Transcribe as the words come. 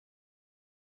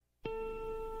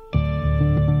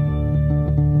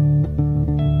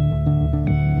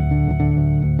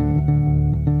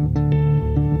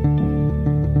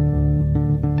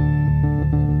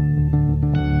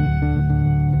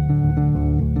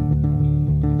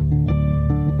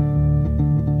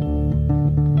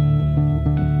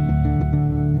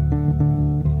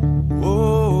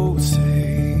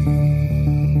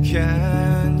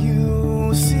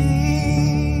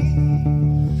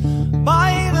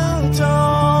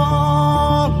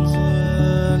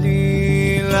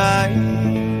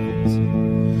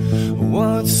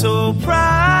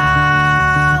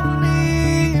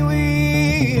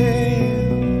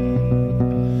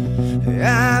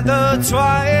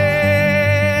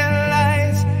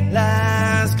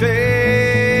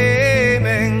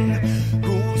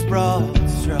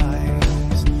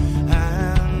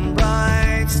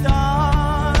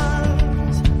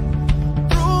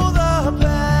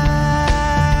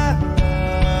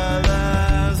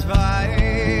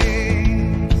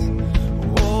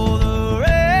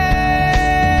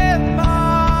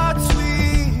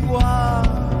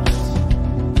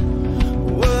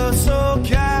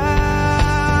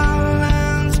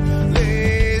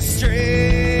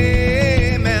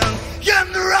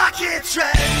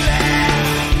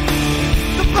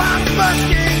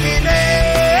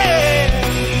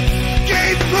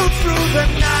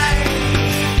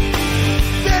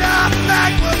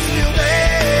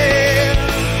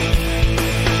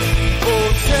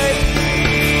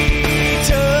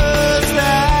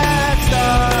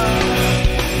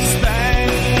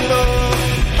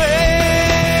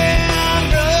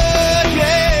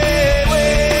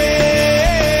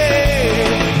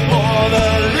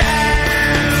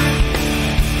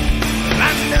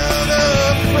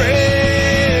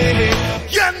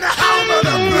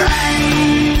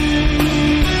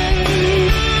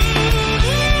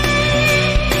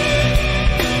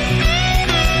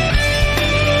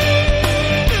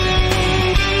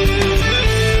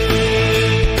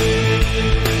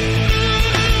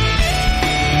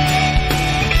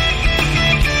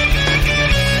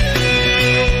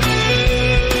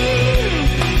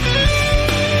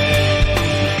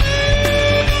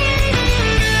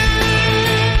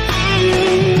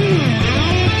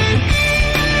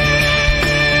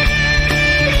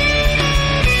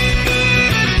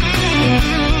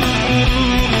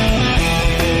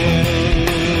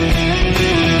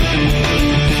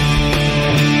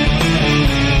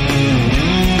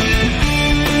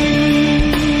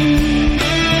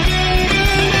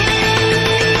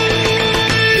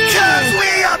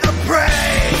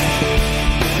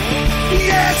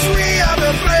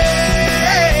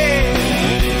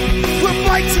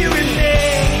right here in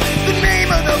Maine, the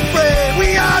name of the fray.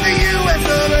 We are the US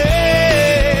of A.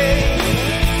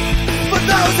 For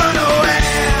those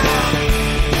unaware,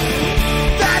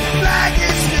 that flag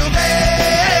is still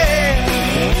there.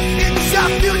 It's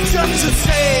our future to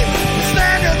save, the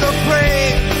land of the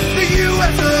brave, the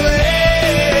US of A.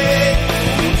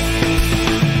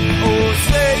 Oh,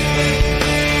 say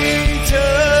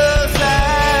just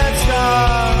that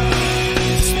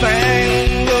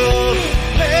star-spangled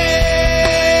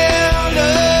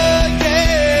banner,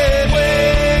 again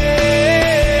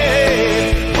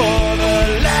wave for the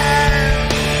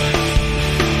land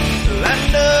of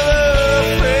the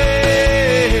free,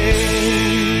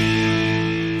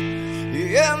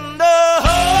 and the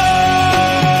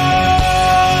home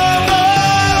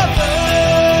of the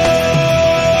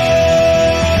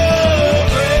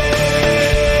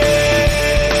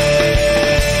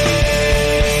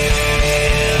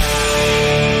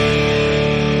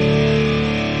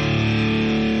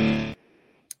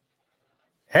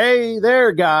Hey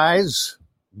there, guys.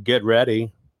 Get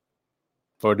ready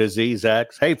for Disease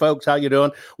X. Hey, folks, how you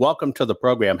doing? Welcome to the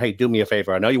program. Hey, do me a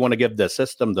favor. I know you want to give the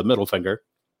system the middle finger.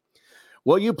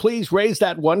 Will you please raise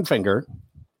that one finger,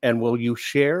 and will you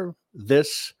share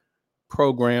this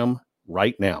program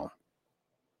right now?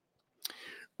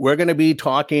 We're going to be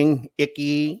talking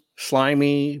icky,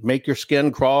 slimy, make your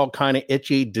skin crawl kind of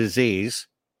itchy disease.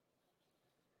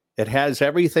 It has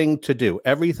everything to do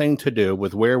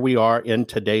with where we are in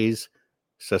today's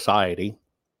society.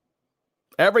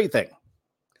 Everything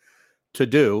to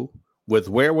do with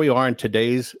where we are in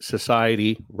today's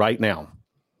society right now.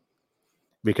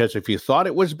 Because if you thought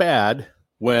it was bad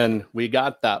when we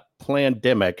got that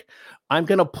pandemic, I'm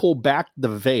going to pull back the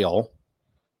veil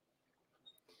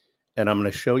and I'm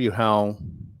going to show you how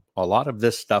a lot of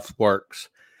this stuff works.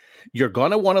 You're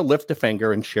going to want to lift a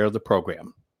finger and share the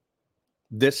program.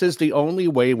 This is the only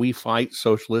way we fight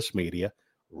socialist media.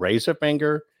 Raise a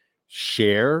finger,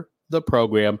 share the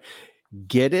program,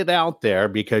 get it out there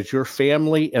because your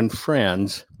family and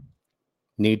friends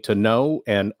need to know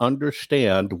and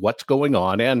understand what's going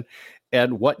on and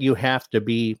what you have to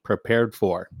be prepared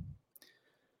for.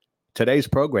 Today's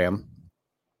program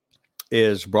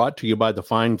is brought to you by the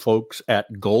fine folks at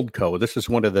Goldco. This is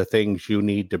one of the things you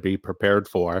need to be prepared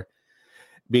for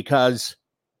because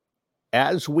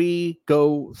as we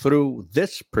go through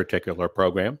this particular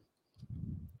program,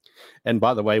 and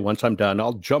by the way, once I'm done,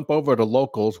 I'll jump over to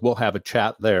Locals. We'll have a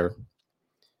chat there.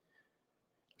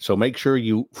 So make sure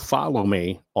you follow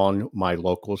me on my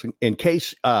Locals. In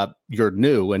case you're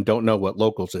new and don't know what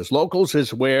Locals is. Locals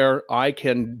is where I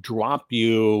can drop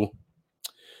you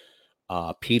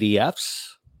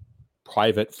PDFs,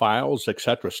 private files,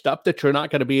 etc. Stuff that you're not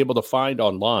going to be able to find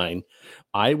online.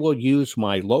 I will use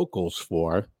my Locals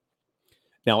for.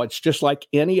 Now, it's just like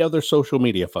any other social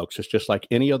media, folks. It's just like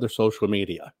any other social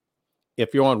media.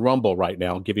 If you're on Rumble right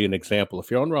now, I'll give you an example. If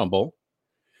you're on Rumble,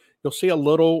 you'll see a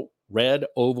little red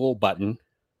oval button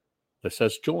that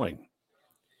says join.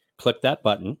 Click that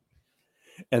button,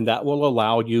 and that will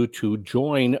allow you to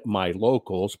join my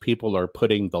Locals. People are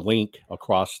putting the link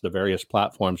across the various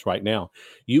platforms right now.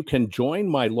 You can join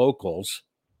my Locals,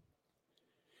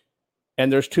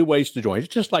 and there's two ways to join. It's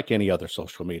just like any other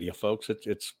social media, folks.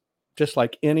 It's just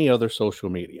like any other social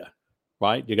media,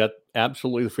 right? You got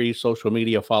absolutely free social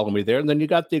media. Follow me there. And then you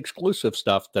got the exclusive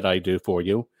stuff that I do for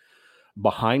you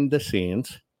behind the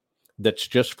scenes that's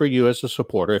just for you as a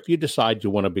supporter. If you decide you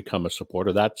want to become a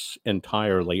supporter, that's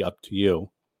entirely up to you.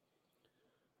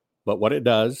 But what it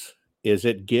does is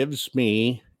it gives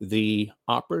me the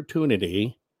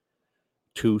opportunity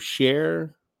to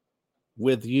share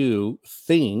with you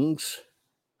things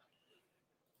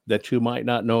that you might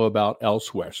not know about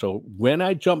elsewhere. So when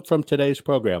I jump from today's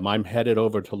program, I'm headed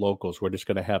over to Locals. We're just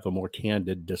going to have a more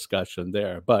candid discussion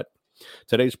there. But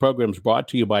today's program is brought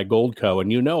to you by Goldco.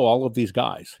 And you know all of these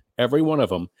guys, every one of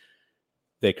them,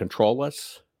 they control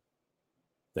us.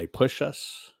 They push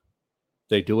us.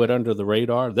 They do it under the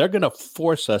radar. They're going to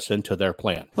force us into their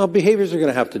plan. Well, behaviors are going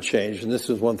to have to change, and this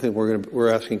is one thing we're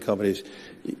asking companies.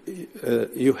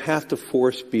 You have to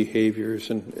force behaviors,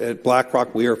 and at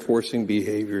BlackRock, we are forcing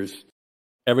behaviors.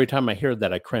 Every time I hear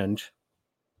that, I cringe.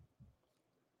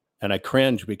 And I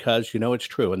cringe because, you know, it's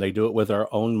true, and they do it with our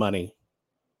own money.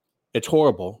 It's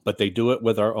horrible, but they do it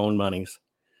with our own monies.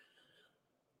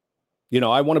 You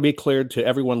know, I want to be clear to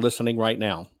everyone listening right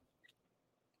now.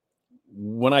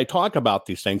 When I talk about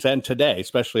these things, and today,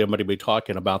 especially I'm going to be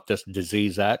talking about this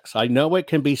Disease X, I know it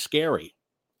can be scary.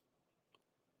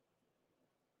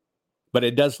 But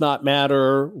it does not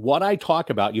matter what I talk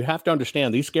about. You have to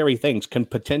understand these scary things can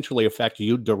potentially affect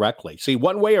you directly. See,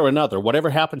 one way or another, whatever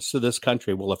happens to this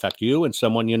country will affect you and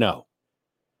someone you know.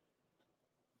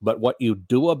 But what you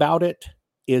do about it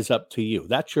is up to you.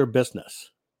 That's your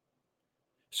business.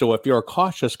 So if you're a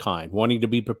cautious kind, wanting to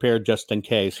be prepared just in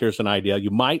case, here's an idea.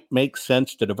 You might make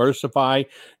sense to diversify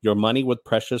your money with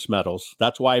precious metals.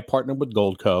 That's why I partnered with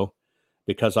Goldco,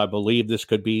 because I believe this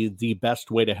could be the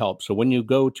best way to help. So when you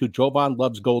go to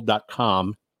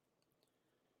JovanLovesGold.com,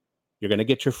 you're going to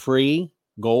get your free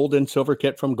gold and silver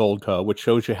kit from Goldco, which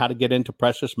shows you how to get into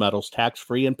precious metals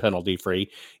tax-free and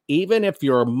penalty-free, even if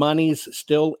your money's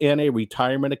still in a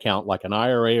retirement account like an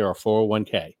IRA or a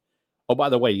 401k. Oh, by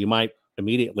the way, you might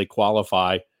immediately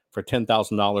qualify for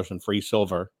 $10,000 in free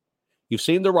silver. You've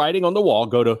seen the writing on the wall.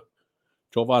 Go to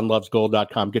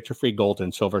JovanLovesGold.com, get your free gold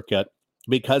and silver kit,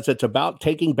 because it's about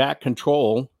taking back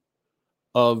control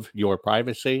of your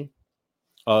privacy,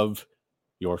 of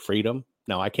your freedom.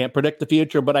 Now, I can't predict the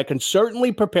future, but I can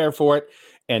certainly prepare for it,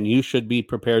 and you should be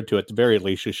prepared to. At the very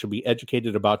least, you should be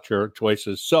educated about your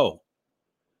choices. So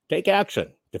take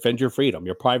action. Defend your freedom,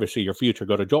 your privacy, your future.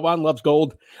 Go to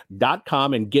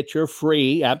JovanLovesGold.com and get your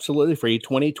free, absolutely free,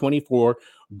 2024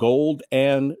 gold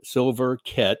and silver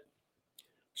kit,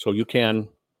 so you can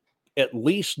at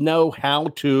least know how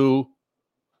to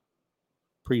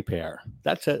prepare.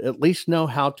 That's it. At least know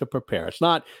how to prepare. It's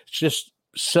just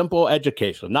simple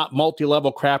education, not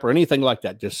multi-level crap or anything like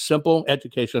that. Just simple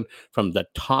education from the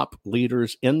top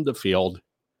leaders in the field,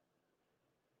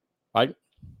 right?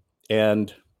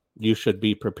 And you should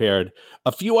be prepared.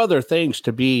 A few other things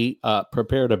to be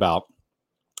prepared about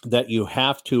that you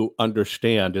have to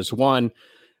understand is, one,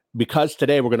 because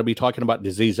today we're going to be talking about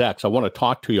Disease X, I want to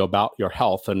talk to you about your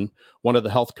health. And one of the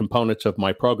health components of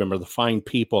my program are the fine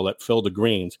people at Phil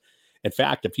DeGreens. In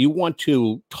fact, if you want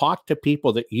to talk to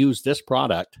people that use this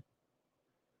product,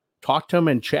 talk to them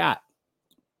and chat.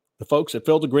 The folks at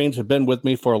Phil DeGreens have been with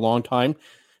me for a long time.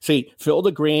 See, Phil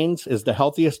DeGreens is the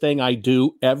healthiest thing I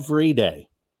do every day.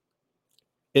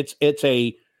 It's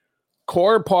a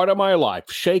core part of my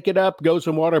life. Shake it up, goes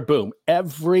in water, boom.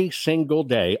 Every single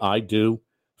day I do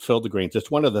Phil DeGreens. It's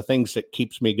one of the things that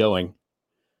keeps me going.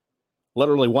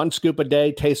 Literally one scoop a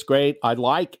day, tastes great. I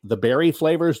like the berry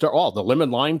flavors. They're all the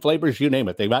lemon lime flavors, you name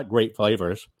it. They've got great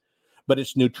flavors. But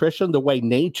it's nutrition the way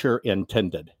nature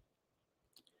intended.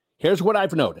 Here's what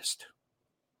I've noticed.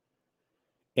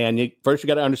 And first you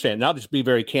got to understand, and I'll just be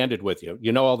very candid with you.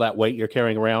 You know all that weight you're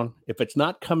carrying around? If it's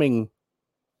not coming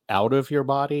out of your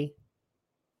body,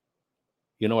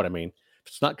 you know what I mean?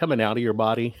 If it's not coming out of your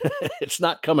body, it's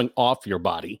not coming off your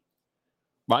body,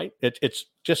 right? It's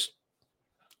just,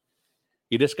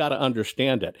 you just got to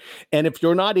understand it. And if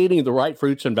you're not eating the right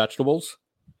fruits and vegetables,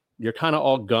 you're kind of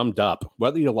all gummed up,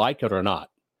 whether you like it or not.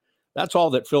 That's all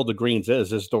that Phil DeGreens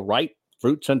is the right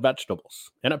fruits and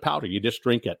vegetables in a powder. You just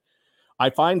drink it. I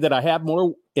find that I have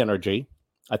more energy.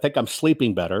 I think I'm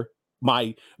sleeping better.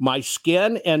 My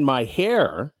skin and my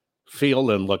hair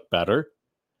feel and look better.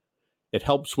 It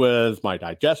helps with my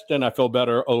digestion. I feel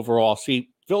better overall. See,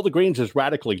 Phil DeGreens is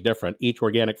radically different. Each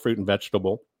organic fruit and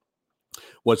vegetable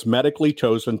was medically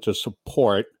chosen to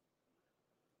support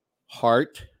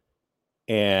heart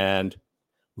and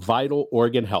vital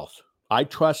organ health. I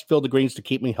trust Phil DeGreens to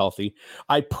keep me healthy.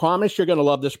 I promise you're going to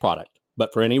love this product.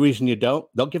 But for any reason you don't,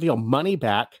 they'll give you a money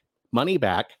back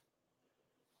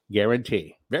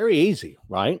guarantee. Very easy,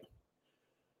 right?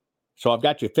 So I've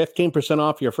got you 15%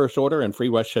 off your first order and free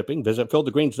West shipping. Visit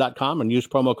phildegreens.com and use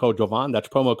promo code Jovan. That's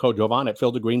promo code Jovan at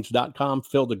phildegreens.com,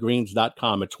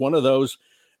 phildegreens.com. It's one of those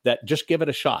that just give it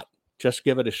a shot. Just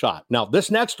give it a shot. Now,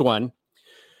 this next one,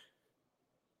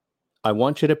 I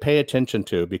want you to pay attention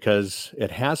to, because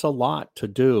it has a lot to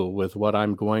do with what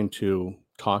I'm going to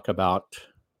talk about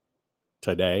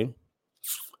today.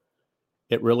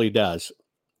 It really does.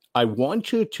 I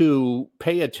want you to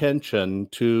pay attention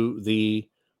to the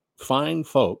fine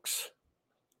folks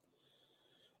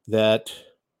that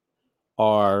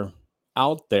are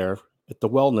out there at the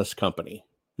wellness company.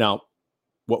 Now,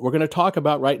 what we're going to talk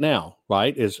about right now,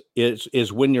 right, is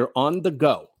when you're on the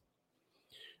go,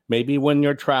 maybe when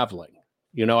you're traveling.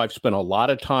 You know, I've spent a lot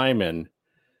of time in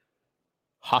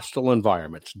hostile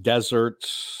environments,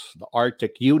 deserts, the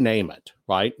Arctic, you name it,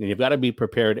 right? And you've got to be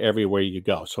prepared everywhere you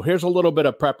go. So here's a little bit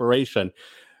of preparation,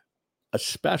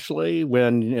 especially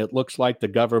when it looks like the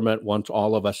government wants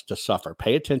all of us to suffer.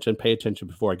 Pay attention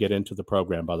before I get into the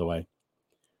program, by the way.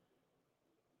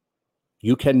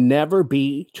 You can never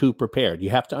be too prepared. You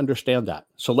have to understand that.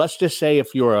 So let's just say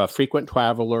if you're a frequent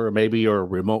traveler, or maybe you're a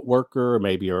remote worker, or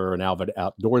maybe you're an avid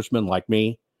outdoorsman like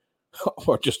me,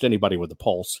 or just anybody with a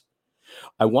pulse.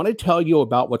 I want to tell you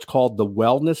about what's called the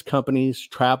Wellness Company's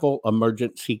Travel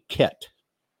Emergency Kit.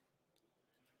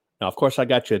 Now, of course, I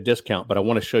got you a discount, but I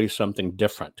want to show you something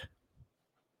different.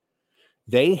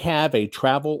 They have a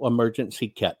travel emergency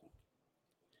kit.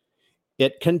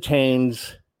 It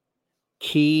contains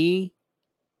key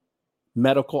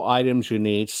medical items you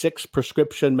need, 6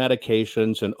 prescription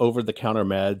medications and over-the-counter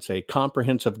meds, a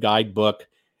comprehensive guidebook,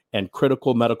 and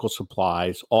critical medical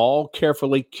supplies, all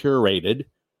carefully curated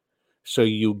so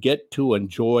you get to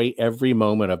enjoy every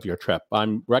moment of your trip.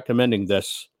 I'm recommending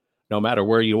this no matter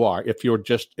where you are. If you're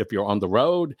on the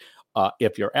road,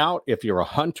 if you're out, if you're a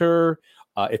hunter,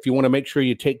 if you want to make sure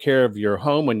you take care of your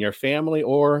home and your family,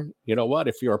 or you know what,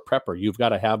 if you're a prepper, you've got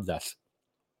to have this.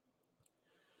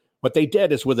 What they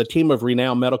did is with a team of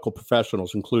renowned medical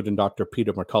professionals, including Dr.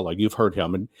 Peter McCullough, you've heard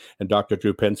him, and Dr.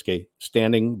 Drew Pinsky,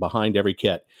 standing behind every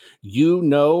kit. You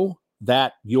know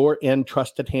that you're in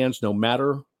trusted hands no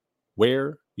matter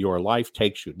where your life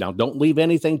takes you. Now, don't leave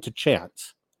anything to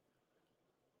chance.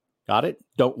 Got it?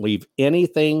 Don't leave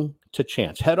anything to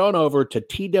chance. Head on over to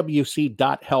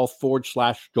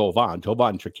twc.health/Jovan.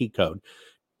 Jovan's your key code.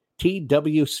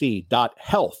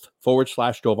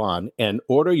 twc.health/Jovan and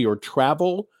order your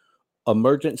travel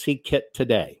emergency kit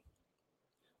today.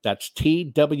 That's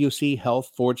TWC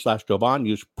Health/Jovan.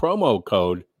 Use promo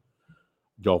code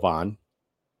Jovan.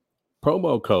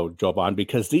 Promo code Jovan,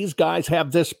 because these guys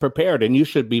have this prepared and you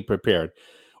should be prepared.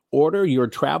 Order your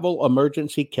travel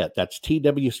emergency kit. That's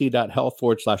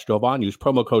twc.health/Jovan. Use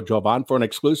promo code Jovan for an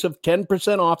exclusive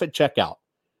 10% off at checkout.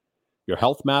 Your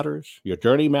health matters. Your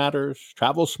journey matters.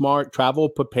 Travel smart, travel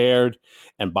prepared.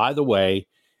 And by the way,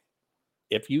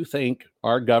 if you think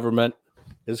our government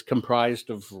is comprised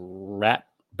of rat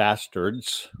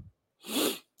bastards,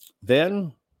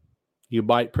 then you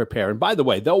might prepare. And by the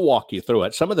way, they'll walk you through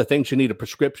it. Some of the things you need a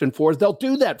prescription for, they'll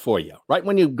do that for you. Right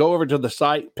when you go over to the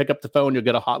site, pick up the phone, you'll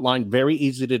get a hotline. Very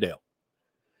easy to do.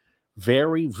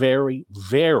 Very, very,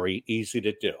 very easy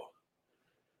to do.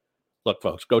 Look,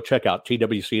 folks, go check out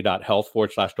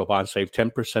twc.health/Jovan. Save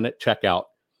 10% at checkout.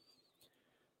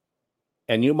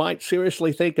 And you might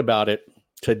seriously think about it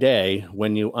today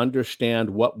when you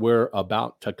understand what we're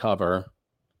about to cover.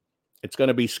 It's going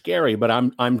to be scary, but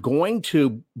I'm going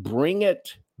to bring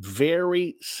it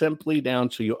very simply down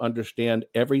so you understand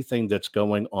everything that's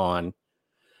going on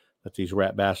that these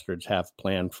rat bastards have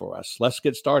planned for us. Let's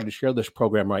get started. Share this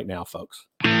program right now, folks.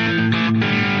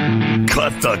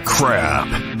 Cut the crap.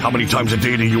 How many times a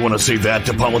day do you want to say that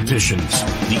to politicians,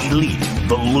 the elite,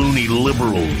 the loony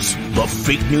liberals, the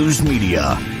fake news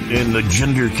media, and the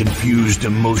gender-confused,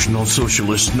 emotional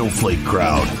socialist snowflake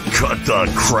crowd? Cut the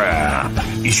crap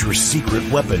is your secret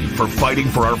weapon for fighting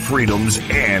for our freedoms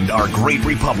and our great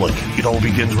republic. It all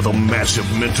begins with a massive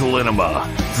mental enema,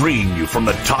 freeing you from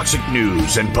the toxic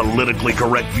news and politically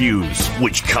correct views,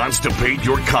 which constipate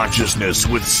your consciousness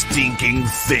with stinking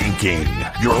thinking.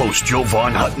 Your host,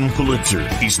 Jovan Hutton Pulitzer.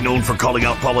 He's known for calling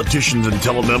out politicians and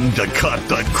telling them to cut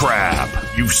the crap.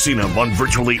 You've seen him on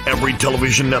virtually every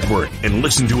television network and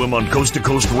listened to him on Coast to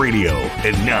Coast Radio.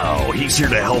 And now he's here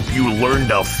to help you learn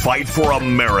to fight for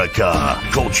America.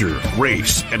 Culture,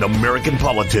 race, and American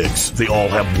politics. They all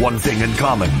have one thing in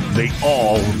common. They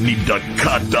all need to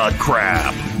cut the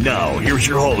crap. Now, here's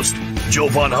your host,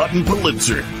 Jovan Hutton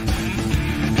Pulitzer.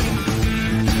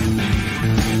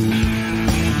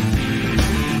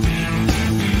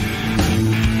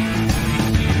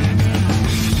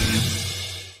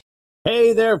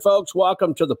 Hey there, folks.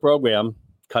 Welcome to the program,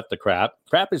 Cut the Crap.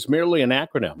 Crap is merely an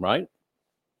acronym, right?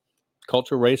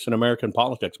 Culture, race, and American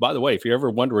politics. By the way, if you're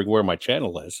ever wondering where my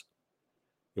channel is,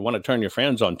 you want to turn your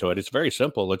friends onto it, it's very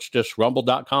simple. It's just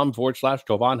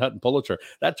rumble.com/Jovan Hutton Pulitzer.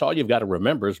 That's all you've got to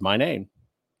remember is my name.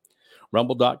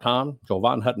 Rumble.com,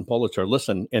 Jovan Hutton Pulitzer.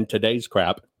 Listen, in today's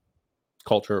crap,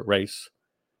 culture, race,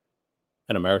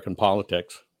 and American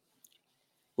politics,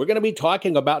 we're going to be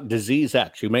talking about Disease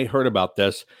X. You may have heard about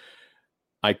this.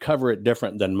 I cover it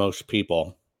different than most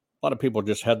people. A lot of people are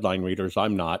just headline readers.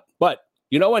 I'm not. But,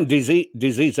 you know, in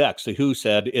Disease X, the WHO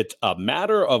said it's a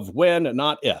matter of when,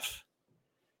 not if.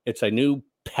 It's a new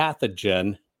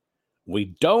pathogen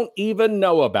we don't even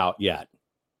know about yet.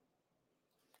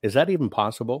 Is that even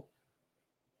possible?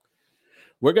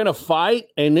 We're going to fight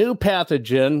a new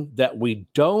pathogen that we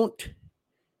don't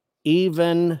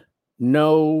even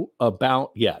know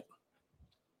about yet.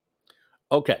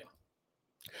 Okay.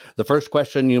 The first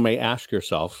question you may ask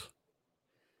yourself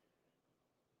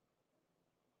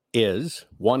is,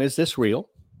 1, is this real?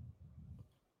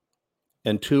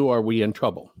 And 2, are we in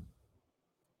trouble?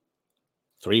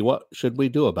 3, what should we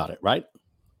do about it, right?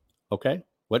 Okay,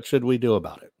 what should we do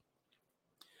about it?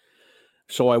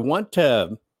 So I want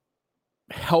to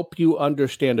help you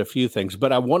understand a few things,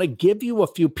 but I want to give you a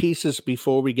few pieces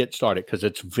before we get started because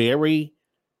it's very,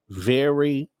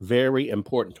 very, very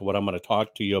important to what I'm going to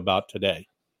talk to you about today.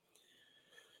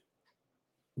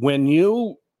 When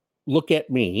you look at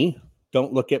me,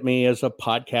 don't look at me as a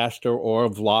podcaster or a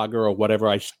vlogger or whatever.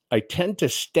 I tend to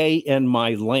stay in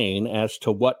my lane as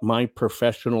to what my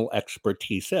professional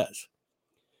expertise is.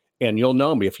 And you'll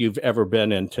know me if you've ever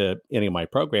been into any of my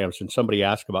programs and somebody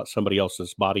asks about somebody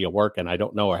else's body of work and I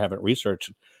don't know or haven't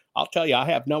researched, I'll tell you, I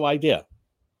have no idea.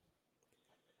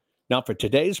 Now, for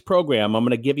today's program, I'm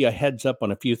going to give you a heads up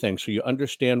on a few things so you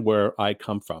understand where I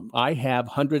come from. I have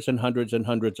hundreds and hundreds and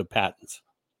hundreds of patents.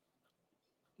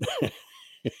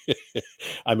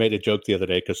 I made a joke the other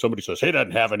day because somebody says, he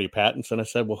doesn't have any patents. And I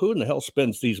said, well, who in the hell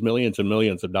spends these millions and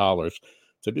millions of dollars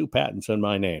to do patents in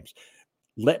my names?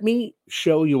 Let me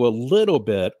show you a little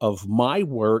bit of my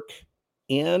work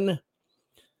in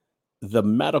the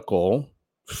medical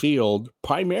field,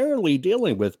 primarily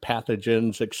dealing with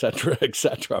pathogens, et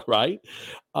cetera, right?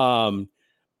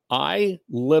 I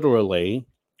literally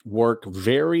work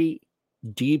very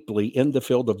deeply in the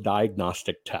field of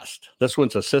diagnostic test. This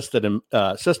one's a system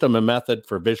and method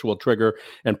for visual trigger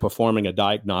and performing a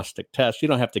diagnostic test. You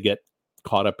don't have to get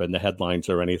caught up in the headlines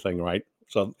or anything, right?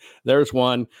 So there's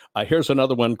one. Here's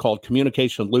another one called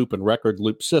communication loop and record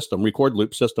loop system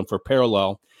for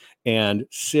parallel and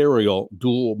serial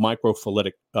dual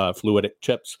microfluidic fluidic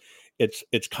chips.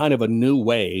 It's kind of a new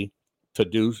way to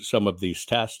do some of these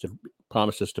tests. It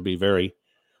promises to be very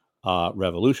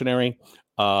revolutionary.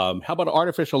 How about an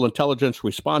artificial intelligence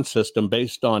response system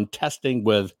based on testing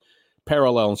with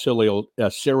parallel and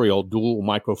serial dual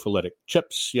microfluidic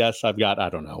chips? Yes, I've got,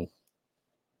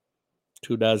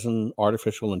 24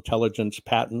 artificial intelligence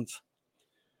patents.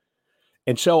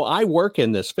 And so I work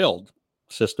in this field,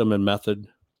 system and method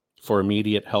for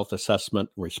immediate health assessment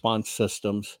response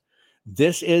systems.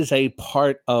 This is a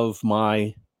part of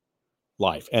my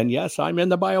life. And yes, I'm in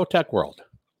the biotech world.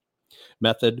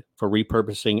 Method for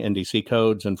repurposing NDC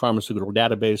codes and pharmaceutical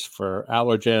database for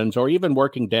allergens, or even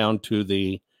working down to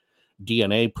the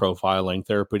DNA profiling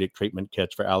therapeutic treatment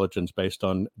kits for allergens based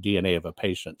on DNA of a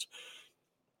patient.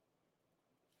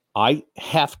 I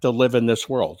have to live in this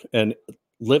world, and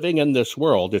living in this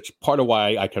world, it's part of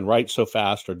why I can write so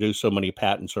fast or do so many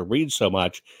patents or read so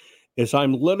much, is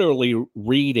I'm literally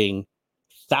reading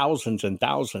thousands and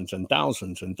thousands and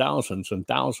thousands and thousands and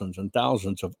thousands and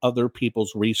thousands of other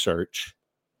people's research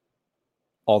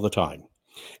all the time.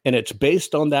 And it's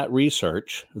based on that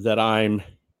research that I'm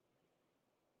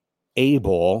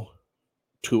able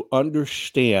to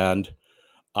understand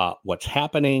what's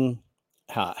happening.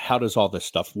 How does all this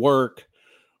stuff work?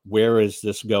 Where is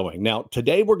this going? Now,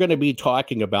 today we're going to be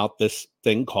talking about this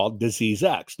thing called Disease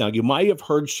X. Now, you might have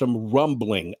heard some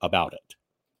rumbling about it.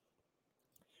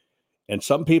 And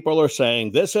some people are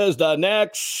saying, this is the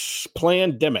next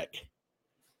pandemic.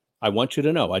 I want you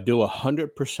to know, I do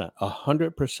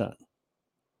 100%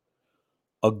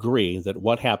 agree that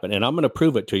what happened, and I'm going to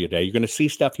prove it to you today. You're going to see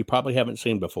stuff you probably haven't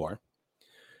seen before.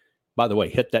 By the way,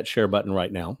 hit that share button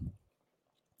right now.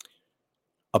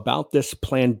 About this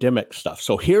pandemic stuff.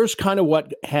 So here's kind of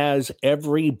what has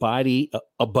everybody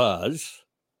a buzz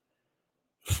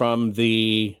from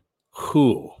the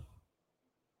WHO.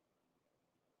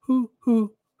 Who,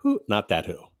 not that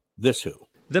who, this who.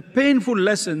 The painful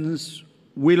lessons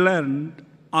we learned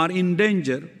are in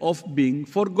danger of being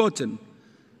forgotten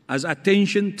as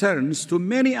attention turns to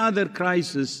many other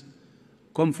crises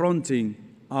confronting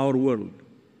our world.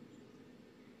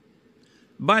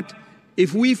 But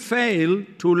if we fail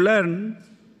to learn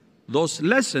those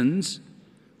lessons,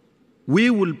 we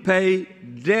will pay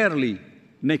dearly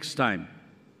next time.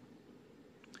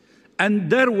 And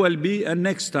there will be a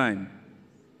next time.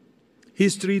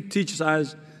 History teaches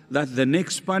us that the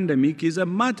next pandemic is a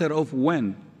matter of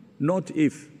when, not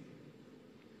if.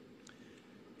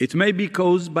 It may be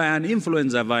caused by an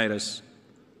influenza virus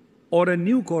or a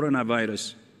new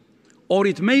coronavirus, or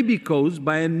it may be caused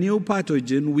by a new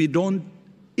pathogen we don't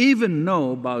even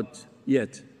know about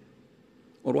yet,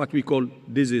 or what we call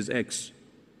Disease X.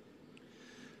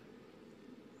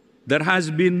 There has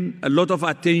been a lot of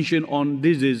attention on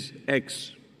Disease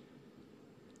X,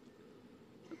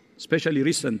 especially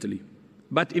recently.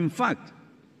 But in fact,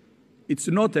 it's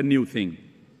not a new thing.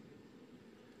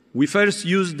 We first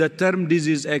used the term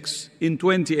Disease X in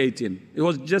 2018. It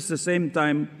was just the same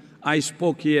time I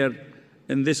spoke here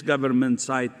in this government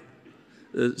summit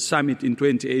in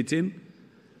 2018.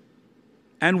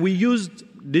 And we used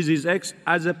Disease X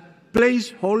as a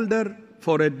placeholder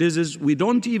for a disease we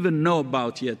don't even know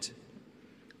about yet,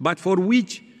 but for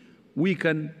which we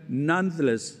can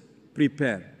nonetheless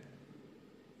prepare.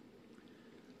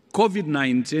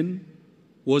 COVID-19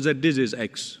 was a disease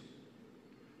X,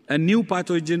 a new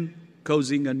pathogen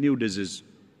causing a new disease.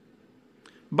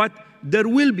 But there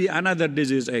will be another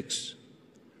disease X,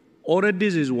 or a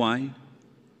disease Y,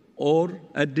 or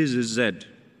a disease Z.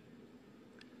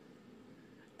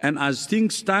 And as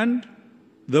things stand,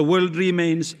 the world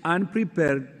remains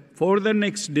unprepared for the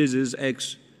next disease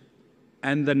X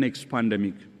and the next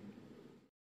pandemic.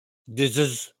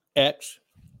 Disease X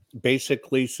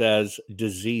basically says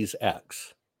disease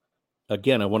X.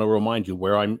 Again, I want to remind you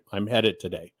where I'm headed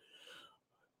today.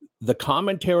 The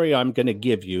commentary I'm going to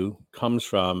give you comes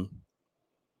from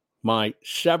my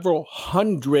several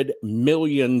hundred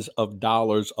millions of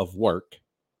dollars of work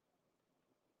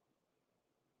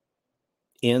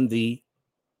in the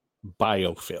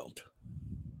biofield.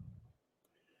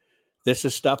 This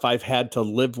is stuff I've had to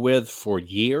live with for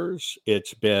years.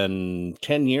 It's been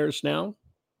 10 years now.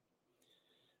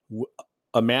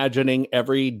 Imagining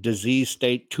every disease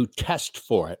state to test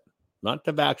for it, not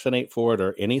to vaccinate for it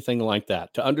or anything like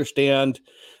that, to understand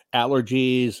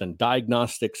allergies and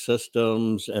diagnostic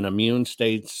systems and immune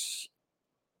states,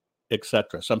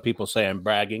 etc. Some people say I'm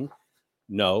bragging.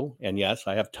 No, and yes,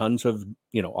 I have tons of,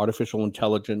 artificial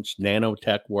intelligence,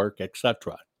 nanotech work,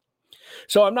 etc.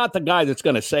 So I'm not the guy that's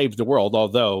going to save the world,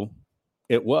 although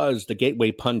it was the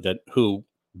Gateway pundit who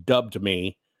dubbed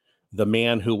me the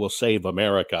man who will save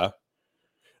America.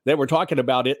 They were talking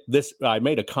about it. I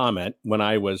made a comment when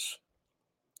I was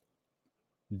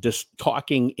just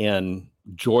talking in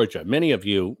Georgia. Many of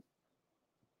you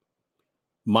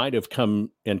might have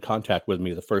come in contact with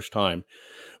me the first time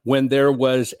when there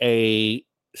was a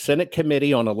Senate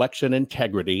Committee on Election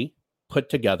Integrity put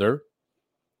together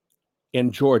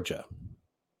in Georgia.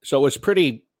 So it was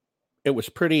pretty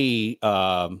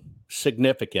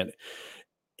significant.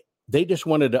 They just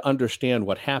wanted to understand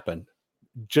what happened.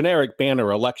 Generic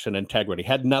banner election integrity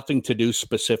had nothing to do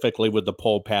specifically with the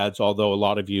poll pads, although a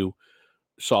lot of you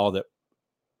saw that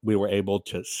we were able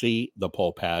to see the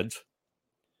poll pads.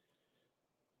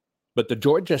 But the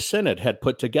Georgia Senate had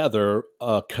put together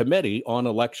a committee on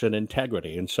election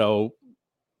integrity. And so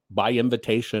by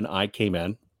invitation, I came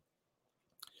in.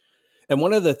 And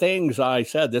one of the things I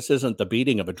said, this isn't the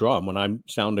beating of a drum when I'm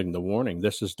sounding the warning.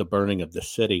 This is the burning of the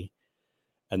city.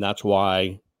 And that's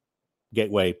why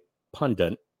Gateway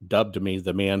pundit dubbed me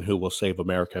the man who will save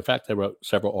America. In fact, I wrote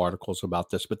several articles about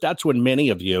this, but that's when many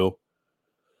of you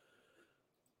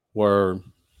were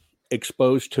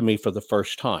exposed to me for the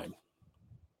first time.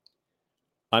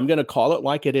 I'm going to call it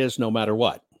like it is no matter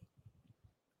what.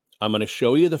 I'm going to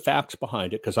show you the facts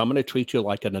behind it because I'm going to treat you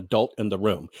like an adult in the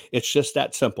room. It's just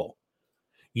that simple.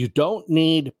 You don't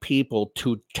need people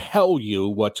to tell you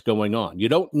what's going on. You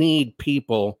don't need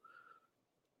people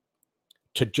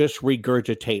to just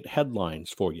regurgitate headlines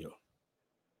for you.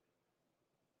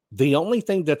 The only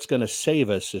thing that's going to save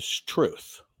us is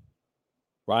truth,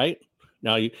 right?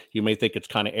 Now, you may think it's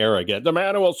kind of arrogant. The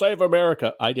man who will save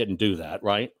America. I didn't do that,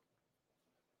 right?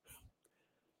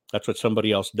 That's what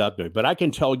somebody else dubbed me. But I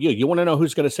can tell you, you want to know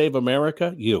who's going to save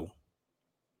America? You.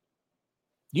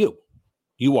 You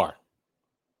are.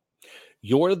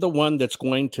 You're the one that's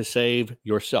going to save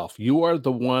yourself. You are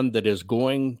the one that is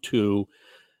going to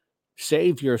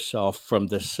save yourself from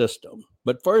this system.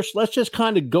 But first, let's just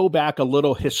kind of go back a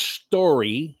little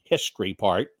history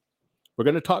part. We're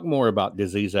going to talk more about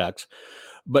Disease X.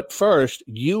 But first,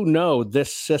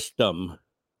 this system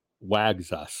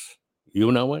wags us.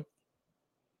 You know it.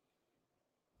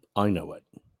 I know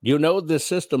it. This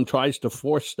system tries to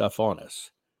force stuff on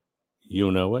us.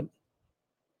 You know it.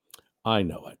 I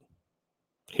know it.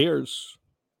 Here's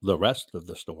the rest of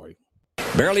the story.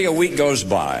 Barely a week goes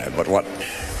by, but what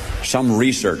some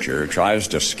researcher tries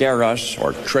to scare us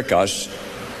or trick us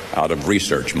out of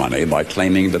research money by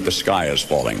claiming that the sky is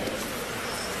falling.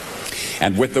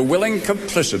 And with the willing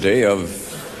complicity of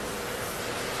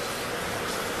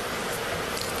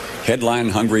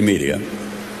headline-hungry media,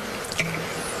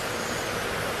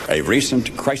 a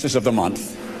recent crisis of the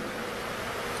month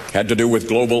had to do with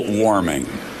global warming.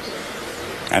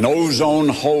 An ozone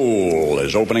hole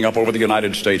is opening up over the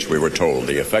United States, we were told,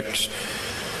 the effects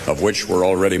of which were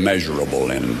already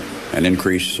measurable in an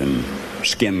increase in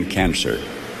skin cancer.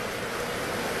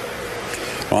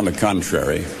 On the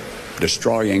contrary,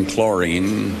 destroying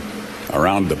chlorine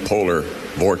around the polar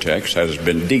vortex has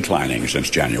been declining since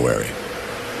January.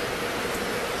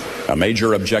 A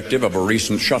major objective of a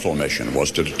recent shuttle mission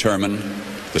was to determine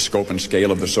the scope and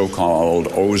scale of the so-called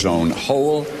ozone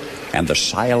hole, and the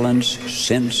silence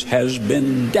since has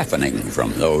been deafening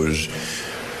from those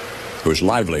whose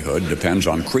livelihood depends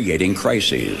on creating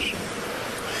crises.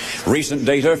 Recent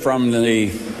data from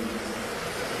the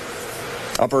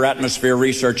Upper atmosphere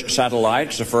research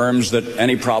satellites affirms that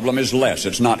any problem is less.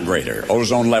 It's not greater.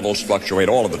 Ozone levels fluctuate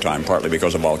all of the time, partly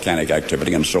because of volcanic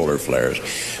activity and solar flares.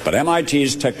 But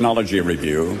MIT's technology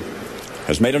review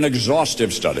has made an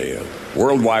exhaustive study of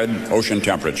worldwide ocean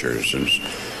temperatures since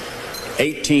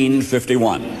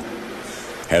 1851,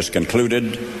 has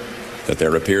concluded that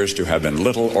there appears to have been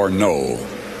little or no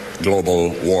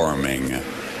global warming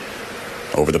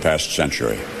over the past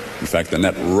century. In fact, the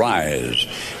net rise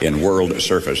in world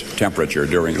surface temperature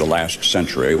during the last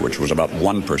century, which was about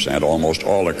 1%, almost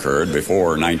all occurred before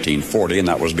 1940, and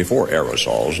that was before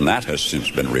aerosols, and that has since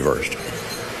been reversed.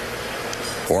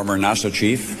 Former NASA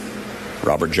chief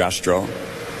Robert Jastrow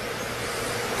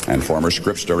and former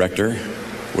Scripps director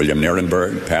William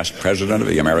Nierenberg, past president of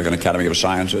the American Academy of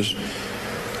Sciences,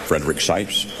 Frederick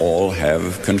Seitz, all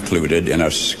have concluded in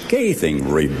a scathing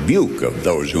rebuke of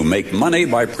those who make money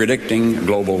by predicting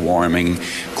global warming,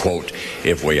 quote,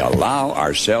 if we allow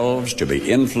ourselves to be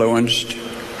influenced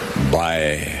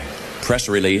by press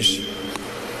release,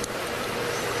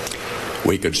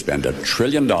 we could spend $1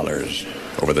 trillion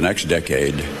over the next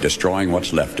decade destroying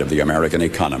what's left of the American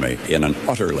economy in an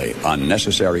utterly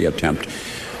unnecessary attempt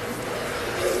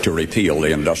to repeal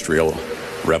the Industrial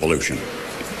Revolution.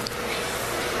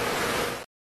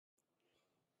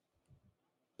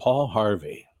 Paul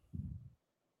Harvey,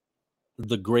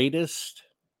 the greatest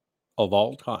of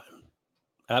all time.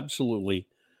 Absolutely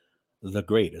the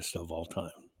greatest of all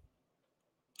time.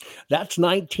 That's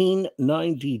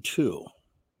 1992.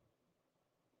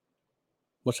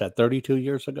 What's that, 32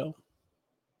 years ago?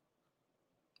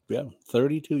 Yeah,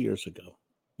 32 years ago.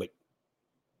 Wait.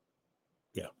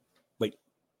 Yeah. Wait.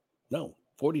 No,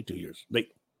 42 years.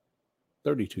 Wait.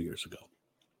 32 years ago.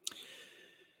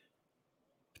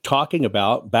 Talking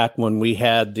about back when we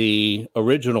had the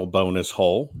original bonus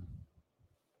hole,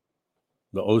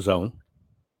 the ozone,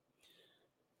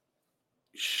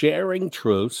 sharing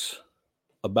truths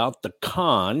about the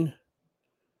con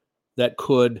that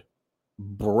could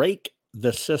break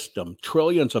the system,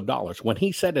 trillions of dollars. When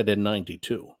he said it in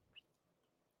 92,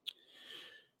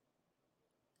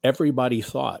 everybody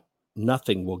thought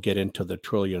nothing will get into the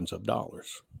trillions of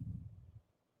dollars.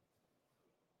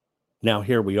 Now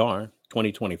here we are,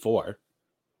 2024,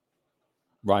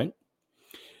 right?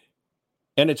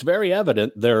 And it's very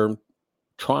evident they're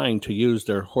trying to use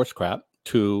their horse crap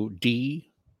to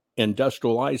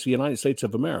de-industrialize the United States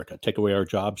of America, take away our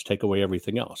jobs, take away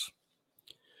everything else.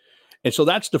 And so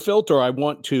that's the filter I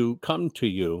want to come to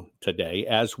you today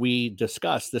as we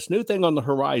discuss this new thing on the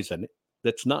horizon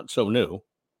that's not so new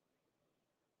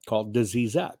called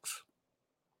Disease X.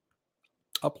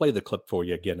 I'll play the clip for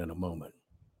you again in a moment.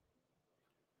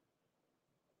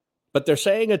 But they're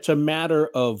saying it's a matter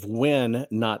of when,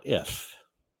 not if.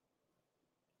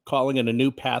 Calling it a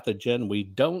new pathogen we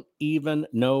don't even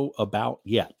know about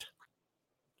yet.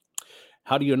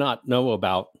 How do you not know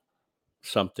about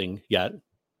something yet?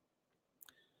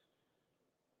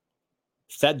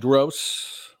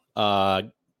 Tedros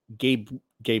Ghebreyesus,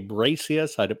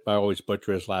 I always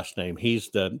butcher his last name. He's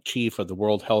the chief of the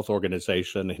World Health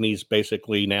Organization, and he's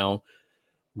basically now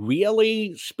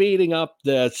really speeding up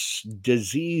this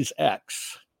Disease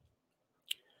X.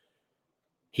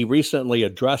 He recently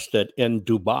addressed it in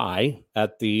Dubai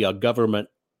at the government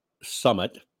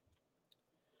summit.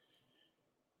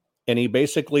 And he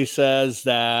basically says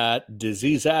that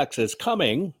Disease X is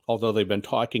coming, although they've been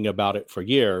talking about it for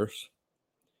years.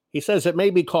 He says it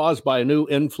may be caused by a new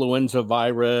influenza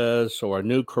virus or a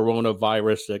new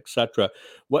coronavirus, etc.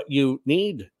 What you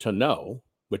need to know,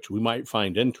 which we might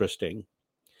find interesting,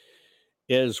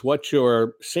 is what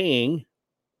you're seeing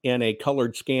in a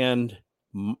colored scanned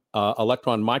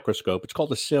electron microscope. It's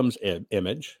called a SIMS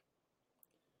image.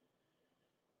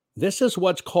 This is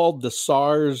what's called the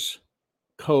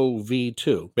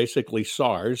SARS-CoV-2, basically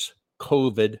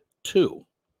SARS-CoV-2.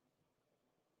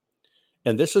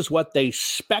 And this is what they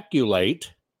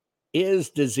speculate is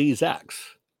Disease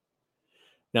X.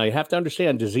 Now, you have to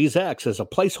understand Disease X is a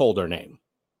placeholder name.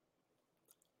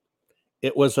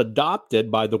 It was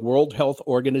adopted by the World Health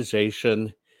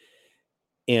Organization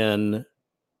in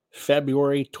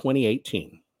February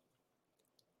 2018.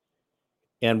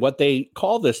 And what they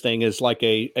call this thing is like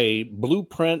a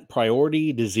blueprint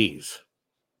priority disease.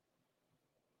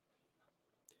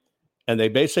 And they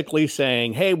basically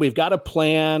saying, hey, we've got a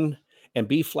plan and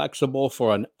be flexible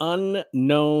for an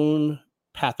unknown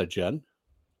pathogen,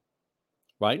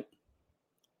 right?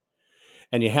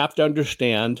 And you have to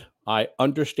understand, I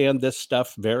understand this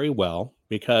stuff very well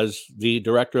because the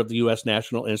director of the U.S.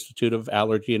 National Institute of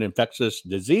Allergy and Infectious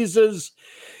Diseases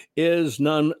is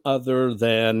none other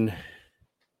than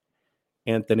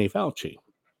Anthony Fauci.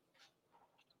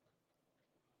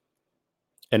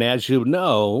 And as you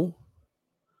know,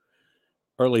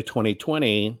 early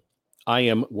 2020, I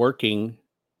am working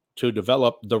to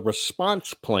develop the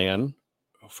response plan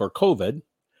for COVID,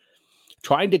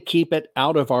 trying to keep it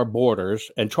out of our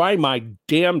borders and trying my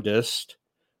damnedest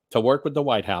to work with the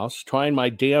White House, trying my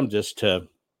damnedest to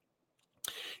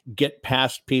get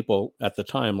past people at the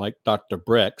time like Dr.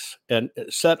 Birx and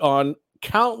set on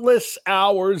countless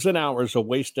hours and hours of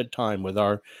wasted time with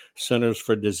our Centers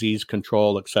for Disease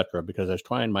Control, et cetera, because I was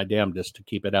trying my damnedest to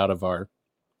keep it out of our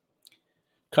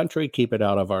country, keep it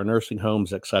out of our nursing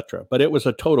homes, et cetera. But it was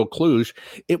a total kludge.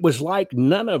 It was like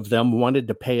none of them wanted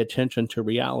to pay attention to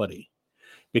reality.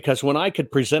 Because when I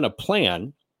could present a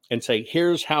plan and say,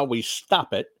 here's how we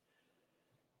stop it,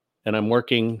 and I'm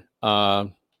working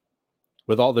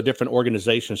with all the different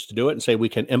organizations to do it and say, we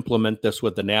can implement this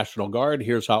with the National Guard,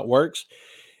 here's how it works.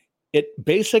 It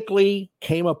basically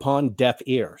came upon deaf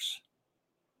ears.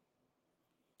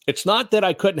 It's not that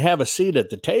I couldn't have a seat at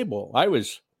the table. I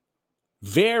was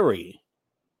very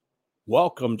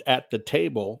welcomed at the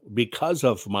table because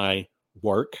of my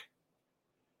work,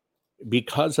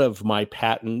 because of my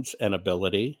patents and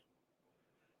ability.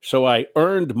 So I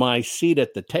earned my seat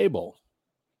at the table.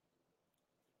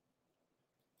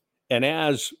 And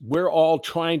as we're all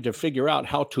trying to figure out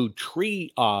how to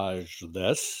triage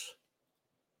this,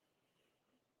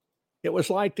 it was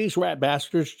like these rat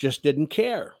bastards just didn't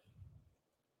care.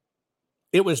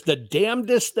 It was the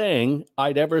damnedest thing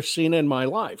I'd ever seen in my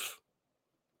life.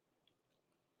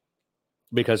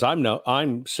 Because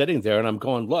I'm sitting there and I'm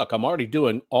going, look, I'm already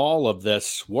doing all of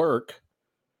this work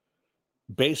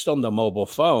based on the mobile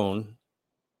phone.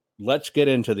 Let's get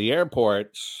into the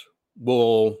airports.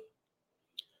 We'll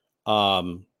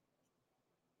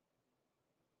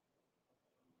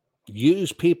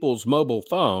use people's mobile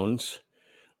phones.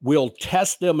 We'll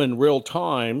test them in real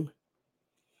time.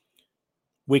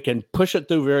 We can push it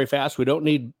through very fast. We don't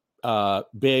need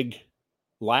big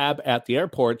lab at the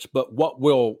airports, but what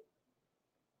we'll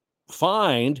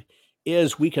find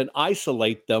is we can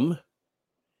isolate them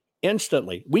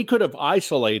instantly. We could have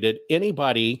isolated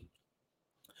anybody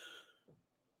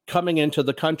coming into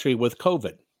the country with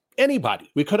COVID. Anybody.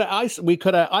 We could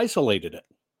have isolated it.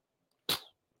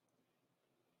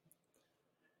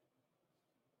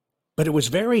 But it was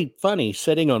very funny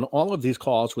sitting on all of these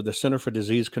calls with the Center for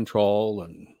Disease Control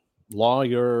and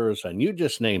lawyers and you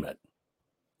just name it.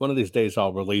 One of these days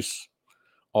I'll release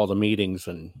all the meetings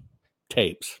and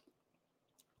tapes.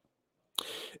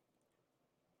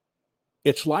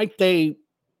 It's like they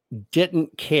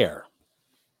didn't care.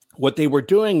 What they were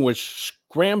doing was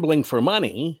scrambling for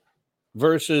money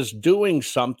versus doing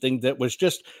something that was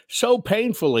just so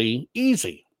painfully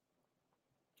easy.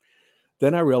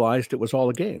 Then I realized it was all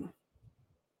a game.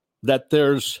 That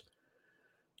there's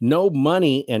no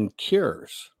money in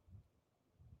cures.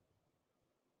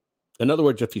 In other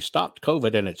words, if you stopped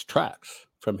COVID in its tracks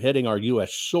from hitting our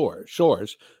U.S.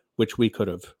 shores, which we could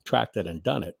have tracked it and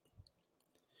done it,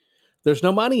 there's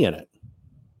no money in it.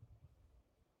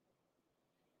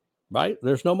 Right?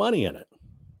 There's no money in it.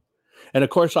 And of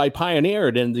course, I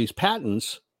pioneered in these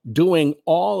patents doing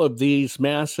all of these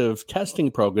massive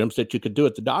testing programs that you could do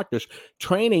at the doctors,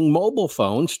 training mobile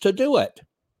phones to do it.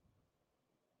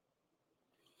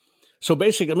 So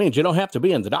basically it means you don't have to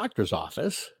be in the doctor's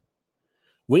office.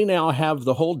 We now have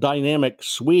the whole dynamic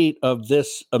suite of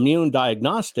this immune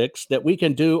diagnostics that we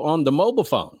can do on the mobile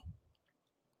phone.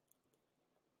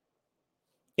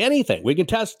 Anything. We can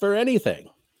test for anything,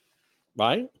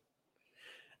 right?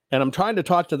 And I'm trying to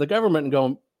talk to the government and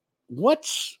go,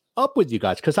 what's up with you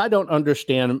guys? Because I don't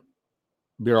understand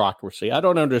bureaucracy. I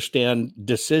don't understand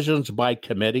decisions by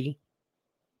committee.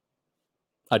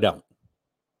 I don't.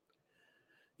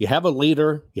 You have a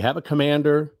leader, you have a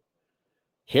commander.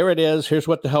 Here it is. Here's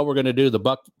what the hell we're going to do. The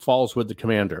buck falls with the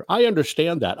commander. I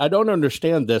understand that. I don't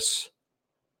understand this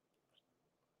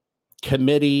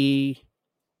committee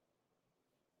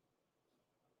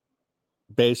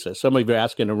basis. Some of you are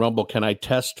asking in Rumble, can I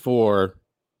test for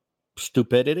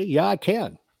stupidity? Yeah, I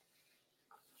can.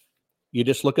 You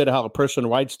just look at how a person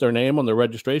writes their name on the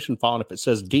registration file, and if it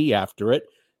says D after it,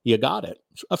 you got it.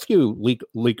 A few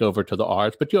leak over to the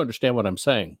R's, but you understand what I'm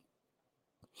saying.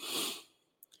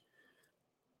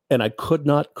 And I could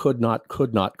not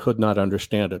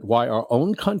understand it. Why our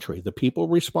own country, the people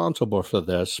responsible for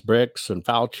this, Birx and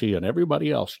Fauci and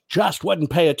everybody else, just wouldn't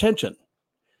pay attention.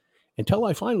 Until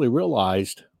I finally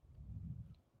realized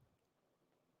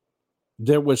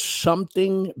there was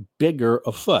something bigger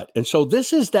afoot. And so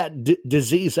this is that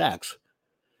Disease X.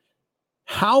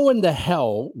 How in the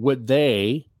hell would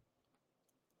they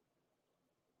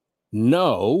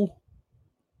know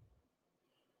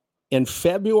in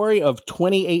February of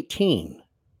 2018,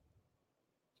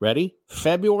 ready?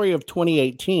 February of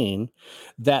 2018,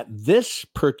 that this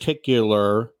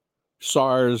particular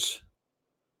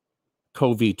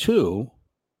SARS-CoV-2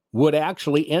 would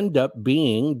actually end up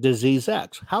being disease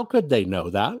X. How could they know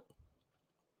that?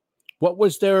 What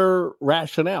was their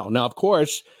rationale? Now, of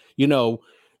course, you know,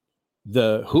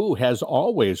 the WHO has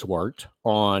always worked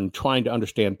on trying to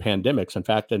understand pandemics. In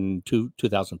fact, in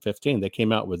 2015, they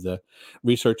came out with the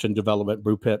Research and Development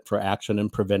Blueprint for Action in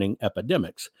Preventing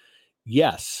Epidemics.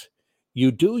 Yes,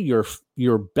 you do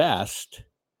your best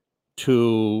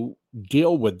to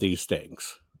deal with these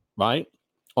things, right?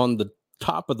 On the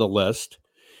top of the list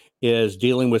is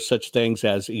dealing with such things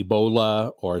as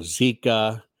Ebola or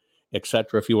Zika,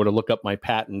 etc. If you were to look up my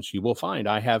patents, you will find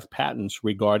I have patents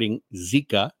regarding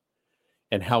Zika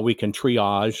and how we can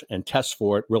triage and test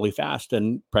for it really fast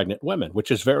in pregnant women,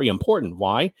 which is very important.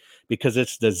 Why? Because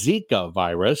it's the Zika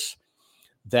virus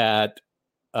that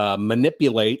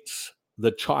manipulates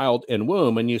the child in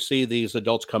womb. And you see these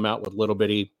adults come out with little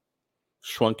bitty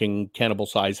shrunken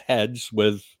cannibal-sized heads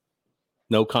with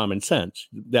no common sense.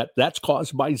 That's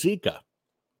caused by Zika.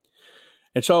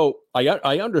 And so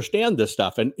I understand this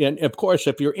stuff. And of course,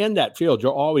 if you're in that field,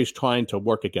 you're always trying to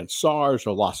work against SARS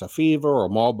or Lassa fever or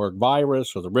Marburg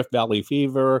virus or the Rift Valley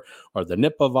fever or the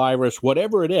Nipah virus,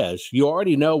 whatever it is, you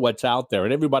already know what's out there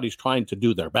and everybody's trying to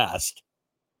do their best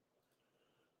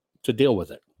to deal with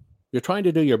it. You're trying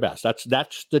to do your best. That's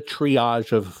the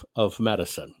triage of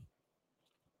medicine.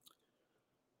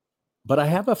 But I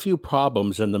have a few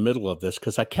problems in the middle of this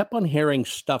because I kept on hearing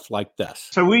stuff like this.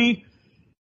 So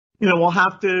we'll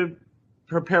have to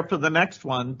prepare for the next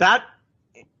one. That,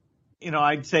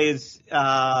 I'd say is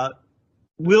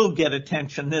will get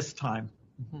attention this time.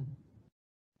 Mm-hmm.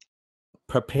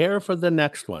 Prepare for the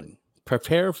next one.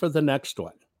 Prepare for the next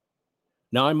one.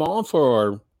 Now, I'm all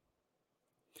for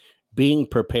being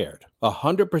prepared,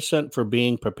 100% for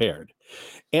being prepared.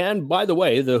 And by the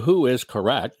way, the WHO is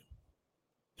correct.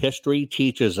 History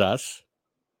teaches us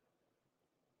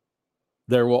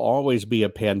there will always be a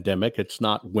pandemic. It's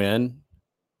not when.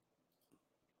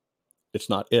 It's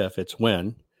not if, it's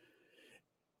when.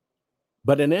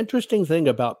 But an interesting thing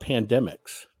about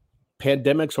pandemics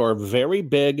are a very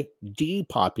big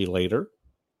depopulator.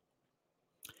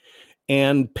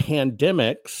 And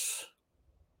pandemics,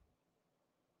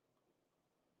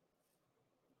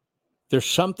 there's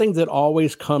something that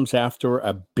always comes after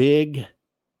a big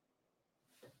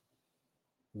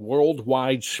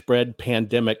worldwide spread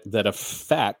pandemic that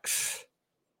affects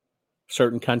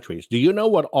certain countries. Do you know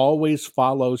what always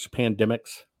follows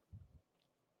pandemics?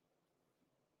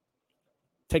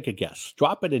 Take a guess.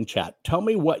 Drop it in chat. Tell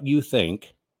me what you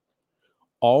think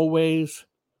always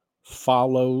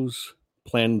follows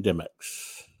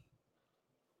pandemics.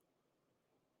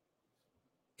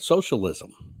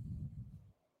 Socialism.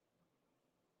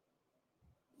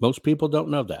 Most people don't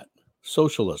know that.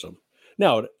 Socialism.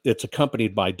 Now, it's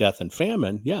accompanied by death and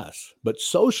famine, yes, but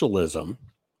socialism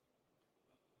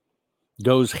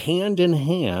goes hand in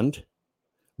hand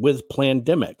with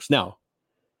pandemics. Now,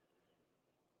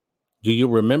 do you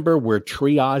remember we're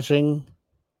triaging,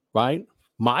 right?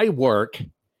 My work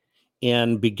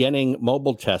in beginning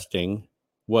mobile testing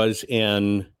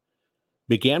began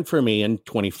for me in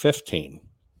 2015.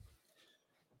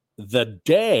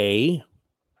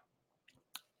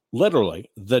 Literally,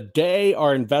 the day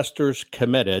our investors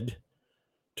committed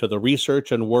to the research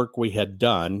and work we had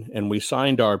done, and we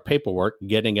signed our paperwork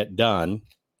getting it done,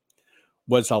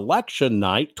 was election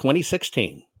night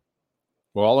 2016.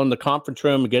 We're all in the conference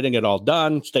room getting it all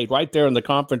done, stayed right there in the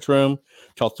conference room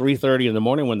till 3:30 in the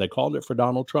morning when they called it for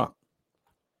Donald Trump.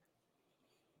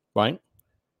 Right?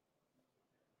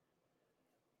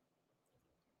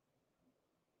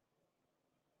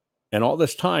 And all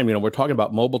this time, we're talking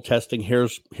about mobile testing.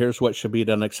 Here's what should be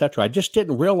done, etc. I just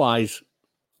didn't realize,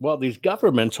 well, these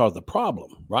governments are the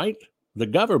problem, right? The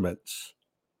governments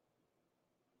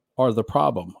are the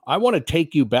problem. I want to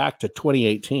take you back to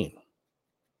 2018.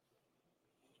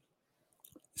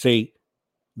 See,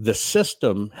 the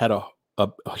system had a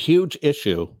huge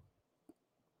issue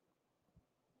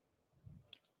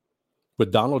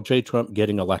with Donald J. Trump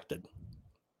getting elected.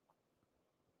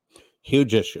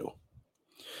 Huge issue.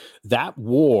 That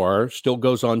war still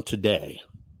goes on today.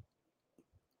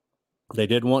 They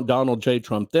didn't want Donald J.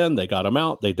 Trump then. They got him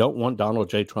out. They don't want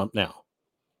Donald J. Trump now.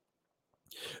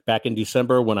 Back in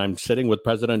December, when I'm sitting with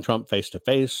President Trump face to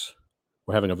face,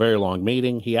 we're having a very long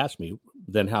meeting. He asked me,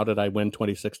 then how did I win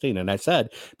 2016? And I said,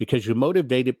 because you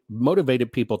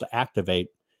motivated people to activate,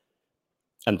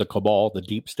 and the cabal, the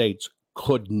deep states,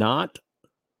 could not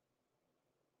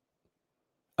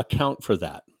account for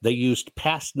that. They used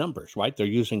past numbers, right? They're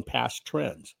using past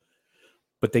trends.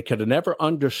 But they could have never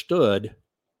understood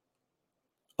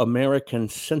American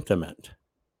sentiment.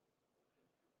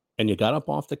 And you got up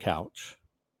off the couch,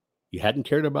 you hadn't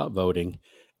cared about voting,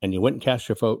 and you went and cast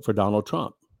your vote for Donald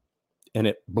Trump. And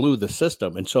it blew the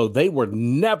system. And so they were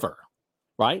never,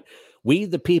 right? We,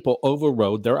 the people,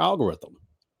 overrode their algorithm.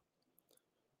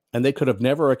 And they could have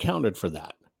never accounted for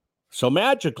that. So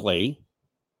magically,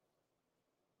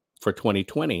 for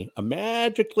 2020,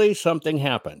 magically something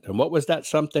happened. And what was that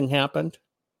something happened?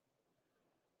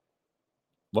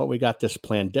 Well, we got this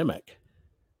pandemic.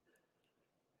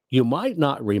 You might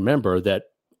not remember that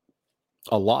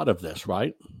a lot of this,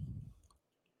 right,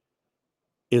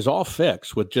 is all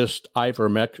fixed with just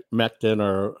ivermectin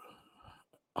or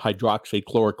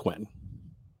hydroxychloroquine,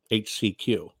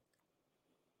 HCQ.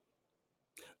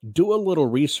 Do a little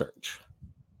research.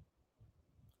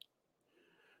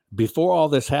 Before all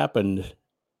this happened,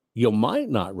 you might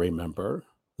not remember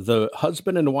the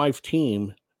husband and wife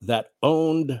team that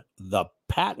owned the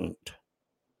patent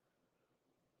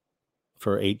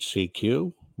for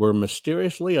HCQ were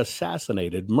mysteriously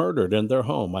assassinated, murdered in their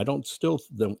home. I still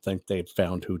don't think they've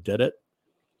found who did it.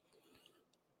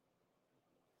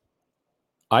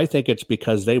 I think it's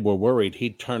because they were worried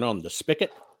he'd turn on the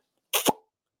spigot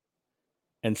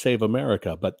and save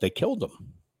America, but they killed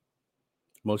him.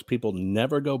 Most people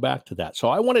never go back to that. So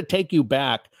I want to take you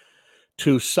back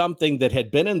to something that had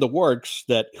been in the works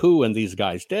that WHO and these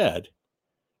guys did,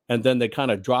 and then they kind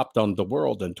of dropped on the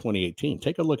world in 2018.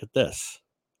 Take a look at this.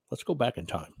 Let's go back in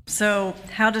time. So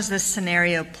how does this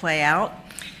scenario play out?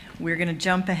 We're going to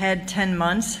jump ahead 10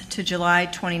 months to July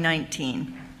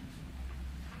 2019.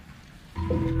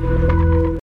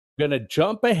 We're going to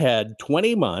jump ahead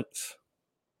 20 months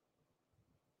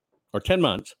or 10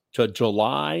 months to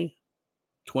July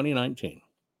 2019.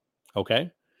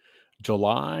 Okay?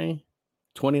 July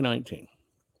 2019.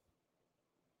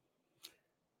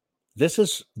 This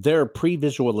is their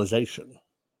pre-visualization.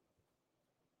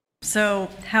 So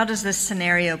how does this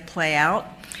scenario play out?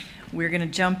 We're going to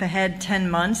jump ahead 10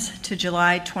 months to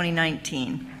July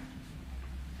 2019.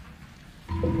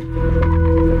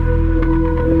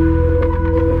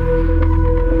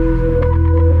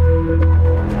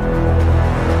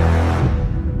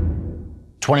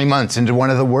 "20 months into one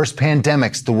of the worst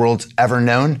pandemics the world's ever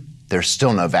known, there's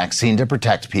still no vaccine to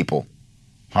protect people.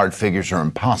 Hard figures are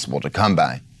impossible to come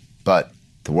by, but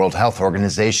the World Health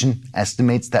Organization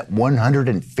estimates that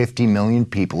 150 million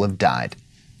people have died.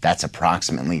 That's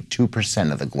approximately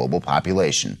 2% of the global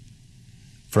population.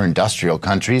 For industrial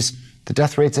countries, the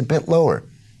death rate's a bit lower,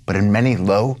 but in many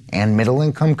low and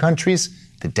middle-income countries,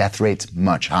 the death rate's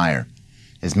much higher.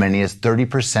 As many as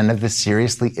 30% of the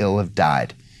seriously ill have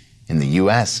died. In the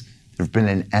U.S., there have been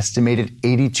an estimated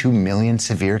 82 million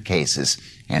severe cases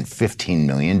and 15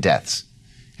 million deaths.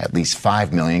 At least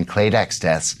 5 million Clade X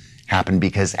deaths happened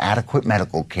because adequate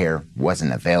medical care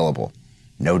wasn't available.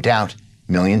 No doubt,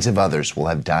 millions of others will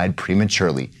have died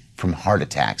prematurely from heart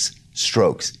attacks,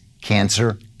 strokes,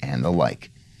 cancer, and the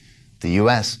like. The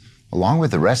U.S., along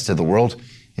with the rest of the world,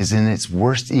 is in its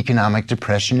worst economic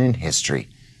depression in history.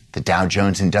 The Dow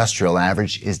Jones Industrial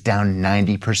Average is down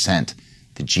 90%,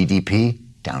 the GDP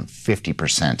down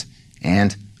 50%,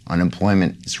 and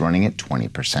unemployment is running at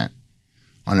 20%.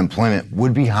 Unemployment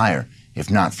would be higher if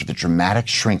not for the dramatic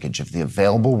shrinkage of the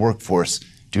available workforce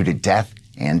due to death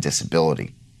and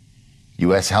disability.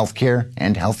 U.S. healthcare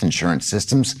and health insurance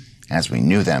systems, as we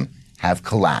knew them, have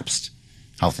collapsed.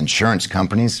 Health insurance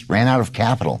companies ran out of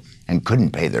capital and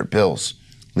couldn't pay their bills,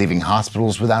 leaving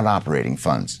hospitals without operating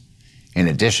funds. In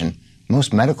addition,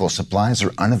 most medical supplies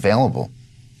are unavailable.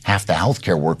 Half the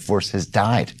healthcare workforce has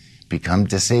died, become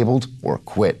disabled, or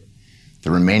quit.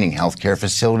 The remaining healthcare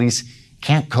facilities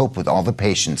can't cope with all the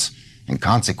patients, and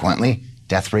consequently,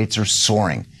 death rates are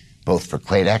soaring, both for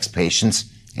Clade X patients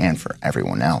and for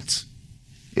everyone else.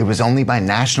 It was only by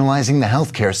nationalizing the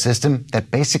healthcare system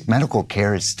that basic medical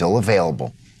care is still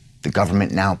available. The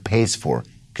government now pays for,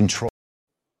 control.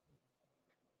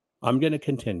 I'm going to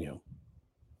continue.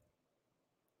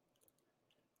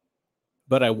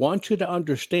 But I want you to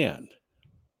understand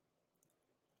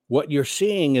what you're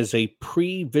seeing is a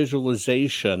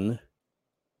pre-visualization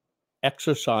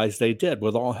exercise they did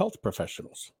with all health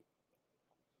professionals.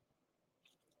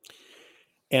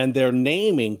 And they're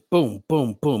naming, boom,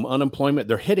 boom, boom, unemployment.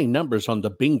 They're hitting numbers on the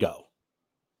bingo.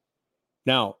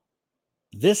 Now,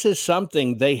 this is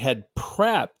something they had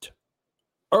prepped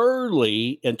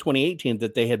early in 2018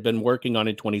 that they had been working on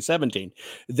in 2017.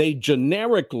 They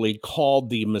generically called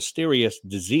the mysterious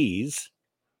disease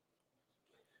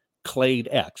Clade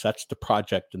X. That's the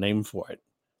project name for it.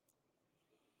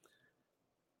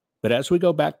 But as we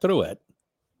go back through it,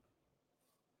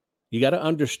 you got to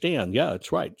understand, yeah,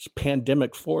 it's right. It's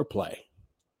pandemic foreplay.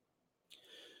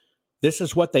 This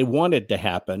is what they wanted to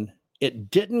happen. It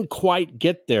didn't quite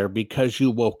get there because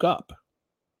you woke up.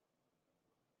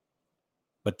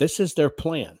 But this is their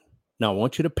plan. Now, I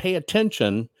want you to pay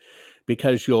attention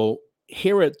because you'll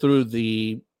hear it through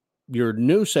your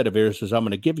new set of ears as I'm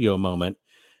going to give you a moment.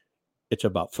 It's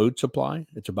about food supply.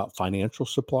 It's about financial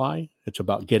supply. It's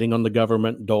about getting on the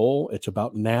government dole. It's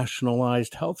about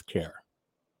nationalized health care.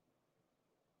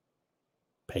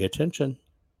 Pay attention.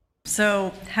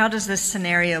 So how does this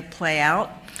scenario play out?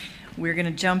 We're going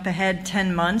to jump ahead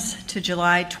 10 months to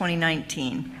July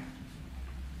 2019.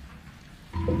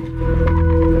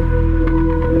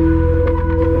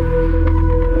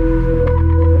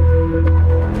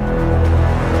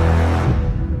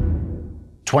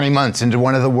 "20 months into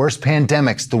one of the worst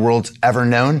pandemics the world's ever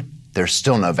known, there's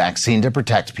still no vaccine to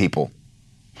protect people.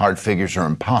 Hard figures are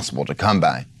impossible to come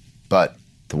by, but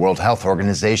the World Health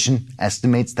Organization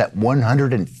estimates that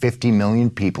 150 million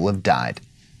people have died.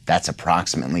 That's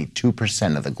approximately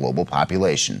 2% of the global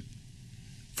population.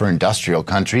 For industrial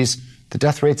countries, the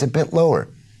death rate's a bit lower,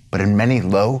 but in many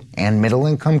low and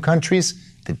middle-income countries,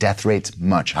 the death rate's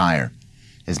much higher.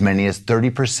 As many as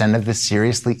 30% of the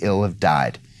seriously ill have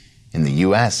died. In the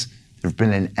U.S., there have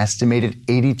been an estimated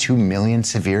 82 million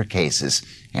severe cases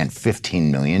and 15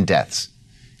 million deaths.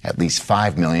 At least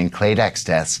 5 million Clade X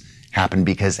deaths happened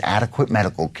because adequate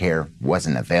medical care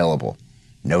wasn't available.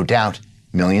 No doubt,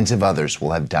 millions of others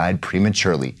will have died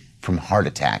prematurely from heart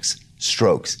attacks,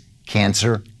 strokes,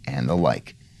 cancer, and the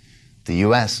like. The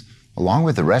U.S., along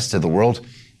with the rest of the world,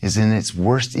 is in its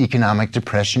worst economic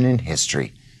depression in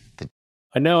history.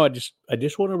 I know, I just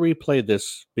want to replay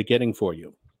this beginning for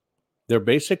you. They're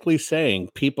basically saying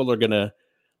people are going to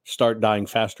start dying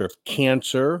faster of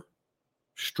cancer,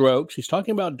 strokes. He's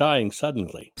talking about dying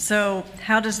suddenly. So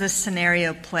how does this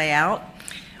scenario play out?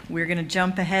 We're going to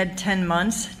jump ahead 10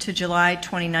 months to July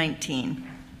 2019.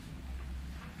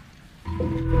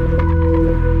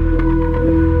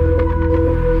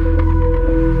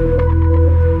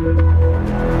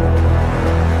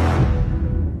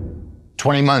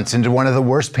 "20 months into one of the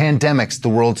worst pandemics the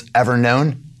world's ever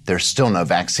known, there's still no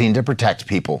vaccine to protect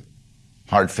people.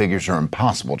 Hard figures are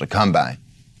impossible to come by,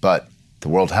 but the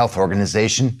World Health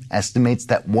Organization estimates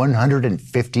that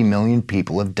 150 million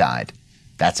people have died.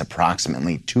 That's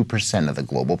approximately 2% of the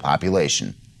global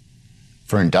population.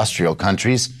 For industrial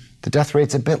countries, the death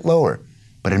rate's a bit lower,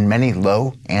 but in many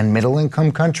low and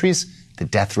middle-income countries, the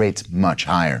death rate's much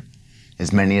higher.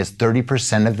 As many as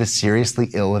 30% of the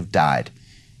seriously ill have died.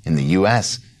 In the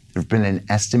U.S., there have been an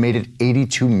estimated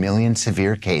 82 million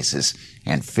severe cases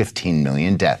and 15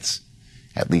 million deaths.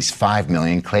 At least 5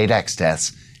 million Clade X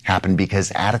deaths happened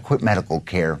because adequate medical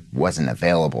care wasn't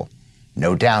available.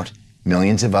 No doubt,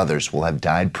 millions of others will have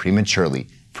died prematurely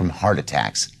from heart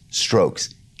attacks,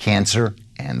 strokes, cancer,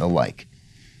 and the like.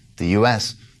 The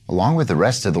U.S., along with the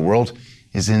rest of the world,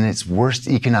 is in its worst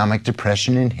economic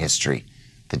depression in history.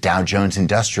 The Dow Jones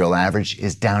Industrial Average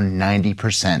is down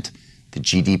 90%, the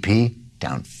GDP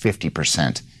down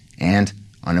 50%, and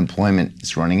unemployment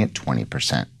is running at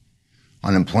 20%.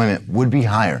 Unemployment would be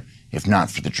higher if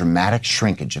not for the dramatic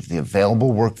shrinkage of the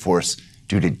available workforce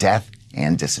due to death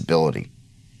and disability.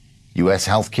 U.S.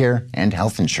 healthcare and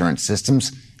health insurance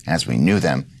systems, as we knew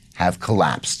them, have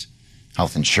collapsed.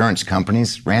 Health insurance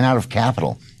companies ran out of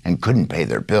capital and couldn't pay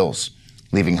their bills,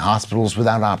 leaving hospitals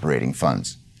without operating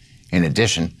funds. In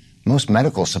addition, most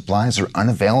medical supplies are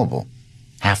unavailable.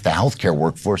 Half the healthcare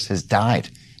workforce has died,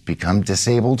 become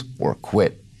disabled, or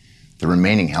quit. The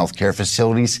remaining healthcare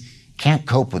facilities can't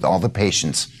cope with all the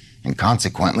patients, and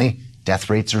consequently, death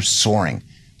rates are soaring,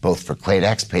 both for Clade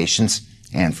X patients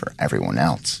and for everyone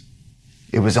else.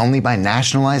 It was only by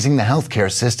nationalizing the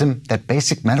healthcare system that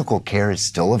basic medical care is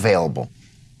still available.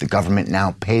 The government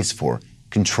now pays for,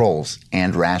 controls,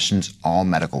 and rations all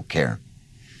medical care.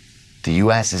 The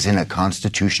U.S. is in a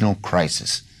constitutional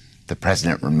crisis. The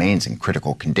president remains in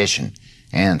critical condition,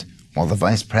 and while the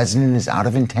vice president is out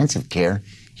of intensive care,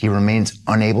 he remains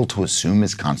unable to assume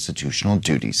his constitutional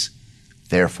duties.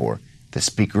 Therefore, the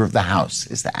Speaker of the House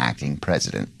is the acting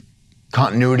president.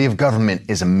 Continuity of government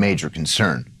is a major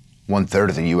concern. 1/3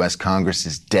 of the U.S. Congress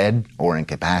is dead or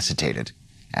incapacitated,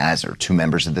 as are 2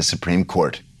 members of the Supreme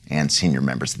Court and senior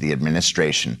members of the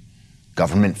administration.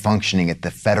 Government functioning at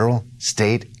the federal,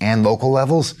 state, and local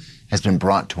levels has been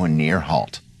brought to a near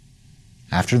halt.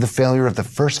 After the failure of the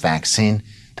first vaccine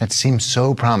that seemed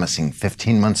so promising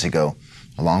 15 months ago,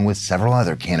 along with several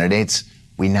other candidates,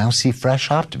 we now see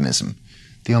fresh optimism.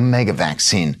 The Omega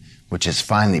vaccine, which has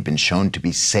finally been shown to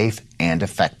be safe and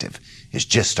effective, is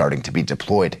just starting to be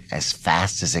deployed as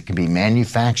fast as it can be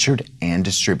manufactured and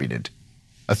distributed.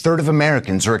 A third of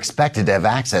Americans are expected to have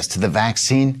access to the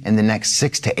vaccine in the next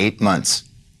 6 to 8 months.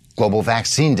 Global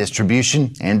vaccine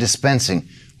distribution and dispensing,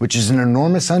 which is an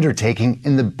enormous undertaking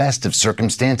in the best of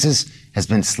circumstances, has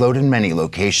been slowed in many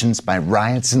locations by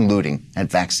riots and looting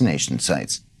at vaccination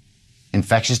sites.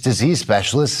 Infectious disease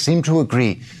specialists seem to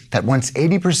agree that once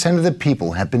 80% of the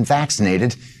people have been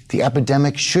vaccinated, the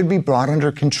epidemic should be brought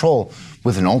under control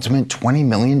with an ultimate 20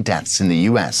 million deaths in the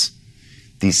U.S.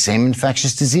 These same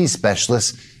infectious disease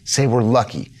specialists say we're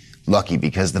lucky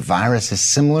because the virus is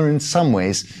similar in some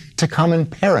ways to common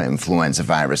para-influenza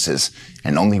viruses,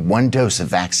 and only one dose of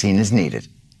vaccine is needed.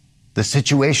 The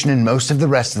situation in most of the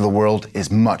rest of the world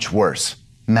is much worse.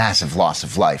 Massive loss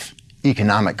of life,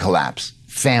 economic collapse,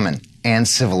 famine, and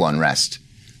civil unrest.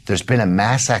 There's been a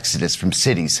mass exodus from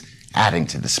cities, adding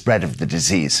to the spread of the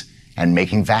disease and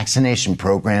making vaccination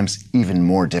programs even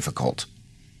more difficult.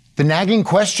 The nagging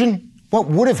question: what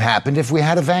would have happened if we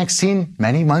had a vaccine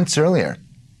many months earlier?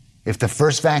 If the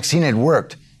first vaccine had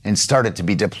worked and started to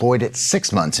be deployed at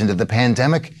 6 months into the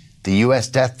pandemic, the U.S.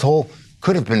 death toll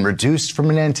could have been reduced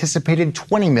from an anticipated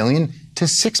 20 million to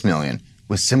 6 million,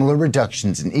 with similar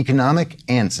reductions in economic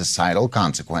and societal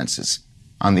consequences.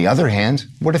 On the other hand,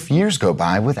 what if years go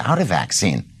by without a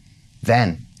vaccine?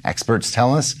 Then, experts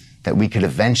tell us that we could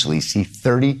eventually see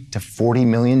 30 to 40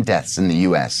 million deaths in the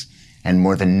U.S. and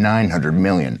more than 900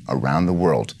 million around the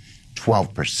world,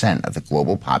 12% of the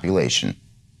global population.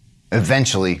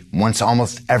 Eventually, once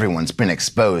almost everyone's been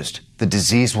exposed, the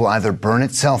disease will either burn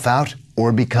itself out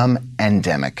or become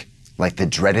endemic, like the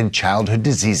dreaded childhood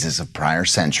diseases of prior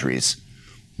centuries.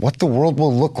 What the world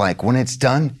will look like when it's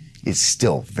done is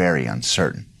still very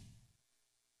uncertain.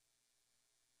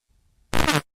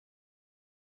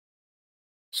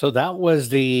 So that was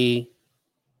the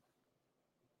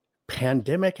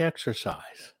pandemic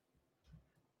exercise.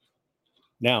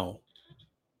 Now,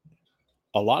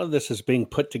 a lot of this is being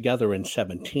put together in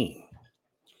 17.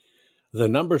 The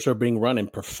numbers are being run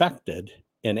and perfected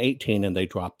in 18, and they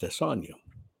drop this on you.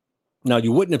 Now,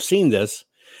 you wouldn't have seen this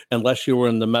unless you were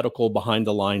in the medical behind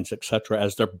the lines, etc.,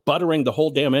 as they're buttering the whole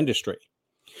damn industry.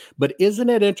 But isn't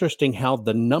it interesting how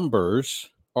the numbers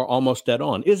are almost dead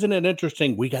on? Isn't it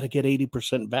interesting? We got to get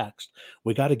 80% vaxxed.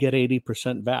 We got to get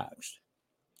 80% vaxxed.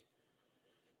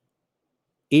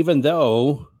 Even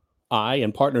though I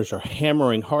and partners are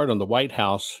hammering hard on the White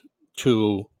House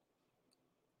to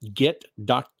get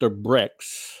Dr.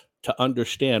 Birx to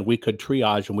understand we could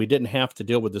triage and we didn't have to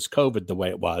deal with this COVID the way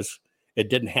it was. It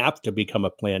didn't have to become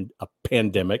a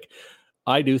pandemic.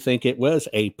 I do think it was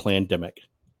a pandemic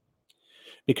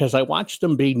because I watched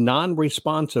them be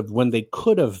non-responsive when they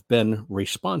could have been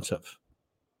responsive.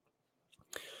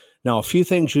 Now, a few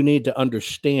things you need to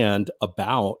understand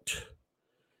about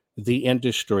the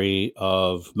industry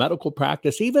of medical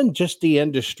practice, even just the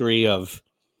industry of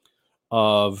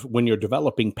when you're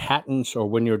developing patents or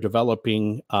when you're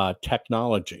developing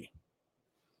technology.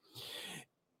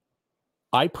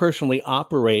 I personally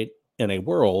operate in a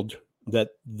world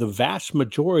that the vast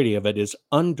majority of it is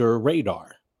under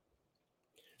radar.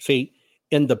 See,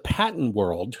 in the patent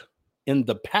world,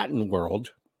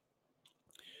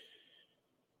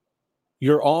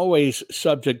 you're always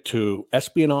subject to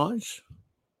espionage,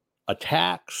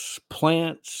 attacks,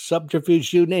 plants,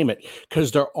 subterfuge, you name it,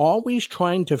 because they're always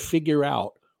trying to figure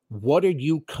out what are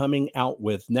you coming out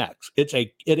with next. It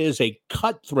is a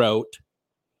cutthroat,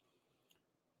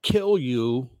 kill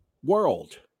you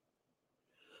world.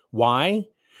 Why?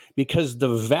 Because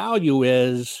the value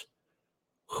is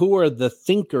who are the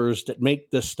thinkers that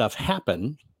make this stuff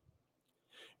happen.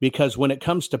 Because when it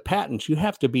comes to patents, you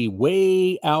have to be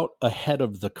way out ahead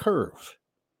of the curve.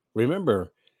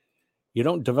 Remember, you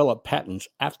don't develop patents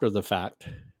after the fact.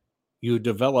 You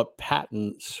develop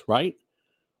patents, right?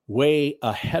 Way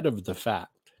ahead of the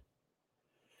fact.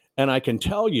 And I can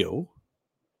tell you,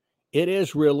 it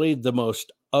is really the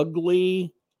most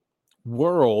ugly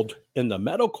world in the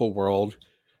medical world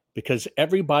because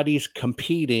everybody's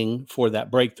competing for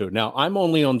that breakthrough. Now, I'm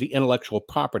only on the intellectual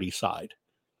property side,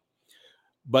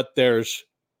 but there's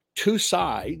two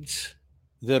sides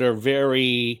that are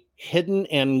very hidden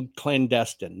and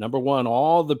clandestine. Number one,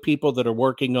 all the people that are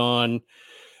working on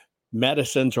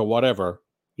medicines or whatever,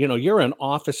 you're in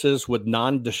offices with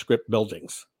nondescript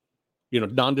buildings,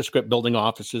 nondescript building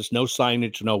offices, no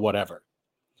signage, no whatever.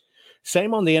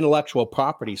 Same on the intellectual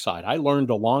property side. I learned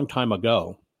a long time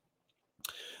ago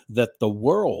that the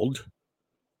world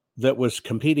that was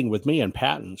competing with me in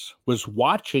patents was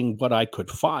watching what I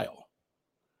could file.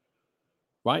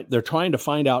 Right? They're trying to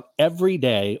find out every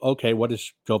day, okay, what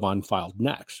is Jovan filed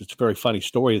next? It's a very funny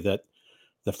story that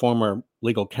the former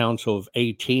legal counsel of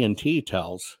AT&T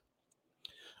tells,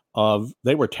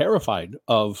 they were terrified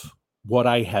of what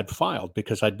I had filed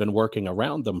because I'd been working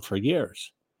around them for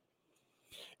years.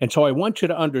 And so I want you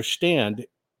to understand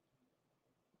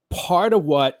part of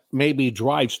what maybe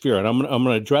drives fear, and I'm going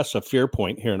to address a fear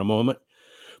point here in a moment.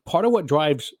 Part of what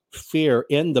drives fear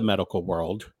in the medical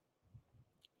world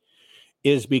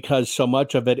is because so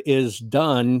much of it is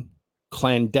done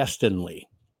clandestinely.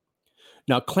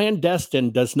 Now,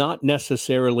 clandestine does not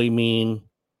necessarily mean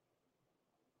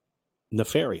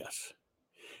nefarious.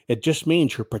 It just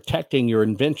means you're protecting your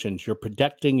inventions, you're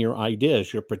protecting your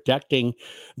ideas, you're protecting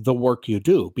the work you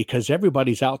do, because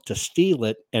everybody's out to steal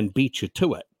it and beat you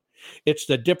to it. It's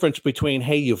the difference between,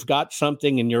 hey, you've got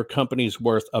something and your company's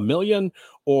worth $1 million,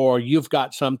 or you've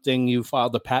got something, you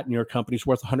filed a patent, your company's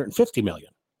worth $150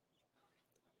 million.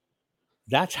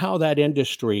 That's how that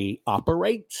industry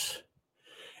operates.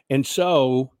 And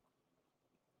so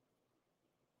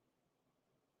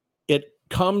it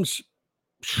comes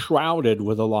shrouded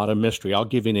with a lot of mystery. I'll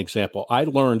give you an example. I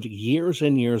learned years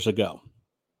and years ago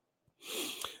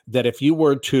that if you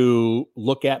were to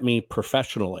look at me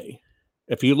professionally,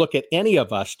 if you look at any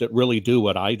of us that really do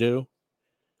what I do,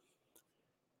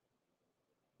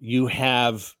 you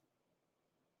have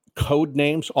code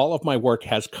names. All of my work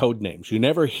has code names. You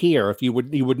never hear, you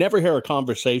would never hear a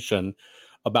conversation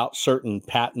about certain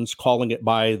patents calling it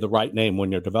by the right name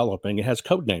when you're developing. It has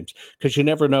code names because you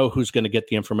never know who's going to get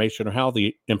the information or how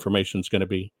the information is going to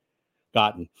be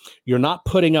gotten. You're not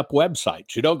putting up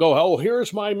websites. You don't go, oh,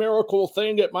 here's my miracle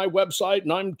thing at my website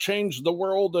and I'm changed the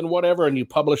world and whatever, and you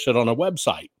publish it on a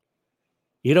website.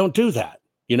 You don't do that.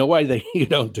 You know why you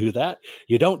don't do that?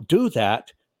 You don't do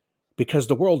that because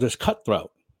the world is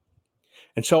cutthroat.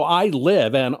 And so I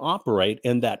live and operate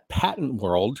in that patent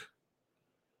world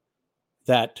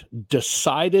that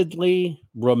decidedly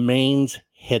remains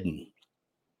hidden.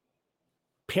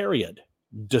 Period.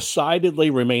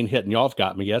 Decidedly remain hidden. Y'all have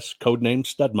got me, yes? Codename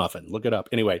Stud Muffin. Look it up.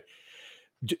 Anyway,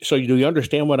 so do you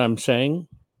understand what I'm saying?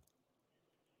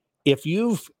 If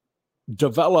you've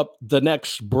developed the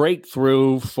next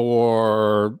breakthrough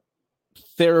for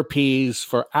therapies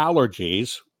for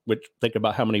allergies, which think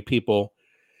about how many people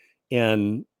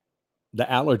in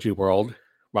the allergy world,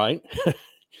 right?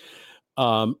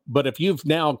 But if you've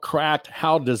now cracked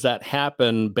how does that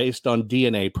happen based on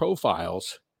DNA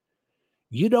profiles,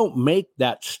 you don't make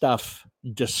that stuff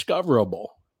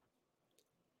discoverable.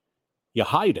 You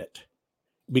hide it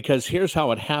because here's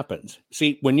how it happens.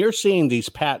 See, when you're seeing these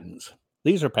patents,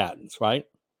 these are patents, right?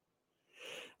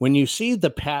 When you see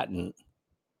the patent,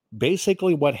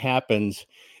 basically what happens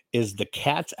is the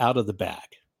cat's out of the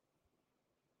bag.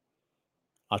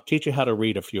 I'll teach you how to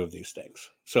read a few of these things.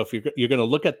 So if you're going to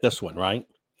look at this one, right?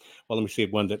 Well, let me see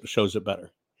one that shows it better.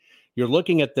 You're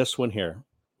looking at this one here,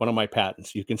 one of my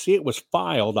patents. You can see it was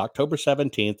filed October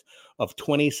 17th of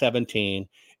 2017.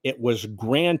 It was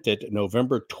granted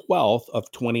November 12th of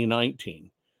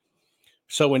 2019.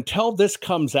 So until this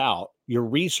comes out, your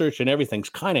research and everything's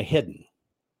kind of hidden.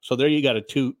 So there you got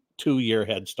a two-year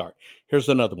head start. Here's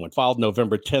another one, filed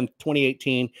November 10th,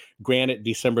 2018, granted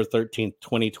December 13th,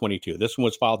 2022. This one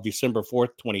was filed December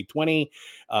 4th, 2020,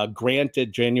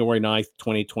 granted January 9th,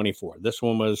 2024. This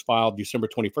one was filed December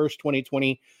 21st,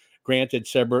 2020, granted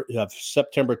September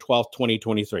 12th,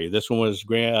 2023. This one was,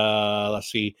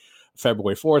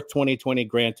 February 4th, 2020,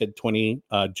 granted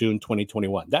June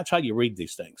 2021. That's how you read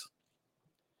these things.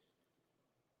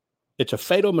 It's a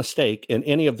fatal mistake in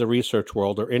any of the research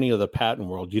world or any of the patent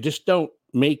world. You just don't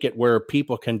make it where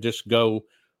people can just go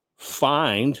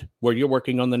find where you're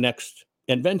working on the next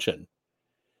invention.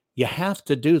 You have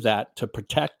to do that to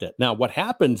protect it. Now, what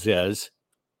happens is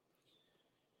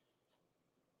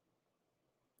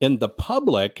in the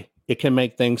public, it can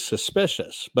make things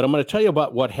suspicious. But I'm going to tell you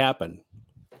about what happened.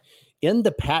 In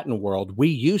the patent world, we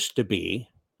used to be,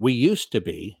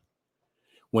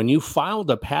 when you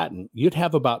filed a patent, you'd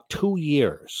have about 2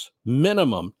 years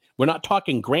minimum. We're not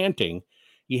talking granting.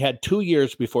 You had 2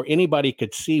 years before anybody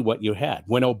could see what you had.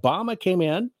 When Obama came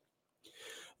in,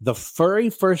 the very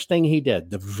first thing he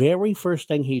did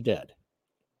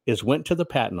is went to the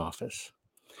patent office.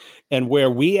 And where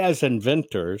we as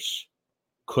inventors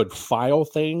could file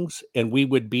things and we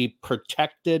would be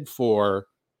protected for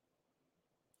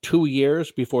 2 years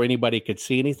before anybody could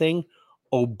see anything,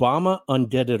 Obama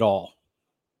undid it all.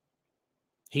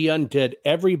 He undid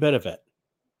every bit of it.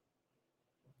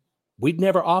 We'd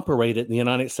never operated in the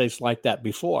United States like that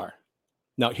before.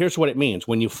 Now, here's what it means.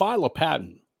 When you file a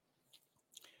patent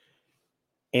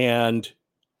and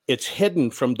it's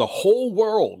hidden from the whole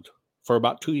world for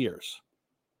about 2 years,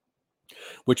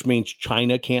 which means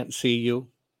China can't see you.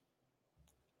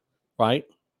 right,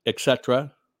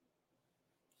 etc.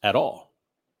 at all,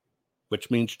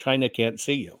 which means China can't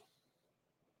see you,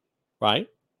 right?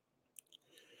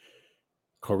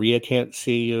 Korea can't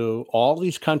see you. All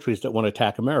these countries that want to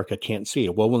attack America can't see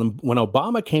you. Well, when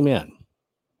Obama came in,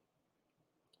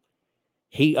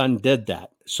 he undid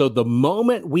that. So the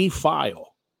moment we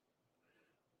file,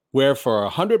 where for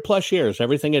 100 plus years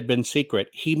everything had been secret,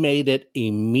 he made it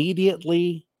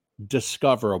immediately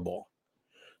discoverable.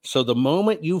 So the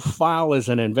moment you file as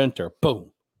an inventor,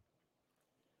 boom,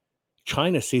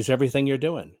 China sees everything you're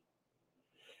doing.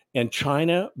 And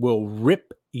China will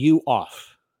rip you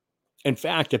off. In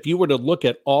fact, if you were to look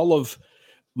at all of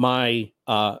my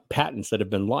patents that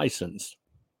have been licensed,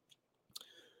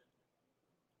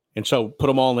 and so put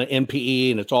them all in the NPE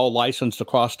and it's all licensed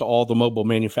across to all the mobile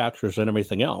manufacturers and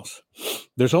everything else,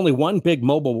 there's only one big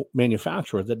mobile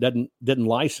manufacturer that didn't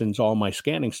license all my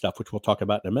scanning stuff, which we'll talk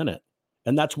about in a minute.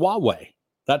 And that's Huawei.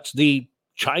 That's the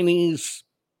Chinese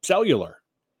cellular,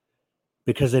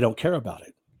 because they don't care about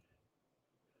it.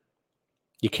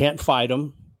 You can't fight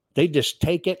them. They just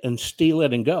take it and steal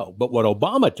it and go. But what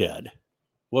Obama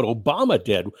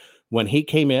did when he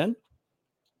came in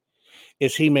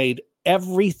is he made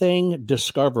everything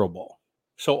discoverable.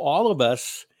 So all of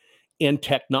us in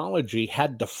technology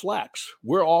had to flex.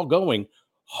 We're all going,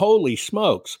 holy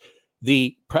smokes,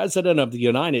 the president of the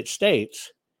United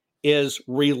States is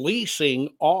releasing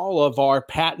all of our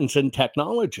patents and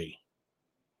technology.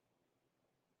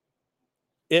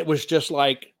 It was just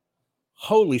like,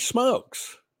 holy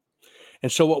smokes.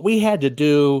 And so what we had to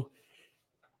do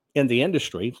in the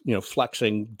industry,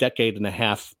 flexing decade and a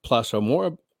half plus or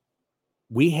more,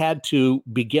 we had to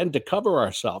begin to cover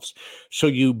ourselves. So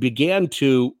you began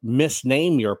to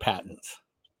misname your patents.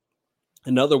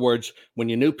 In other words, when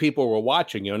you knew people were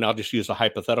watching you, and I'll just use a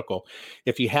hypothetical,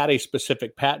 if you had a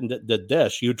specific patent that did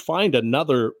this, you'd find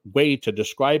another way to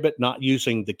describe it, not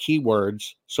using the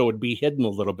keywords, so it'd be hidden a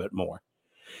little bit more.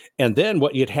 And then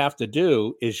what you'd have to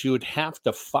do is you would have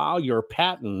to file your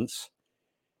patents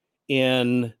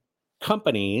in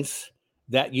companies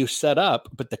that you set up,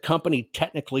 but the company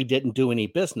technically didn't do any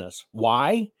business.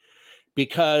 Why?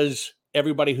 Because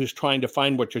everybody who's trying to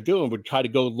find what you're doing would try to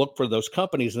go look for those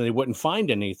companies and they wouldn't find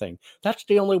anything. That's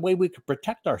the only way we could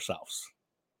protect ourselves,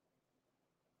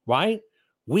 right?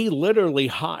 We literally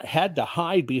had to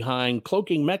hide behind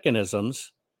cloaking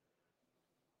mechanisms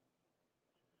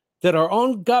that our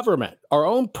own government, our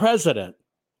own president,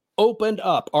 opened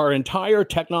up our entire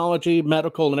technology,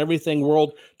 medical, and everything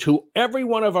world to every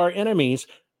one of our enemies.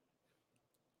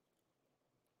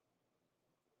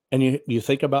 And you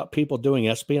think about people doing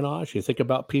espionage, you think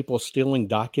about people stealing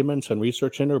documents and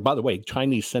research in there. By the way,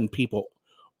 Chinese send people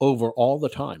over all the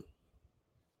time.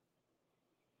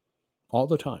 All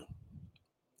the time.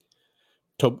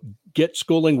 To get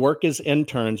schooling work as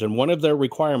interns, and one of their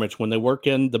requirements when they work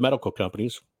in the medical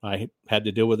companies, I had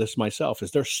to deal with this myself,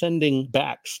 is they're sending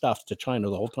back stuff to China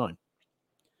the whole time.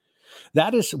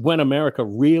 That is when America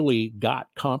really got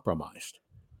compromised.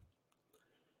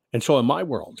 And so in my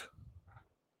world,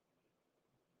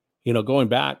 going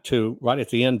back to right at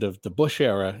the end of the Bush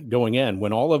era going in,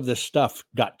 when all of this stuff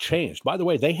got changed. By the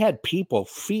way, they had people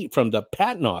from the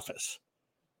patent office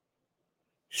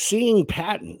seeing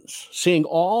patents, seeing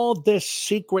all this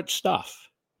secret stuff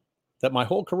that my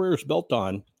whole career is built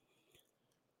on,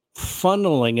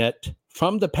 funneling it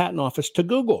from the patent office to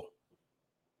Google.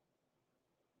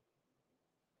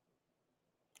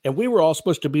 And we were all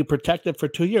supposed to be protected for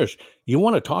 2 years. You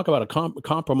want to talk about a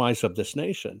compromise of this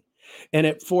nation. And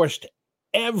it forced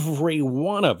every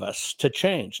one of us to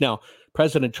change. Now,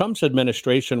 President Trump's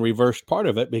administration reversed part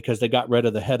of it because they got rid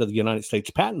of the head of the United States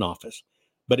Patent Office.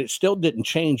 But it still didn't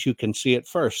change. You can see it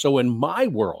first. So in my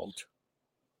world,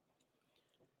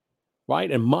 right,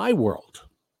 in my world,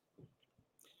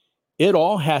 it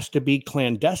all has to be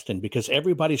clandestine because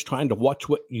everybody's trying to watch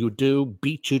what you do,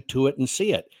 beat you to it, and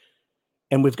see it.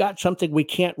 And we've got something we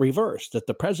can't reverse, that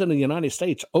the president of the United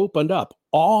States opened up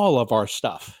all of our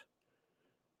stuff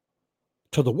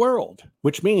to the world,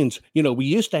 which means, you'd have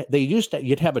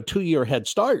a 2-year head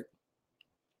start,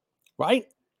 right?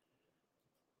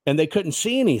 And they couldn't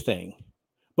see anything.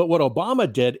 But what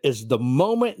Obama did is the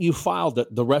moment you filed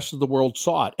it, the rest of the world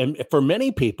saw it. And for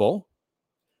many people,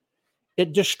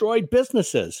 it destroyed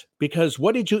businesses because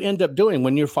what did you end up doing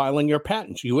when you're filing your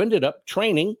patents? You ended up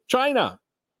training China.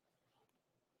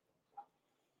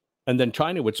 And then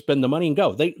China would spend the money and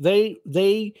go.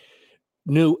 They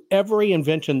knew every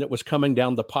invention that was coming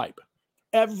down the pipe.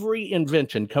 Every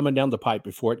invention coming down the pipe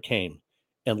before it came,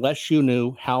 unless you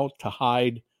knew how to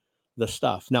hide the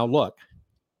stuff. Now, look,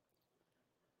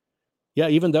 Yeah,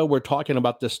 even though we're talking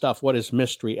about this stuff, what is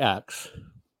Mystery X?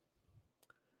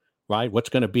 Right? What's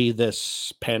going to be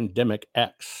this pandemic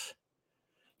X?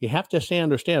 You have to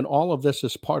understand all of this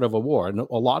is part of a war. And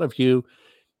a lot of you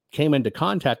came into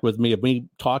contact with me of me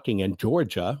talking in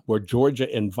Georgia, where Georgia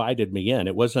invited me in.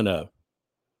 It wasn't a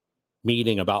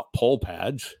meeting about poll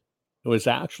pads. It was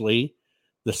actually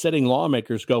the sitting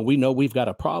lawmakers go, we know we've got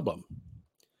a problem.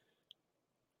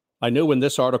 I knew when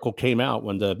this article came out,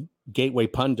 when the Gateway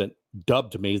Pundit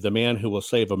dubbed me the man who will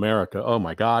save America. Oh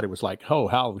my God. It was like, oh,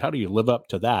 how do you live up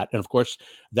to that? And of course,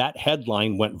 that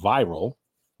headline went viral.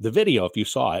 The video, if you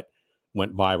saw it,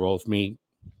 went viral of me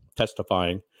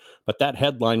testifying. But that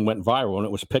headline went viral and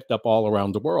it was picked up all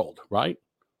around the world, right?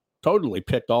 Totally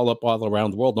picked all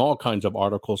around the world, and all kinds of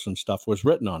articles and stuff was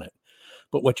written on it.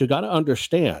 But what you got to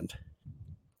understand,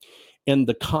 in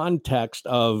the context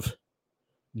of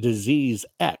disease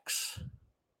X,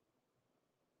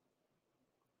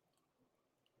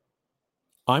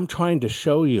 I'm trying to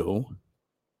show you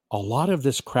a lot of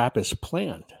this crap is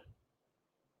planned.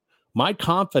 My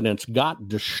confidence got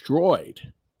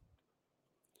destroyed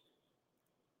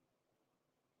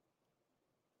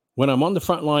when I'm on the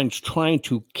front lines trying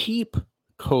to keep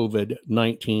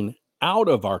COVID-19 out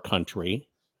of our country,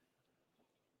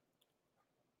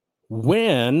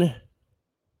 when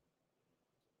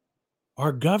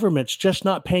our government's just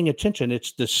not paying attention.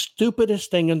 It's the stupidest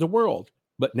thing in the world.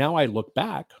 But now I look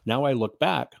back.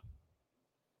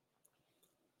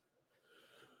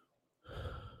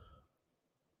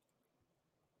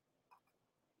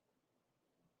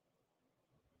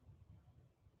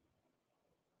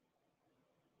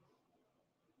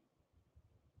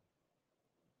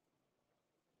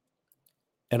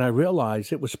 And I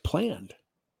realized it was planned.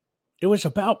 It was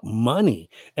about money,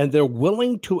 and they're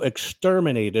willing to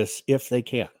exterminate us if they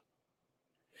can.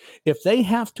 If they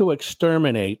have to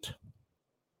exterminate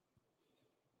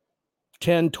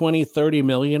 10, 20, 30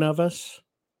 million of us,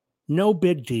 no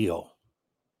big deal.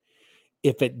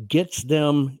 If it gets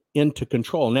them into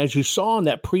control. And as you saw in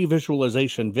that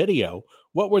pre-visualization video,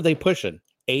 what were they pushing?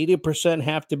 80%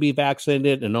 have to be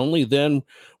vaccinated, and only then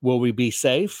will we be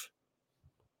safe.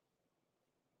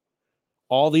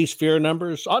 All these fear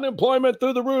numbers, unemployment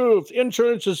through the roof,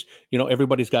 insurance is,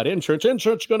 everybody's got insurance.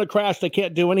 Insurance is going to crash. They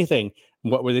can't do anything.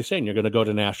 What were they saying? You're going to go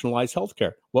to nationalize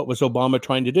healthcare. What was Obama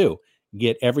trying to do?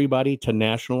 Get everybody to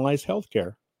nationalize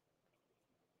healthcare.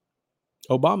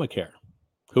 Obamacare.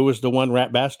 Who was the one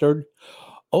rat bastard?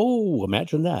 Oh,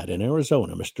 imagine that in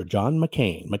Arizona, Mr. John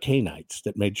McCainites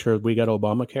that made sure we got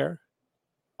Obamacare.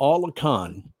 All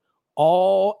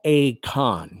a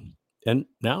con. And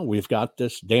now we've got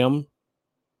this damn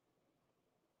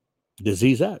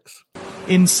Disease X.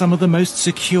 In some of the most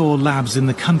secure labs in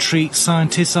the country,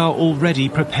 scientists are already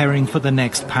preparing for the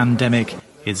next pandemic.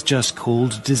 It's just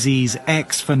called Disease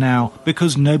X for now,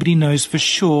 because nobody knows for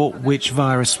sure which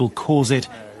virus will cause it.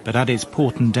 But at its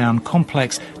Porton Down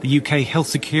complex, the UK Health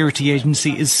Security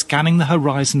Agency is scanning the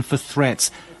horizon for threats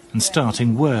and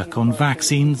starting work on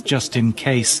vaccines just in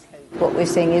case. What we're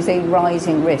seeing is a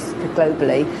rising risk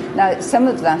globally. Now, some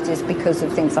of that is because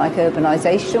of things like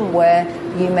urbanisation, where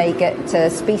you may get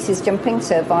species jumping,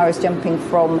 so virus jumping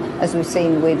from, as we've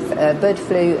seen with bird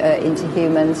flu, into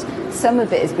humans. Some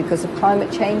of it is because of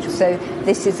climate change. So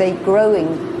this is a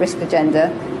growing risk agenda,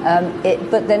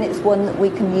 but then it's one that we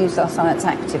can use our science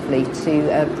actively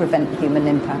to prevent human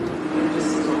impact.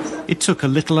 It took a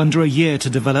little under a year to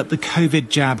develop the COVID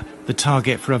jab. The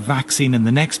target for a vaccine in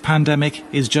the next pandemic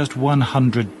is just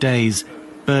 100 days.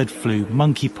 Bird flu,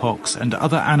 monkeypox and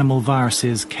other animal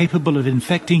viruses capable of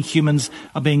infecting humans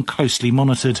are being closely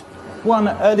monitored. One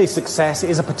early success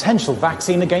is a potential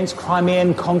vaccine against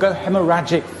Crimean Congo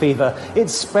hemorrhagic fever.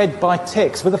 It's spread by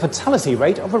ticks with a fatality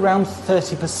rate of around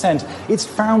 30%. It's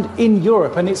found in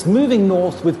Europe and it's moving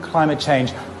north with climate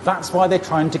change. That's why they're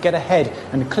trying to get ahead,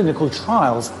 and clinical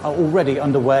trials are already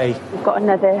underway. We've got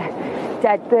another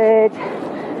dead bird.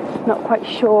 Not quite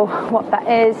sure what that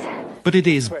is. But it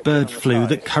is bird flu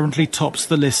that currently tops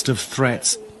the list of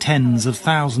threats. Tens of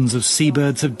thousands of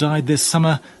seabirds have died this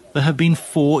summer. There have been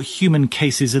 4 human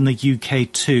cases in the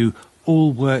UK too.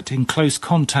 All worked in close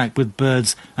contact with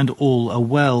birds and all are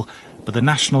well. But the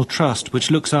National Trust,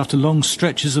 which looks after long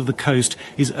stretches of the coast,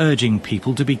 is urging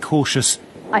people to be cautious.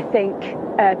 I think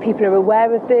people are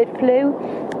aware of bird flu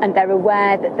and they're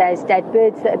aware that there's dead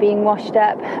birds that are being washed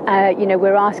up.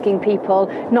 We're asking people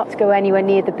not to go anywhere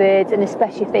near the birds, and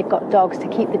especially if they've got dogs, to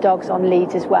keep the dogs on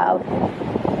leads as well.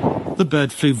 The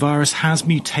bird flu virus has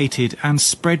mutated and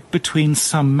spread between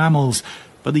some mammals,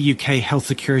 but the UK Health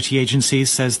Security Agency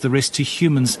says the risk to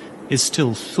humans is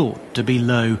still thought to be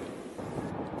low.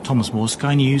 Thomas Moore,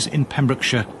 Sky News in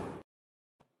Pembrokeshire.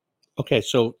 Okay,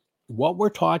 so what we're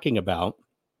talking about,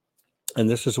 and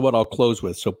this is what I'll close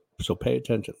with, so pay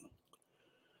attention.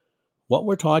 What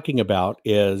we're talking about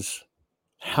is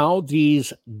how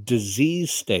these disease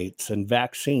states and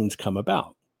vaccines come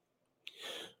about.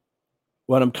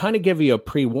 What I'm kind of giving you a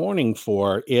pre-warning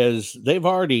for is they've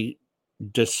already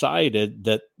decided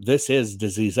that this is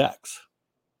disease X.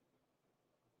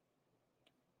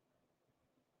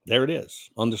 There it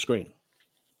is on the screen.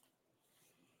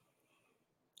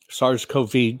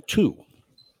 SARS-CoV-2.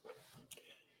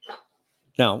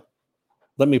 Now,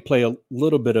 let me play a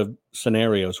little bit of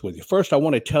scenarios with you. First, I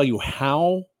want to tell you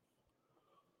how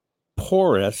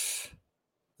porous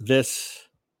this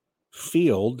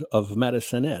field of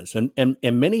medicine is. And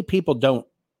many people don't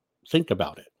think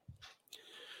about it.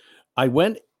 I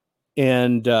went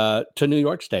to New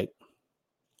York State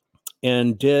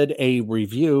and did a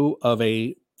review of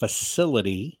a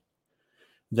facility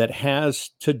that has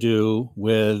to do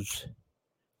with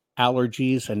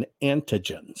allergies and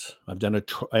antigens. I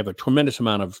have a tremendous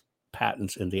amount of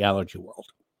patents in the allergy world.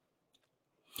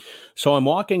 So I'm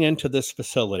walking into this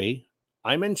facility.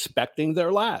 I'm inspecting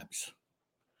their labs.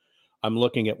 I'm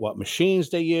looking at what machines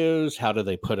they use. How do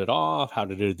they put it off? How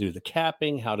do they do the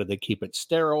capping? How do they keep it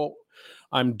sterile?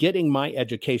 I'm getting my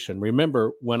education.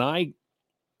 Remember,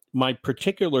 my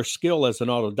particular skill as an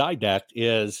autodidact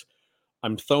is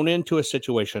I'm thrown into a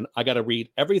situation. I got to read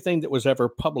everything that was ever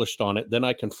published on it. Then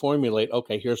I can formulate,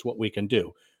 okay, here's what we can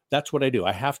do. That's what I do.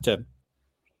 I have to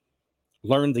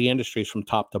learn the industries from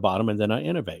top to bottom, and then I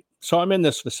innovate. So I'm in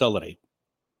this facility,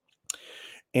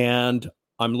 and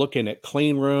I'm looking at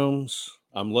clean rooms.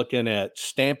 I'm looking at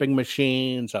stamping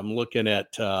machines. I'm looking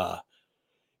at, how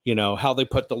they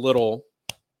put the little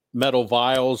metal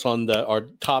vials or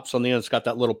tops on the end. It's got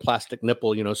that little plastic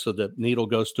nipple, so the needle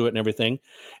goes through it and everything.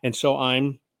 And so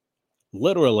I'm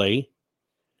literally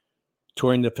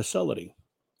touring the facility.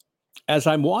 As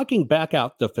I'm walking back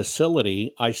out the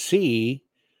facility, I see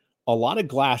a lot of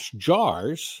glass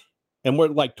jars, and we're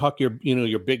like talk your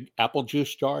big apple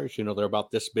juice jars, they're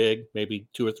about this big, maybe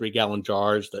 2 or 3 gallon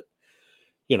jars that,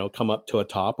 come up to a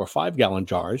top, or 5 gallon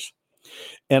jars.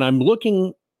 And I'm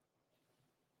looking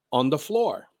on the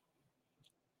floor,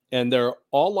 and they're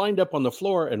all lined up on the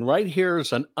floor. And right here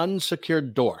is an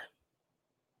unsecured door.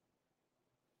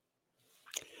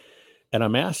 And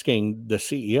I'm asking the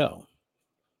CEO,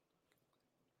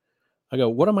 I go,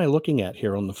 what am I looking at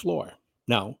here on the floor?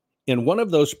 Now, in one of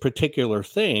those particular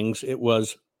things, it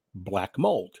was black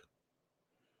mold.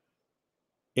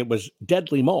 It was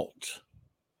deadly molds.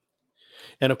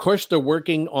 And of course, they're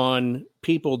working on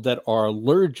people that are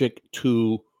allergic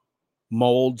to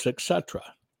molds, etc.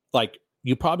 Like,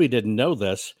 you probably didn't know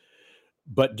this,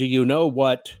 but do you know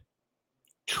what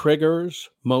triggers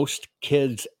most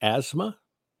kids' asthma?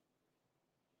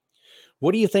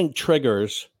 What do you think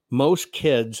triggers most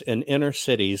kids in inner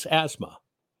cities' asthma?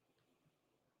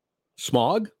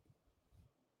 Smog?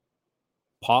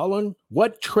 Pollen?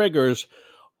 What triggers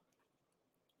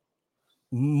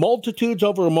multitudes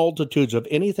over multitudes of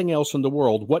anything else in the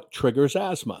world? What triggers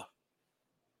asthma?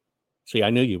 See,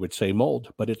 I knew you would say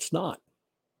mold, but it's not.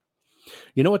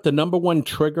 You know what the number one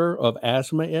trigger of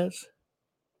asthma is?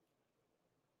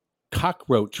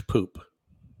 Cockroach poop.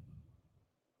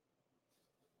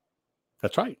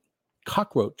 That's right.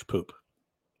 Cockroach poop.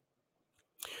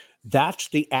 That's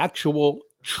the actual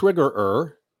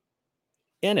triggerer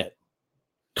in it.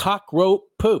 Cockroach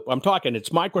poop. I'm talking,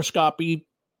 it's microscopic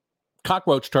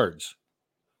cockroach turds.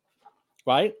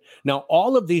 Right? Now,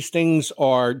 all of these things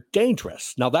are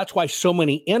dangerous. Now, that's why so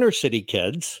many inner city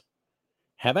kids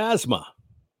have asthma,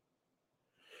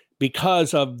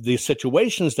 because of the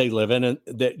situations they live in, and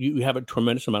that you have a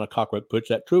tremendous amount of cockroach poop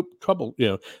that trouble,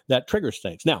 that triggers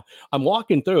things. Now, I'm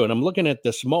walking through and I'm looking at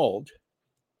this mold,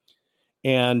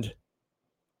 and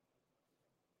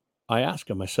I asked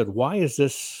him, I said, why is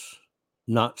this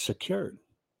not secured?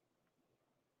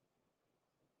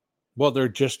 Well, they're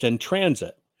just in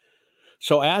transit.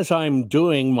 So as I'm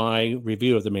doing my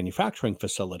review of the manufacturing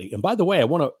facility, and by the way, I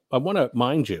want to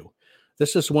mind you,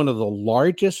 this is one of the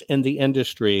largest in the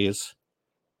industries,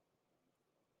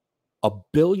 $1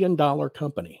 billion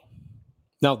company.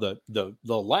 Now, the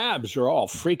labs are all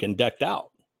freaking decked out,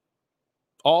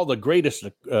 all the greatest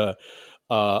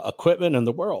equipment in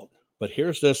the world. But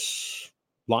here's this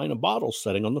line of bottles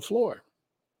sitting on the floor.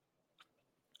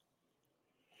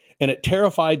 And it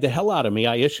terrified the hell out of me.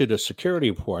 I issued a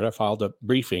security report. I filed a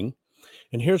briefing.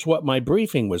 And here's what my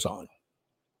briefing was on.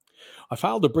 I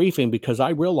filed a briefing because I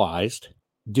realized,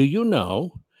 do you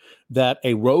know that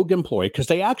a rogue employee, because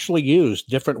they actually used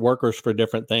different workers for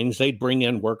different things. They'd bring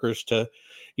in workers to,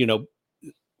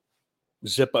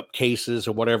 zip up cases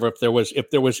or whatever. If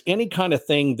there was any kind of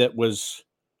thing that was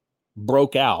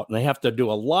broke out, and they have to do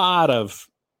a lot of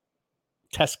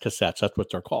test cassettes, that's what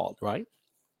they're called, right?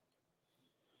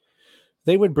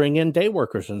 They would bring in day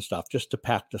workers and stuff just to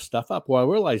pack the stuff up. Well,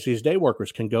 I realized these day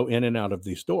workers can go in and out of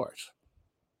these doors.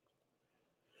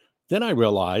 Then I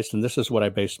realized, and this is what I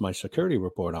based my security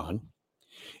report on,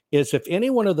 is if any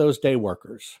one of those day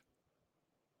workers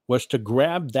was to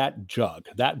grab that jug,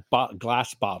 that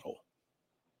glass bottle,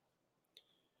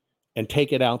 and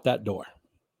take it out that door,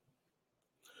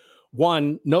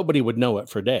 one, nobody would know it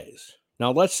for days.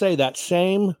 Now, let's say that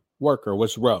same worker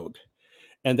was rogue,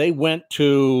 and they went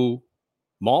to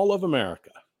Mall of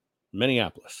America,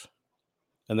 Minneapolis,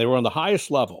 and they were on the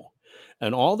highest level,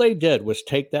 and all they did was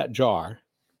take that jar,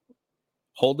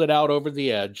 hold it out over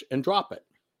the edge, and drop it.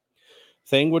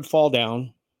 Thing would fall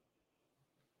down,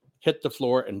 hit the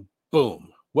floor, and boom.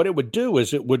 What it would do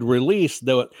is it would release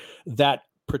that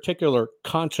particular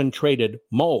concentrated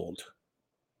mold.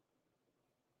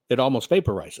 It'd almost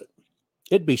vaporize it.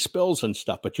 It'd be spills and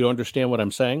stuff, but you understand what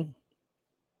I'm saying?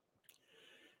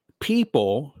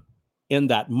 People in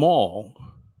that mall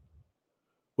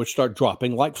would start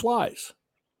dropping like flies.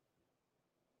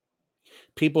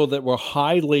 People that were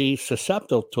highly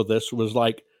susceptible to this was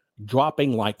like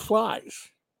dropping like flies.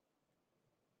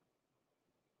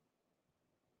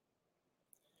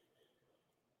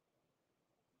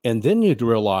 And then you'd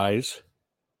realize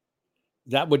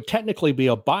that would technically be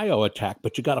a bio attack,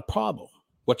 but you got a problem.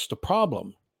 What's the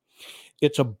problem?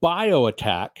 It's a bio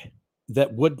attack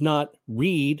that would not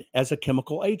read as a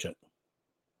chemical agent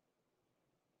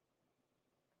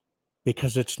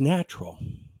because it's natural.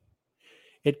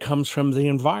 It comes from the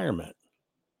environment.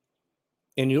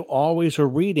 And you always are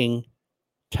reading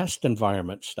test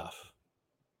environment stuff.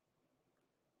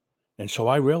 And so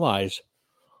I realized,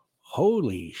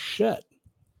 holy shit,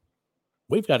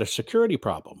 we've got a security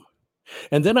problem.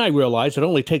 And then I realized it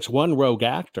only takes one rogue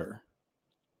actor,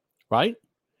 right?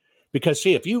 Because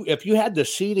see, if you had the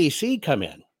CDC come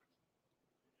in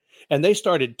and they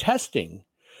started testing,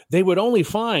 they would only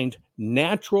find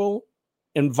natural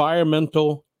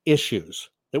environmental issues.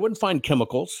 They wouldn't find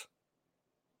chemicals.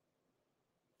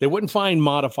 They wouldn't find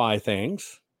modify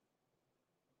things.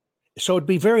 So it'd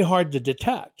be very hard to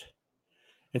detect.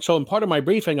 And so in part of my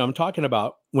briefing, I'm talking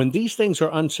about when these things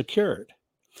are unsecured.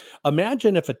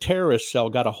 Imagine if a terrorist cell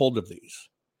got a hold of these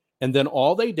and then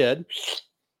all they did,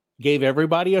 gave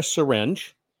everybody a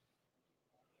syringe.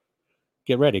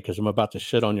 Get ready because I'm about to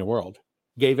shit on your world.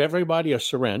 Gave everybody a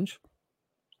syringe.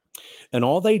 And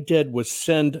all they did was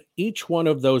send each one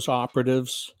of those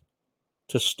operatives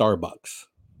to Starbucks.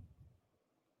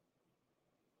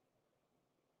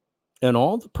 And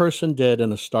all the person did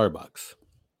in a Starbucks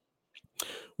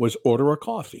was order a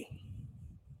coffee.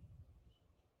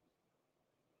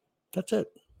 That's it.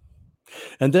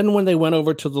 And then when they went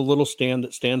over to the little stand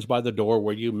that stands by the door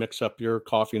where you mix up your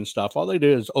coffee and stuff, all they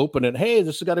do is open it. Hey,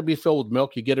 this has got to be filled with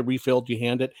milk. You get it refilled, you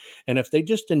hand it. And if they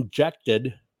just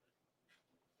injected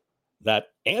that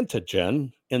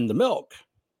antigen in the milk,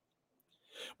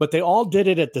 but they all did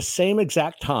it at the same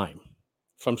exact time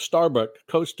from Starbucks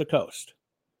coast to coast.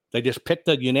 They just picked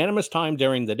a unanimous time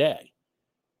during the day.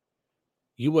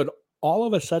 You would all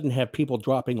of a sudden have people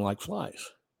dropping like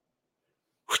flies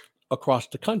across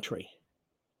the country.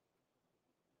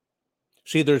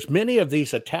 See, there's many of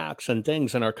these attacks and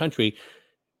things in our country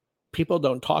people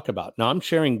don't talk about. Now, I'm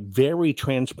sharing very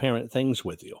transparent things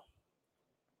with you.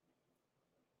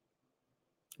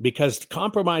 Because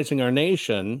compromising our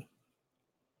nation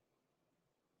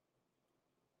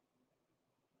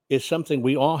is something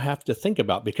we all have to think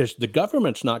about because the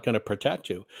government's not going to protect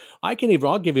you. I'll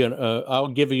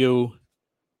give you,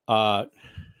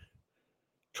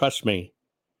 trust me,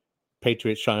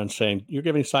 Patriot Sean saying, you're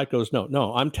giving psychos.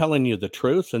 No, I'm telling you the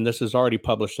truth. And this is already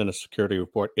published in a security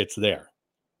report. It's there.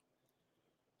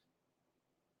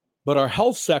 But our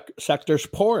health sector's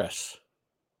porous.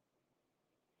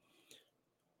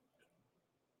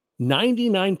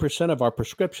 99% of our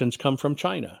prescriptions come from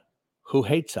China, who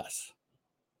hates us.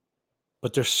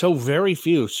 But there's so very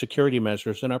few security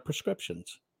measures in our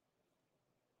prescriptions.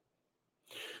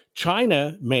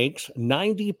 China makes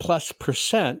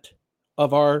 90+%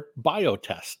 of our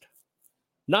biotest.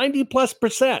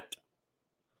 90+%.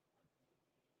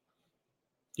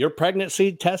 Your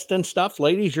pregnancy test and stuff,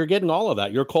 ladies, you're getting all of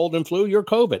that. Your cold and flu, your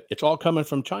COVID. It's all coming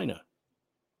from China.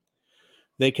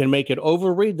 They can make it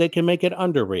overread. They can make it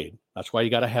underread. That's why you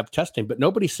got to have testing. But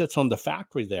nobody sits on the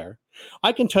factory there.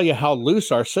 I can tell you how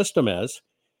loose our system is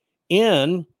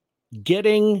in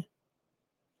getting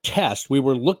tests. We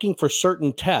were looking for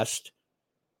certain tests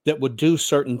that would do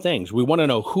certain things. We want to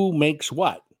know who makes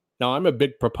what. Now, I'm a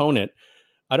big proponent.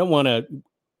 I don't want to,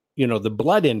 the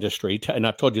blood industry, and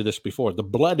I've told you this before, the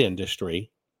blood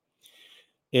industry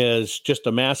is just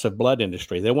a massive blood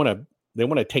industry. They want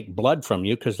to take blood from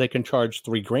you because they can charge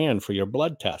 $3,000 for your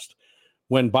blood test.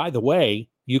 When, by the way,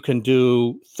 you can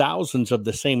do thousands of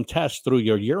the same tests through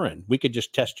your urine. We could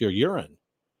just test your urine.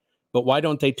 But why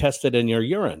don't they test it in your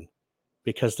urine?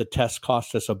 Because the test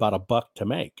costs us about $1 to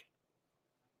make.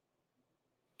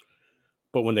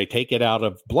 But when they take it out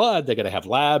of blood, they got to have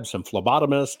labs and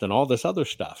phlebotomists and all this other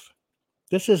stuff.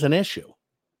 This is an issue.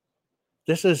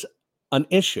 This is an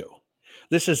issue.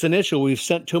 This is an issue we've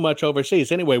sent too much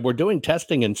overseas. Anyway, we're doing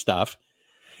testing and stuff,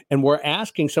 and we're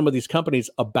asking some of these companies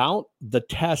about the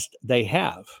test they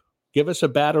have. Give us a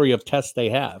battery of tests they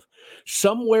have.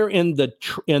 Somewhere in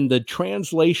the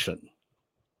translation,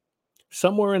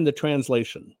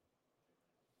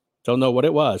 don't know what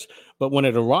it was, but when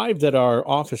it arrived at our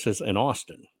offices in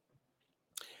Austin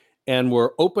and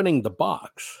we're opening the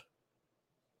box,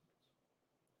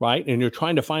 right? And you're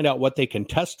trying to find out what they can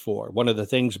test for. One of the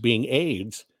things being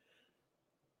AIDS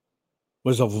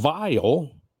was a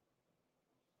vial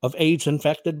of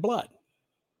AIDS-infected blood.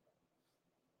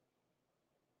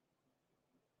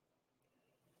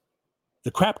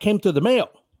 The crap came through the mail.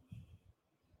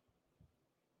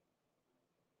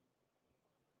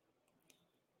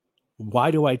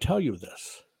 Why do I tell you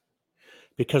this?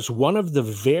 Because one of the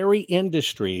very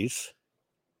industries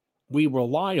we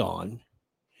rely on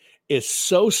is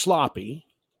so sloppy,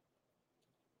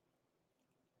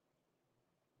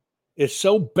 is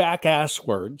so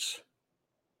back-asswards,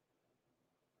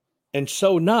 and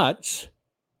so nuts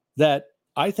that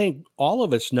I think all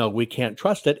of us know we can't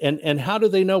trust it. And how do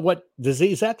they know what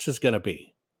disease X is going to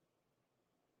be?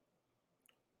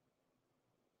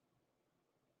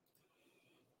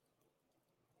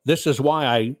 This is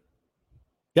why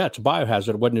it's a biohazard.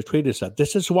 It wasn't a treatise set.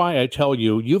 This is why I tell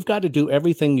you, you've got to do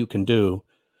everything you can do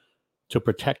to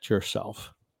protect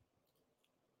yourself.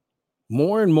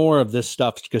 More and more of this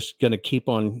stuff's just going to keep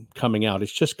on coming out.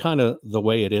 It's just kind of the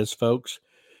way it is, folks.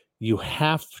 You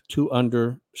have to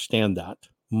understand that.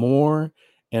 More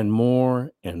and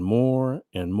more and more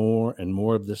and more and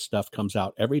more of this stuff comes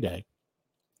out every day.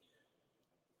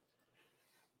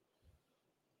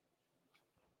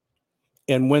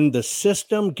 And when the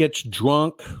system gets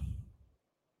drunk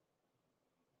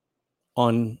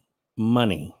on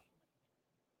money,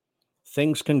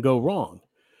 things can go wrong.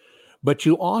 But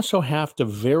you also have to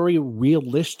very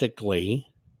realistically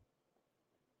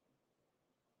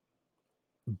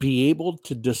be able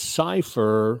to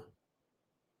decipher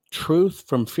truth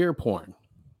from fear porn.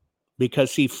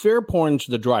 Because, see, fear porn's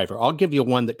the driver. I'll give you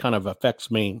one that kind of affects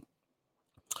me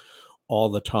all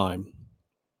the time.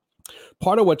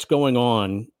 Part of what's going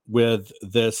on with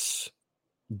this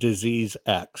disease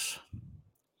X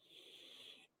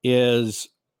is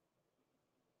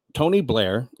Tony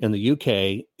Blair in the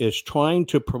UK is trying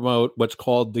to promote what's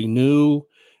called the new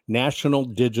National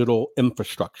Digital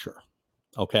Infrastructure.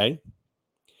 Okay?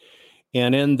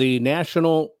 And in the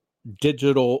National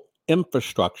Digital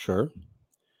Infrastructure,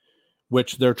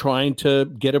 which they're trying to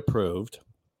get approved,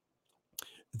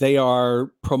 they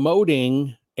are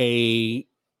promoting a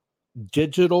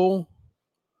global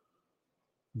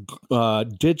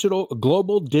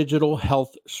digital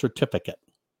health certificate.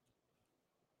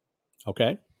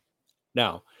 Okay.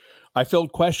 Now, I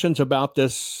field questions about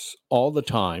this all the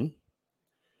time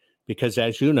because,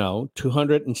 as you know,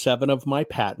 207 of my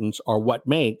patents are what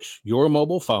makes your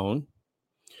mobile phone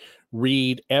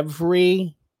read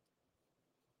every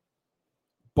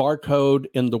barcode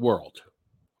in the world.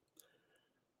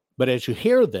 But as you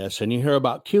hear this and you hear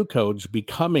about Q codes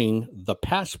becoming the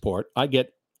passport, I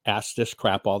get asked this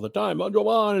crap all the time. Oh,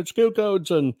 Jovan, it's Q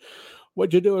codes and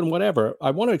what you do and whatever.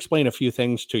 I want to explain a few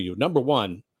things to you. Number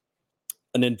one,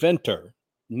 an inventor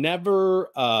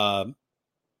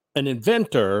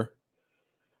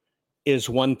is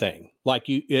one thing. Like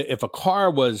if a car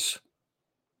was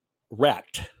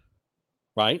wrecked,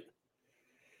 right?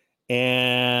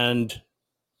 And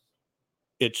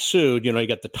it's sued, you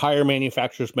got the tire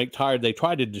manufacturers make tire. They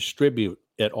try to distribute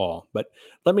it all. But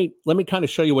let me kind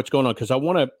of show you what's going on, because I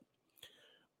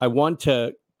want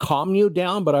to calm you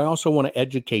down, but I also want to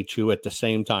educate you at the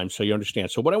same time so you understand.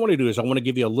 So what I want to do is I want to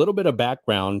give you a little bit of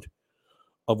background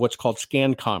of what's called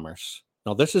scan commerce.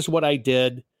 Now, this is what I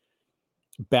did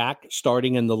back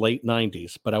starting in the late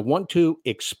 90s, but I want to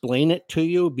explain it to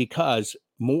you because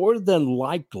more than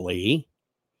likely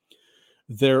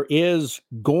there is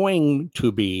going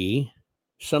to be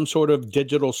some sort of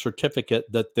digital certificate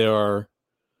that they're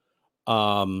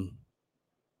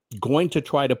going to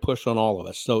try to push on all of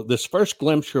us. So this first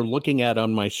glimpse you're looking at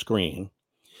on my screen,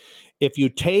 if you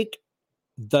take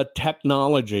the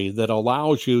technology that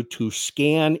allows you to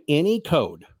scan any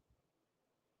code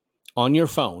on your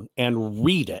phone and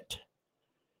read it,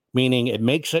 meaning it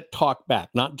makes it talk back,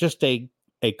 not just a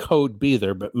code be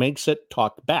there, but makes it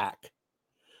talk back.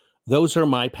 Those are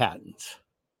my patents.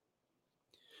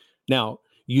 Now,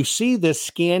 you see this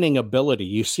scanning ability.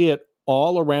 You see it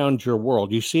all around your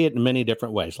world. You see it in many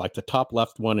different ways. Like the top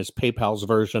left one is PayPal's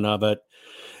version of it.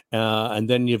 And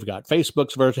then you've got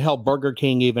Facebook's version. Hell, Burger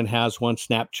King even has one,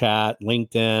 Snapchat,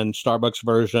 LinkedIn, Starbucks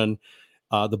version.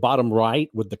 The bottom right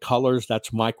with the colors,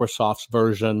 that's Microsoft's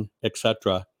version,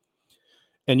 etc.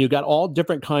 And you got all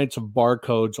different kinds of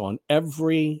barcodes on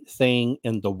everything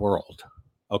in the world.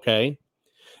 Okay.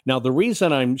 Now, the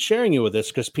reason I'm sharing you with this,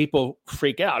 because people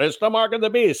freak out. It's the mark of the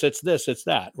beast. It's this, it's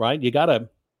that, right?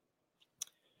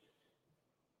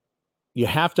 You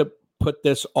have to put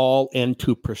this all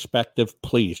into perspective,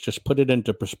 please. Just put it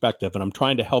into perspective. And I'm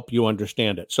trying to help you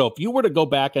understand it. So if you were to go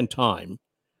back in time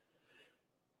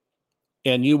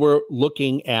and you were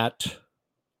looking at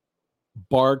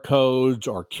barcodes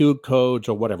or Q codes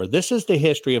or whatever, this is the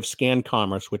history of scan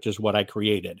commerce, which is what I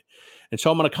created. And so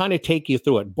I'm going to kind of take you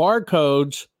through it.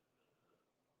 Barcodes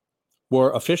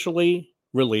were officially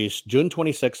released June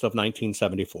 26th of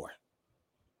 1974.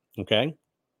 Okay?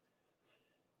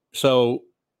 So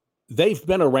they've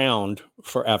been around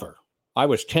forever. I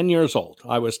was 10 years old.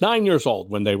 I was 9 years old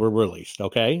when they were released,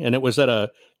 okay? And it was at a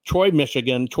Troy,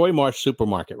 Michigan, Troy Marsh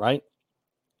supermarket, right?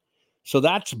 So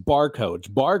that's barcodes.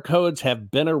 Barcodes have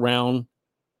been around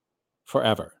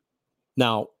forever.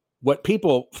 Now, what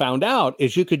people found out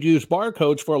is you could use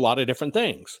barcodes for a lot of different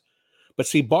things. But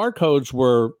see, barcodes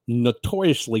were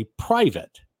notoriously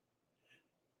private.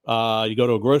 You go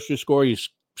to a grocery store, you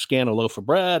scan a loaf of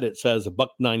bread, it says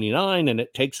 $1.99, and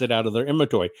it takes it out of their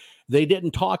inventory. They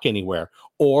didn't talk anywhere.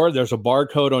 Or there's a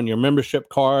barcode on your membership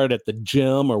card at the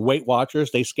gym or Weight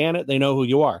Watchers. They scan it, they know who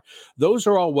you are. Those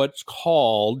are all what's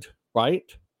called, right,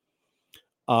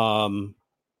 private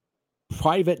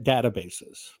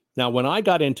databases. Now, when I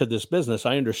got into this business,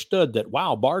 I understood that,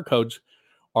 wow, barcodes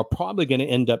are probably going to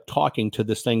end up talking to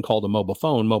this thing called a mobile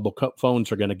phone. Mobile phones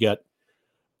are going to get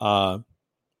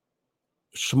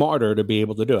smarter to be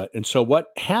able to do it. And so what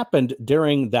happened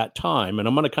during that time, and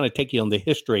I'm going to kind of take you on the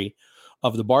history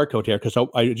of the barcode here, because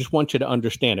I just want you to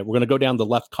understand it. We're going to go down the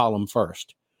left column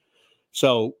first.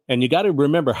 So, and you got to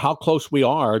remember how close we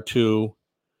are to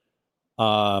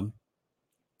the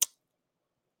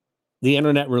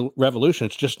internet revolution.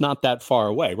 It's just not that far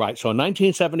away, right? So in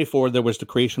 1974, there was the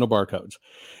creation of barcodes.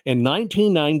 In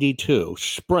 1992,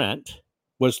 Sprint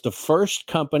was the first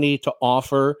company to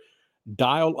offer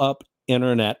dial-up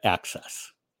internet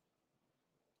access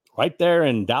right there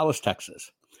in Dallas,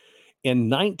 Texas. In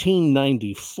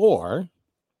 1994,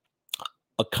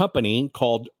 a company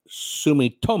called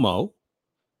Sumitomo,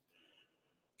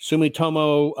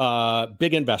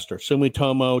 big investor,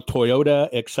 Sumitomo, Toyota,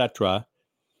 etc.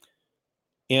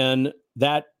 In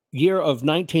that year of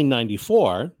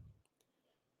 1994,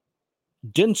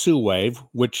 Dentsu Wave,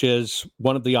 which is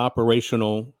one of the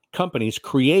operational companies,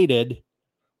 created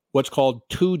what's called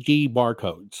 2D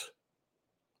barcodes.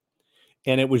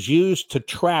 And it was used to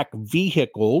track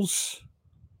vehicles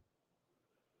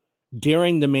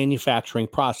during the manufacturing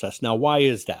process. Now, why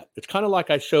is that? It's kind of like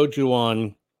I showed you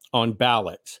on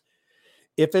ballots.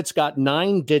 If it's got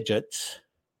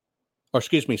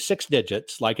 6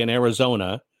 digits, like in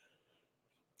Arizona,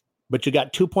 but you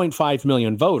got 2.5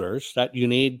 million voters, that you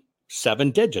need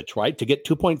 7 digits, right? To get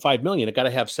 2.5 million, it got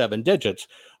to have 7 digits.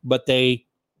 But they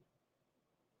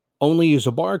only use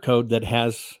a barcode that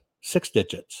has 6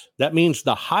 digits. That means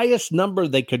the highest number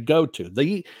they could go to,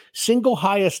 the single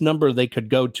highest number they could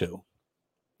go to,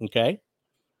 okay,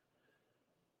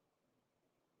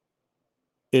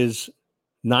 is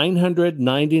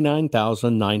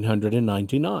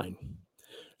 999,999.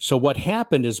 So what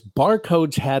happened is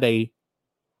barcodes had a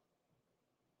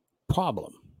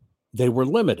problem. They were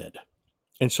limited.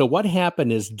 And so what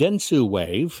happened is Dentsu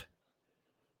Wave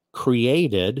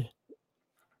created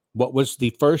what was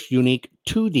the first unique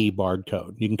 2D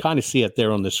barcode. You can kind of see it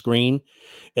there on the screen.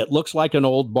 It looks like an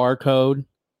old barcode,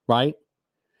 right?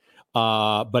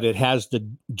 But it has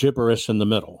the gibberish in the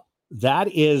middle.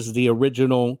 That is the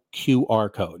original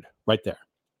QR code right there,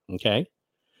 okay?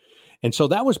 And so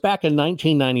that was back in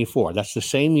 1994. That's the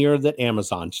same year that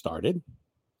Amazon started,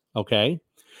 okay?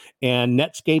 And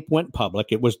Netscape went public.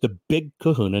 It was the big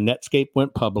kahuna. Netscape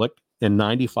went public in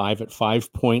 95 at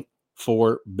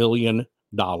 $5.4 billion.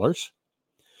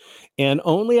 And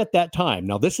only at that time,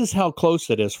 now this is how close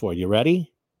it is for you.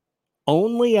 Ready?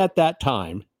 only at that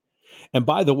time. And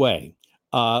by the way,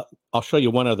 I'll show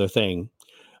you one other thing.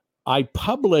 I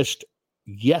published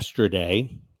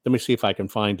yesterday. Let me see if I can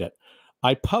find it.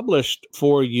 I published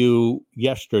for you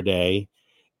yesterday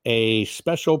a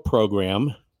special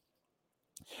program,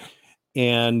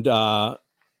 and I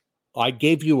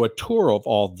gave you a tour of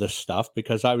all this stuff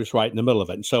because I was right in the middle of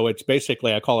it. And so it's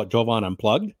basically, I call it Jovan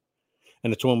Unplugged,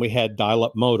 and it's when we had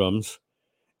dial-up modems,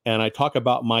 and I talk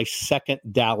about my second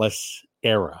Dallas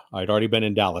era. I'd already been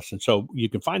in Dallas, and so you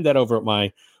can find that over at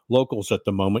my locals at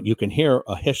the moment. You can hear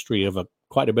a history of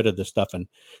quite a bit of this stuff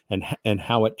and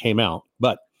how it came out.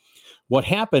 But what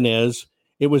happened is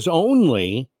it was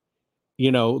only,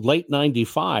 late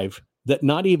 95 that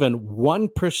not even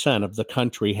 1% of the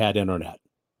country had internet.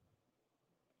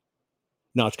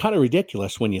 Now, it's kind of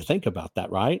ridiculous when you think about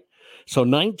that, right? So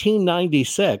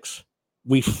 1996,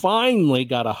 we finally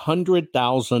got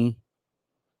 100,000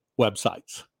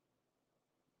 websites,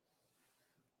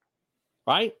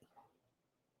 right?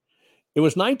 It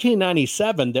was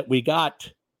 1997 that we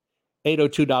got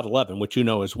 802.11, which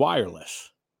is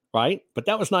wireless, right? But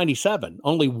that was 97.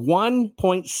 Only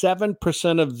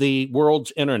 1.7% of the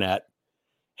world's internet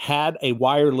had a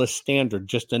wireless standard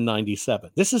just in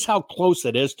 97. This is how close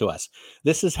it is to us.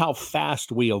 This is how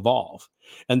fast we evolve.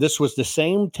 And this was the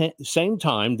same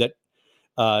time that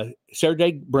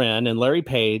Sergey Brin and Larry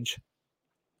Page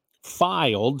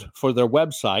filed for their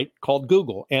website called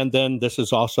Google. And then this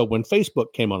is also when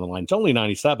Facebook came on the line. It's only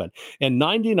 97. In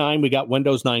 99, we got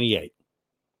Windows 98.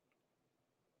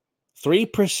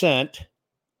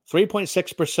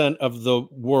 3.6% of the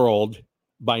world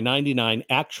by 99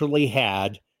 actually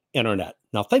had internet.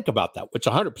 Now think about that. It's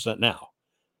 100% now.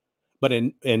 But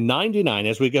in 99,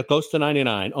 as we get close to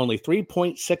 99, only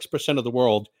 3.6% of the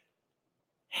world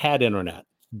had internet.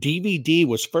 DVD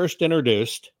was first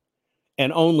introduced,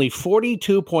 and only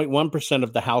 42.1%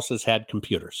 of the houses had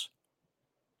computers.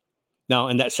 Now,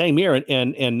 in that same year,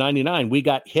 in 99, we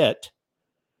got hit,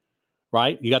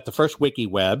 right? You got the first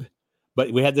WikiWeb,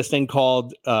 but we had this thing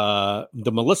called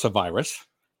the Melissa virus,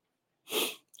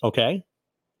 okay?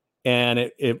 And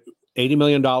it $80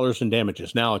 million in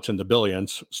damages. Now it's in the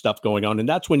billions, stuff going on. And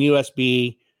that's when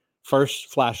USB first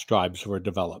flash drives were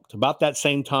developed. About that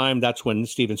same time, that's when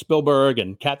Steven Spielberg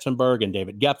and Katzenberg and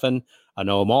David Geffen, I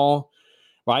know them all,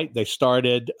 right? They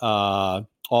started all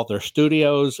their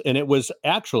studios. And it was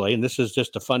actually, and this is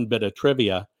just a fun bit of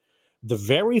trivia, the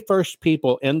very first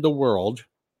people in the world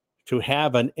to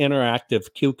have an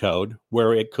interactive Q code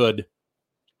where it could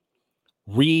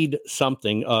read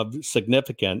something of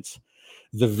significance.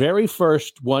 The very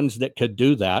first ones that could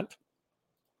do that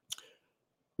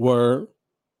were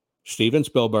Steven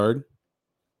Spielberg,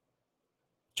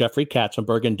 Jeffrey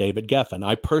Katzenberg, and David Geffen.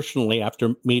 I personally,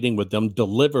 after meeting with them,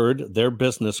 delivered their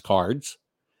business cards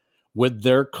with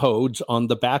their codes on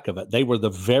the back of it. They were the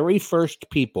very first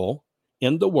people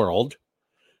in the world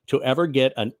to ever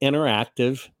get an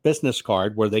interactive business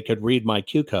card where they could read my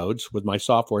Q codes with my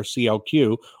software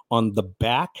CLQ on the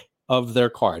back of their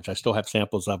cards. I still have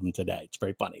samples of them today. It's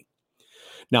very funny.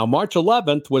 Now, March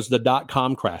 11th was the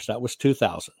 .com crash. That was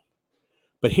 2000.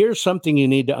 But here's something you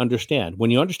need to understand.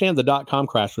 When you understand the .com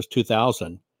crash was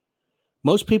 2000,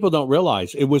 most people don't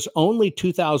realize it was only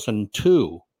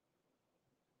 2002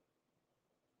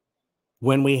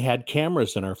 when we had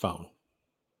cameras in our phone.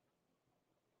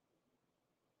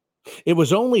 It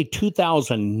was only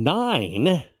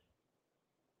 2009.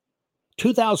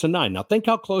 2009. Now think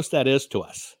how close that is to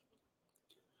us.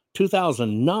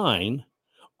 2009,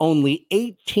 only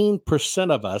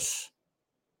 18% of us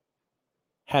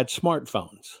had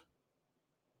smartphones.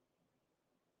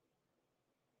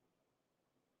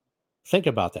 Think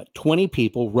about that. 20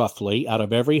 people, roughly, out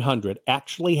of every 100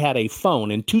 actually had a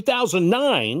phone in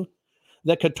 2009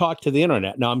 that could talk to the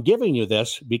internet. Now, I'm giving you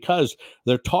this because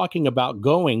they're talking about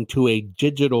going to a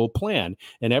digital plan,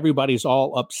 and everybody's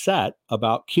all upset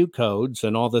about Q codes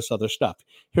and all this other stuff.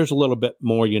 Here's a little bit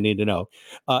more you need to know.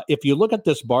 If you look at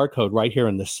this barcode right here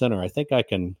in the center, I think I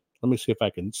can, let me see if I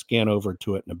can scan over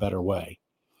to it in a better way.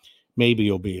 Maybe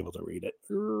you'll be able to read it.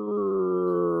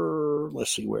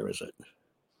 Let's see, where is it?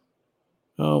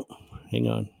 Oh, hang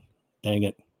on. Dang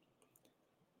it.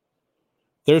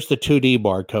 There's the 2D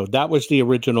barcode. That was the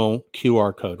original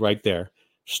QR code right there.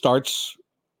 Starts,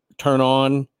 turn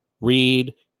on,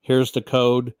 read. Here's the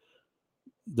code.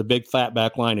 The big flat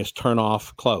back line is turn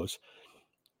off, close.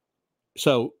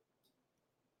 So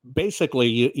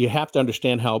basically, you have to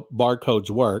understand how barcodes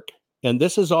work. And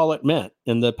this is all it meant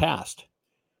in the past.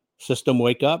 System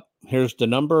wake up. Here's the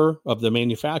number of the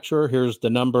manufacturer. Here's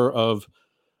the number of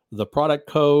the product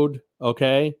code.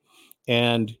 Okay.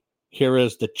 And Here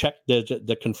is the check digit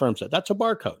that confirms it. That's a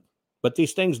barcode. But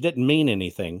these things didn't mean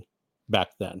anything back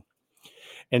then.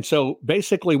 And so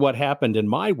basically what happened in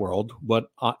my world, what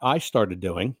I started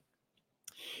doing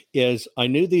is I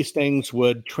knew these things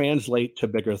would translate to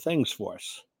bigger things for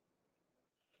us.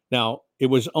 Now, it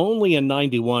was only in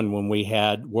 91 when we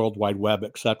had World Wide Web,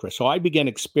 et cetera. So I began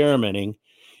experimenting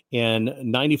in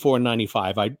 94 and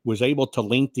 95. I was able to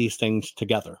link these things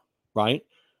together, right?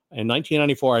 In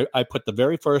 1994, I put the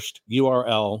very first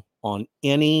URL on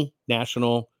any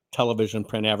national television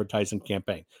print advertising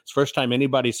campaign. It's the first time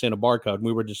anybody's seen a barcode, and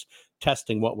we were just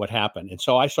testing what would happen. And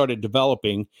so I started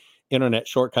developing internet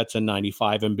shortcuts in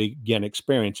 95 and began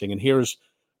experiencing. And here's,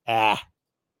 that's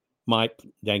my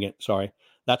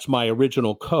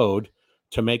original code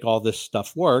to make all this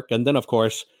stuff work. And then, of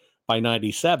course, by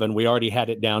 97, we already had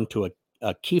it down to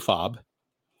a key fob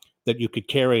that you could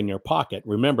carry in your pocket.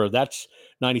 Remember, that's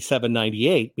 97,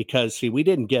 98, because, see, we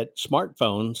didn't get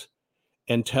smartphones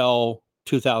until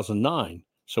 2009.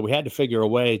 So we had to figure a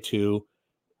way to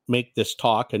make this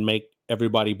talk and make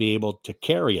everybody be able to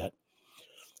carry it.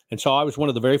 And so I was one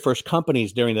of the very first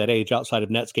companies during that age, outside of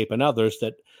Netscape and others,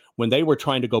 that when they were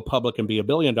trying to go public and be $1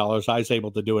 billion, I was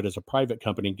able to do it as a private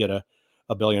company and get a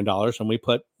 $1 billion. And we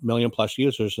put million plus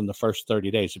users in the first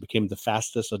 30 days. It became the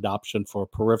fastest adoption for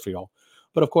peripheral.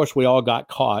 But of course, we all got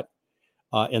caught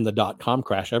in the dot-com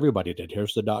crash. Everybody did.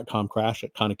 Here's the dot-com crash.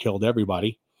 It kind of killed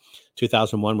everybody.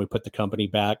 2001, we put the company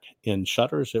back in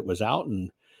shutters. It was out,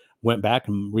 and went back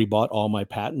and rebought all my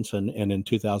patents, and in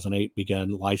 2008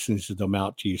 began licensing them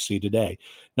out to you see today.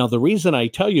 Now, the reason I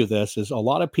tell you this is a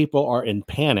lot of people are in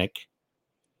panic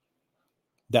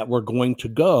that we're going to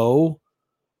go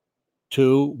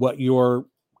to what you're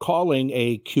calling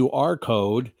a QR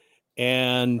code,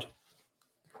 and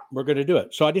we're going to do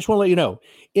it. So I just want to let you know,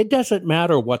 it doesn't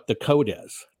matter what the code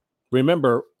is.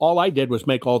 Remember, all I did was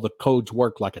make all the codes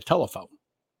work like a telephone.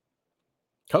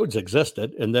 Codes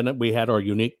existed, and then we had our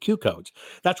unique Q codes.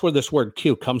 That's where this word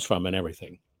Q comes from and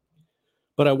everything.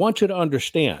 But I want you to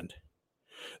understand,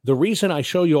 the reason I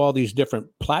show you all these different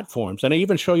platforms, and I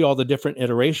even show you all the different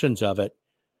iterations of it,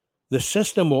 the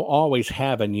system will always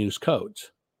have and use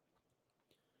codes.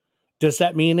 Does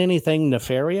that mean anything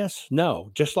nefarious?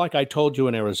 No. Just like I told you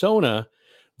in Arizona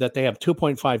that they have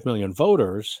 2.5 million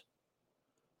voters,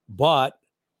 but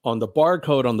on the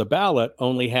barcode on the ballot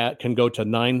only can go to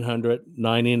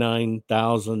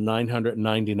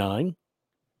 999,999.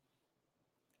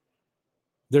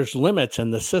 There's limits in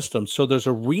the system. So there's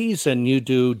a reason you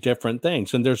do different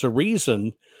things. And there's a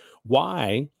reason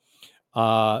why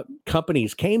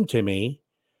companies came to me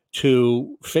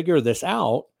to figure this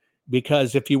out,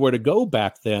 because if you were to go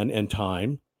back then in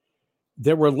time,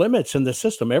 there were limits in the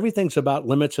system. Everything's about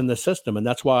limits in the system. And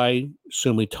that's why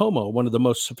Sumitomo, one of the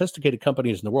most sophisticated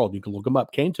companies in the world, you can look them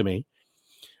up, came to me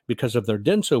because of their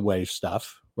DensoWave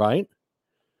stuff, right?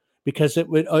 Because it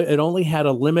only had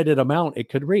a limited amount it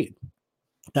could read.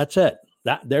 That's it.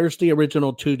 There's the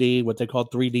original 2D, what they call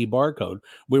 3D barcode.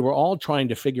 We were all trying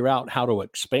to figure out how to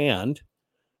expand.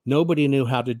 Nobody knew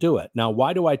how to do it. Now,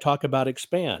 why do I talk about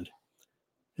expand?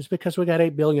 It's because we got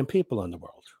 8 billion people in the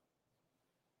world.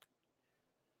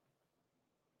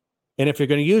 And if you're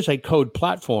going to use a code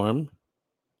platform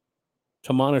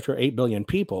to monitor 8 billion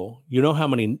people, you know how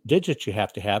many digits you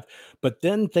have to have, but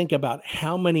then think about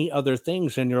how many other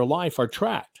things in your life are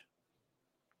tracked.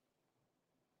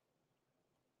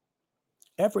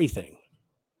 Everything.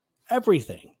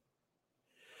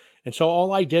 And so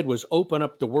all I did was open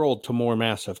up the world to more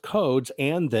massive codes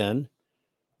and then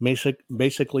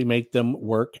basically make them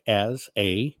work as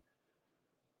a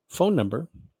phone number.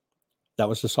 That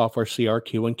was the software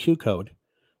CRQ and Q code.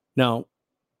 Now,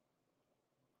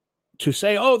 to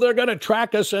say, oh, they're going to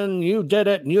track us and you did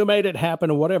it and you made it happen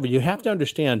or whatever, you have to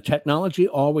understand technology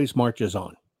always marches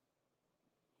on.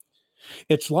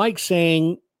 It's like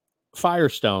saying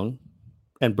Firestone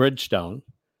and Bridgestone,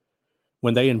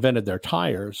 when they invented their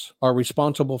tires, are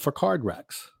responsible for card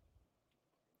wrecks.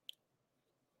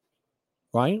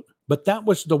 Right? But that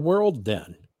was the world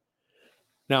then.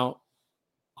 Now,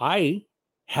 I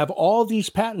have all these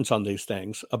patents on these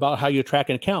things about how you track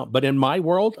and count. But in my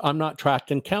world, I'm not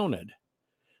tracked and counted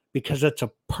because it's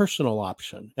a personal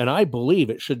option. And I believe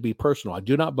it should be personal. I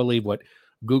do not believe what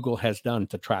Google has done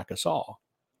to track us all.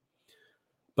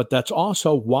 But that's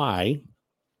also why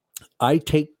I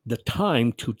take the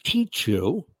time to teach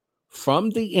you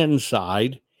from the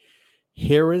inside,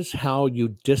 here is how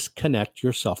you disconnect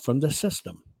yourself from the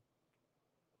system.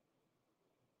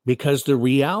 Because the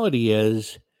reality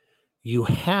is, you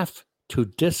have to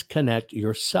disconnect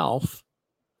yourself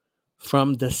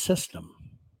from the system.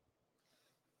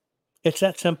 It's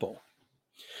that simple.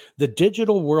 The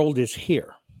digital world is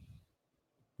here.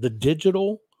 The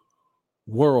digital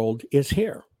world is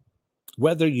here,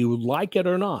 whether you like it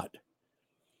or not.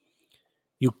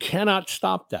 You cannot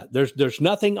stop that. There's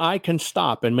nothing I can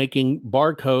stop in making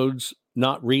barcodes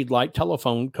not read like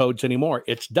telephone codes anymore.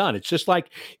 It's done. It's just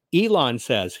like Elon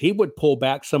says he would pull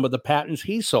back some of the patents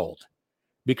he sold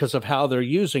because of how they're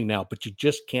using now, but you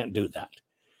just can't do that.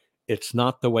 It's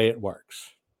not the way it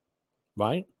works,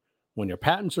 right? When your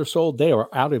patents are sold, they are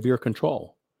out of your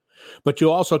control. But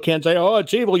you also can't say, oh,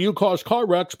 it's evil, you caused car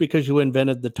wrecks because you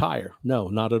invented the tire. No,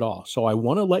 not at all. So I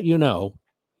want to let you know,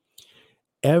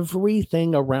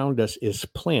 everything around us is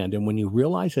planned. And when you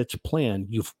realize it's planned,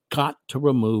 you've got to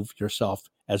remove yourself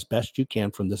as best you can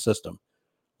from the system.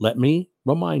 Let me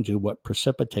remind you what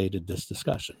precipitated this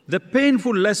discussion. The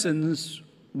painful lessons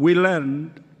we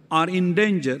learned are in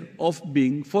danger of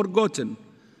being forgotten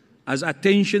as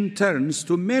attention turns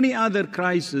to many other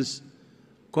crises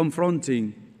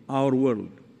confronting our world.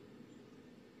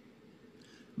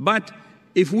 But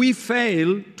if we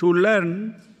fail to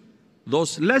learn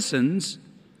those lessons,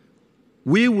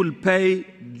 we will pay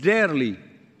dearly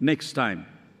next time.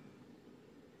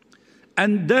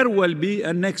 And there will be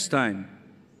a next time.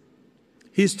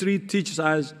 History teaches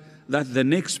us that the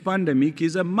next pandemic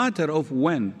is a matter of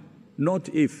when, not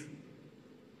if.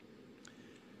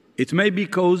 It may be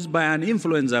caused by an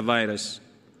influenza virus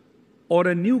or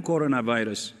a new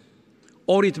coronavirus,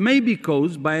 or it may be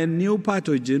caused by a new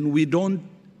pathogen we don't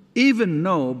even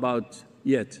know about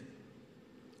yet,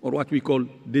 or what we call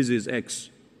disease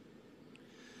X.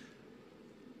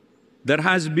 There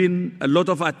has been a lot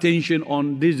of attention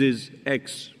on disease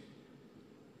X,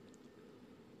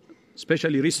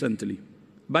 especially recently.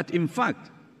 But in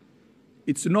fact,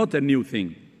 it's not a new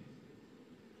thing.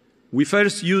 We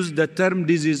first used the term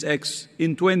disease X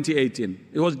in 2018.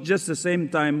 It was just the same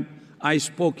time I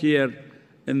spoke here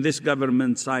in this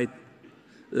government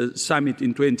summit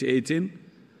in 2018.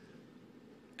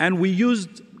 And we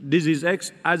used disease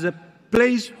X as a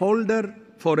placeholder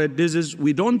for a disease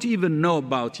we don't even know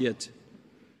about yet.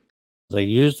 They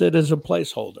used it as a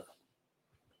placeholder.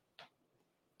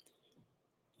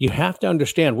 You have to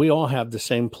understand, we all have the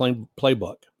same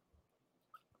playbook.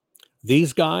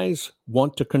 These guys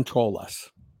want to control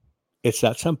us. It's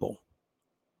that simple.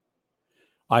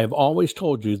 I have always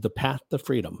told you the path to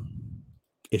freedom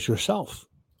is yourself.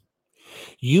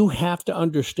 You have to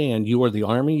understand you are the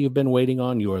army you've been waiting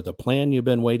on. You are the plan you've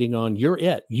been waiting on. You're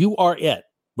it. You are it,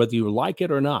 whether you like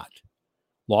it or not.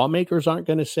 Lawmakers aren't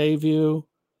going to save you.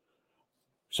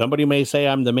 Somebody may say,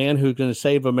 I'm the man who's going to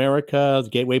save America. The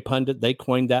Gateway Pundit, they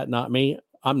coined that, not me.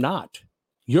 I'm not.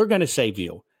 You're going to save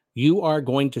you. You are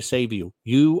going to save you.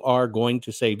 You are going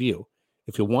to save you.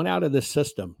 If you want out of this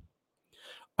system,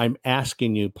 I'm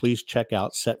asking you, please check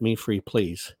out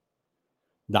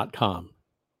setmefreeplease.com.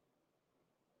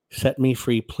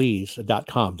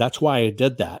 Setmefreeplease.com. That's why I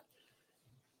did that.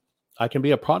 I can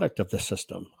be a product of the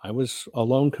system. I was a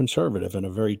lone conservative in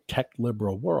a very tech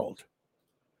liberal world.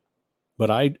 But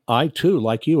I too,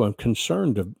 like you, am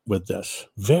concerned with this,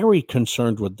 very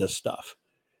concerned with this stuff.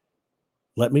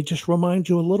 Let me just remind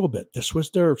you a little bit. This was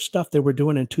their stuff they were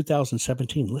doing in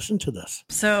 2017. Listen to this.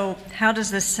 So how does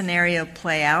this scenario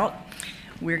play out?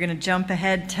 We're going to jump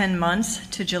ahead 10 months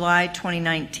to July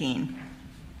 2019.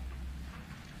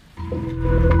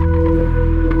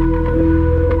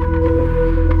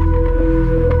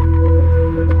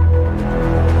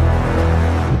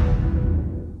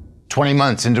 "20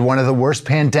 months into one of the worst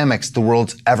pandemics the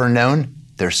world's ever known,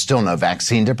 there's still no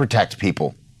vaccine to protect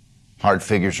people. Hard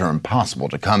figures are impossible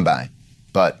to come by,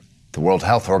 but the World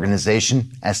Health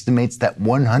Organization estimates that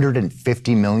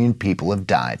 150 million people have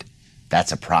died.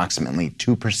 That's approximately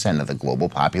 2% of the global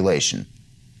population.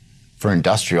 For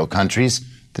industrial countries,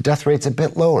 the death rate's a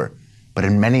bit lower, but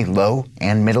in many low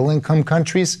and middle-income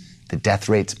countries, the death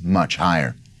rate's much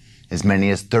higher. As many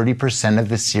as 30% of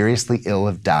the seriously ill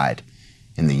have died.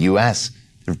 In the U.S.,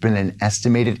 there have been an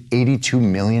estimated 82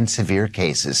 million severe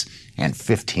cases and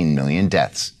 15 million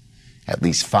deaths. At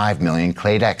least 5 million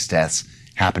Clade X deaths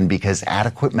happened because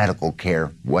adequate medical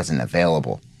care wasn't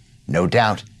available. No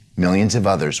doubt, millions of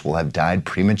others will have died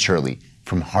prematurely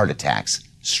from heart attacks,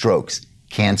 strokes,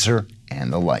 cancer,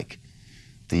 and the like.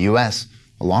 The U.S.,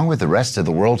 along with the rest of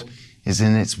the world, is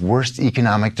in its worst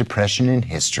economic depression in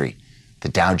history. The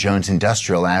Dow Jones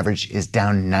Industrial Average is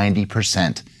down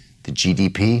 90%. The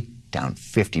GDP down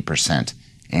 50%,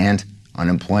 and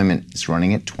unemployment is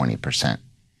running at 20%.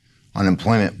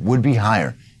 Unemployment would be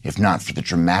higher if not for the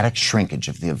dramatic shrinkage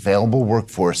of the available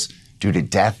workforce due to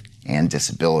death and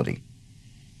disability.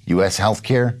 U.S.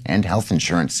 healthcare and health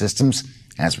insurance systems,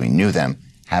 as we knew them,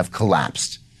 have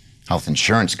collapsed. Health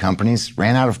insurance companies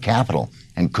ran out of capital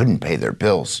and couldn't pay their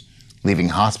bills, leaving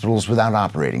hospitals without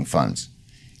operating funds.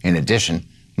 In addition,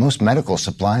 most medical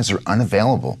supplies are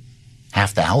unavailable.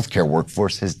 Half the healthcare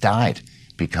workforce has died,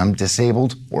 become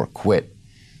disabled, or quit.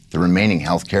 The remaining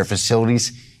healthcare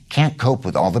facilities can't cope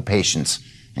with all the patients,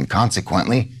 and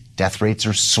consequently, death rates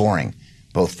are soaring,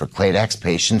 both for Clade X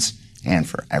patients and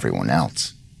for everyone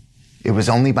else. It was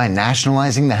only by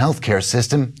nationalizing the healthcare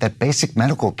system that basic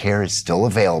medical care is still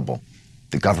available.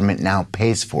 The government now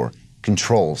pays for,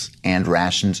 controls, and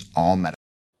rations all medical.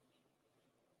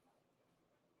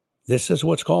 This is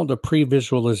what's called a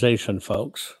pre-visualization,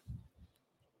 folks.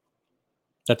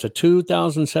 That's a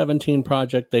 2017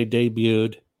 project they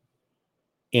debuted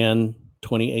in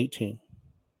 2018.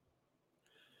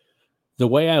 The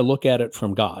way I look at it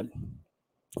from God,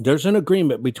 there's an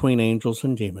agreement between angels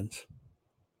and demons.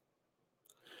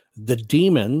 The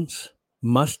demons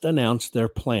must announce their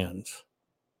plans.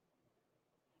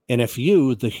 And if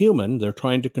you, the human, they're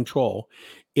trying to control,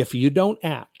 if you don't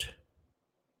act,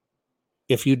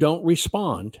 if you don't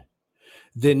respond,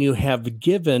 then you have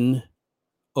given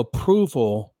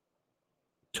approval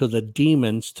to the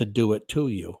demons to do it to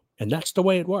you. And that's the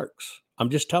way it works. I'm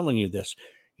just telling you this.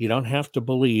 You don't have to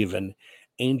believe in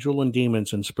angel and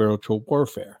demons and spiritual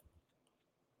warfare.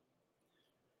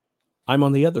 I'm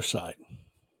on the other side.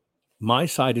 My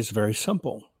side is very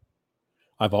simple.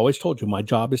 I've always told you my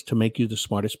job is to make you the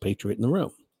smartest patriot in the room.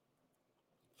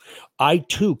 I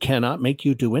too cannot make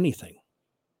you do anything.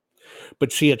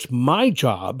 But see, it's my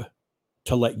job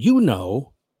to let you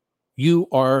know you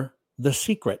are the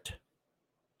secret.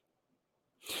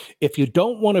 If you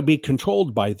don't want to be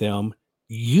controlled by them,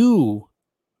 you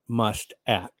must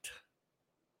act.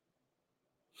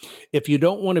 If you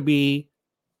don't want to be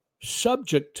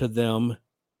subject to them,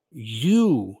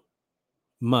 you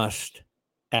must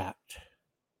act.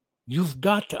 You've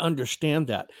got to understand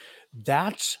that.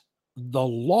 That's the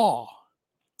law.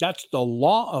 That's the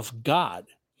law of God.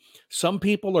 Some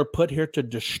people are put here to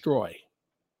destroy.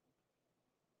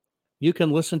 You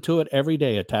can listen to it every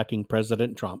day attacking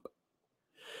President Trump.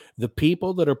 The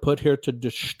people that are put here to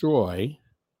destroy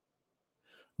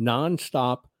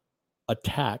nonstop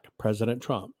attack President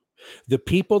Trump. The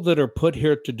people that are put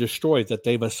here to destroy that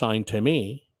they've assigned to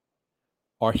me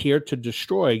are here to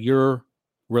destroy your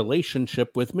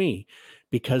relationship with me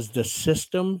because the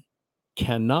system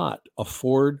cannot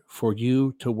afford for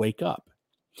you to wake up.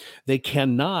 They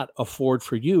cannot afford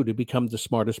for you to become the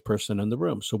smartest person in the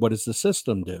room. So what does the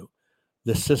system do?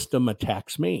 The system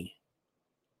attacks me.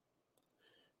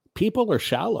 People are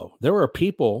shallow. There are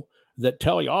people that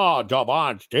tell you, oh, Joe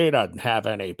Bonstein doesn't have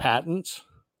any patents.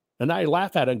 And I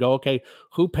laugh at it and go, okay,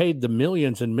 who paid the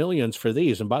millions and millions for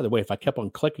these? And by the way, if I kept on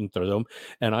clicking through them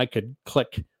and I could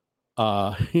click,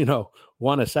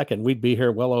 one a second, we'd be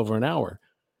here well over an hour.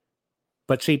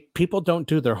 But see, people don't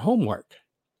do their homework.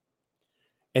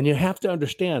 And you have to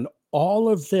understand all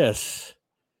of this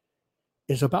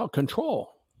is about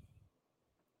control.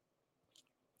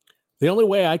 The only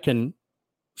way I can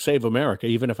save America,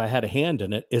 even if I had a hand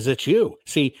in it, is it's you.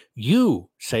 See, you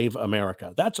save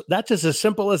America. That's as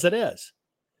simple as it is.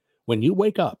 When you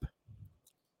wake up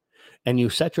and you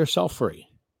set yourself free,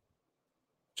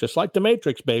 just like the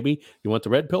Matrix, baby, you want the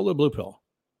red pill or blue pill?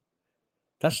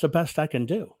 That's the best I can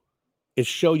do, is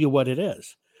show you what it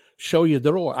is. Show you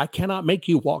the door. I cannot make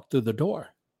you walk through the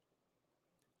door.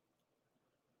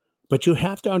 But you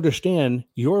have to understand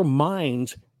your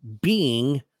mind's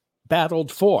being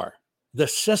battled for. The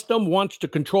system wants to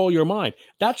control your mind.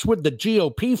 That's what the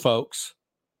GOP, folks.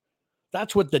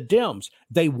 That's what the Dems.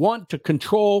 They want to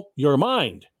control your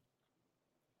mind.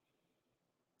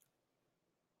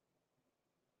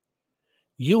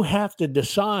 You have to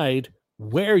decide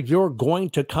where you're going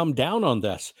to come down on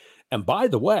this. And by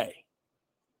the way,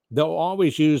 they'll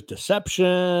always use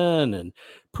deception and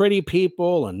pretty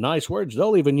people and nice words.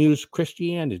 They'll even use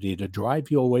Christianity to drive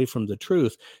you away from the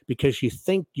truth because you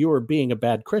think you're being a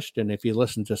bad Christian if you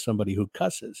listen to somebody who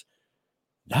cusses.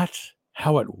 That's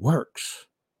how it works.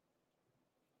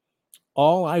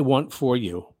 All I want for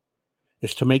you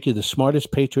is to make you the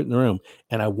smartest patriot in the room,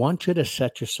 and I want you to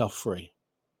set yourself free.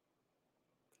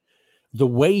 The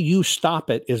way you stop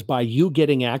it is by you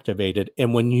getting activated.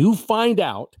 And when you find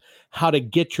out how to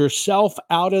get yourself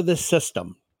out of the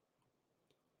system,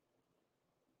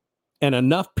 and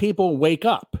enough people wake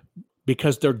up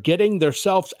because they're getting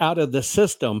themselves out of the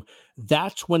system,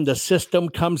 that's when the system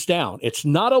comes down. It's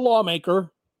not a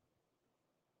lawmaker.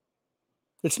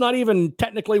 It's not even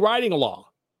technically writing a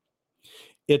law.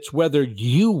 It's whether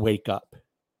you wake up.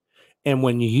 And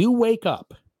when you wake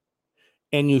up,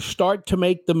 and you start to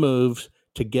make the moves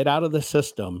to get out of the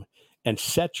system, and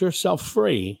set yourself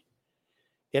free,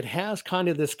 it has kind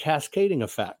of this cascading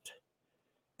effect.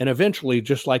 And eventually,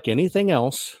 just like anything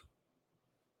else,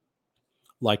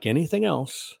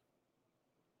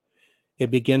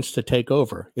 it begins to take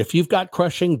over. If you've got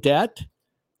crushing debt,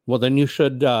 well, then you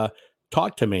should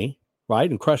talk to me, right?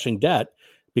 And crushing debt,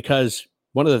 because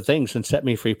one of the things in Set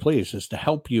Me Free, Please is to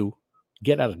help you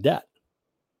get out of debt.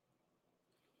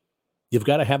 You've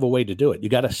got to have a way to do it. You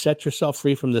got to set yourself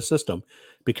free from the system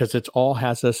because it all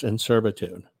has us in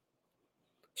servitude.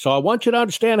 So I want you to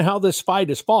understand how this fight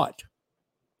is fought.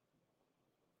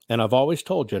 And I've always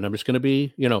told you, and I'm just going to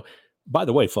be, by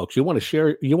the way, folks, you want to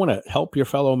share, you want to help your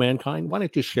fellow mankind? Why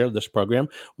don't you share this program?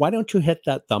 Why don't you hit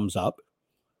that thumbs up?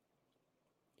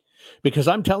 Because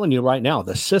I'm telling you right now,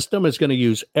 the system is going to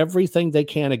use everything they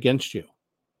can against you.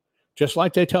 Just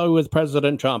like they tell you with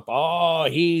President Trump,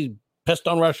 he pissed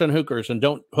on Russian hookers and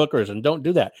don't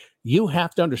do that. You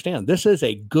have to understand, this is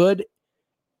a good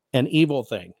and evil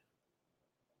thing.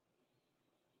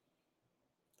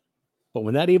 But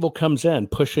when that evil comes in,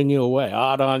 pushing you away,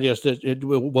 it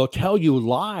will tell you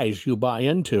lies you buy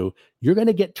into. You're going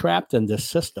to get trapped in this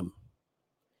system.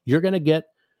 You're going to get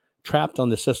trapped on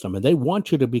the system, and they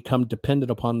want you to become dependent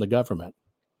upon the government.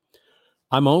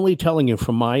 I'm only telling you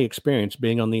from my experience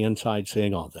being on the inside,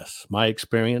 seeing all this, my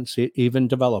experience even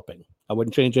developing. I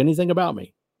wouldn't change anything about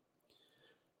me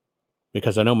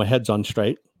because I know my head's on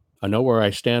straight. I know where I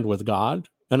stand with God,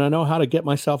 and I know how to get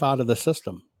myself out of the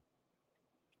system.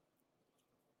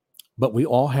 But we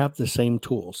all have the same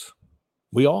tools.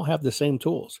 We all have the same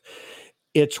tools.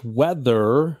 It's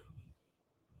whether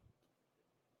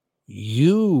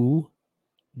you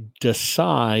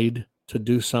decide to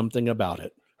do something about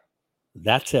it.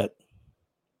 That's it.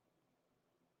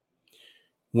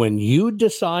 When you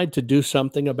decide to do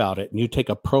something about it and you take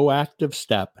a proactive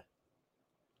step,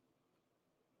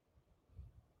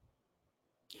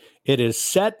 it is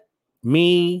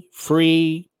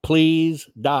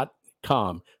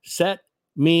setmefreeplease.com.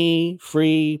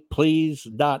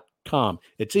 Setmefreeplease.com.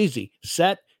 It's easy.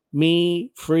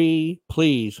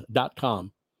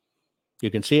 Setmefreeplease.com. You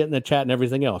can see it in the chat and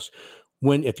everything else.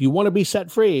 If you want to be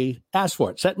set free, ask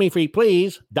for it.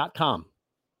 Setmefreeplease.com.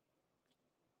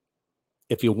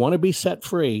 If you want to be set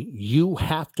free, you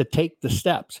have to take the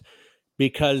steps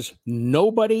because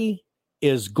nobody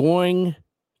is going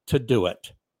to do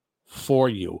it for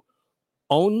you.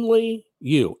 Only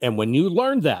you. And when you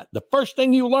learn that, the first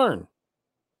thing you learn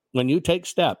when you take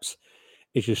steps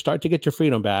is you start to get your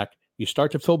freedom back. You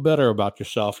start to feel better about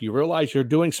yourself. You realize you're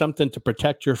doing something to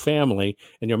protect your family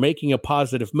and you're making a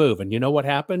positive move. And you know what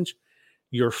happens?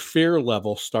 Your fear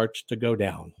level starts to go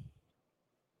down.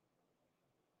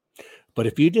 But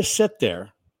if you just sit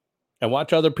there and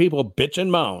watch other people bitch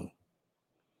and moan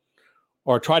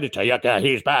or try to tell you,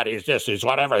 he's bad, he's this, he's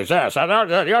whatever, he's this, you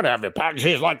don't have the package,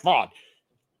 he's like fraud.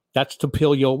 That's to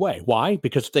peel you away. Why?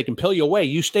 Because if they can peel you away,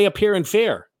 you stay up here in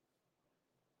fear.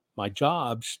 My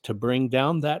job's to bring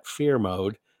down that fear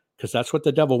mode, because that's what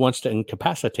the devil wants to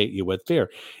incapacitate you with, fear,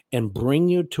 and bring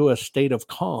you to a state of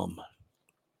calm.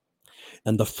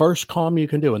 And the first calm you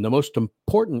can do, and the most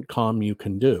important calm you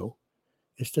can do,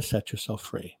 is to set yourself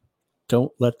free.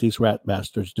 Don't let these rat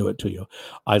bastards do it to you.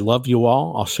 I love you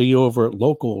all. I'll see you over at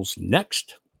Locals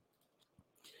next.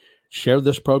 Share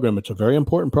this program. It's a very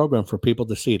important program for people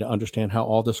to see, to understand how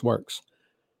all this works.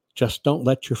 Just don't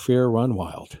let your fear run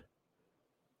wild.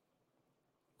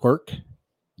 Work,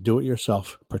 do it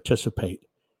yourself, participate,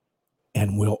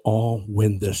 and we'll all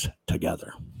win this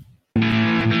together.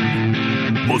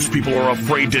 Most people are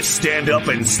afraid to stand up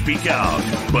and speak out,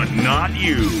 but not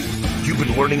you. You've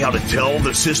been learning how to tell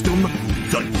the system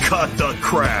to cut the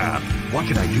crap. What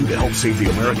can I do to help save the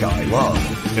America I love?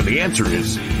 And the answer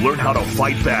is learn how to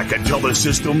fight back and tell the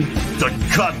system to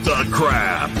cut the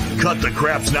crap. Cut the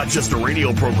Crap's not just a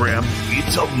radio program,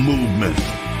 it's a movement.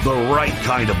 The right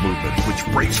kind of movement, which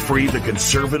breaks free the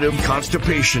conservative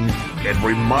constipation and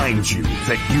reminds you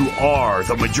that you are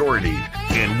the majority.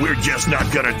 And we're just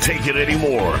not going to take it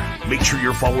anymore. Make sure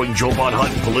you're following Joe Von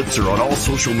Hunt and Pulitzer on all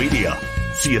social media.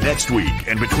 See you next week.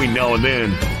 And between now and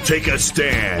then, take a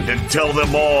stand and tell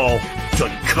them all to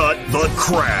cut the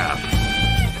crap.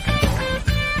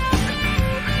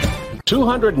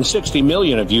 260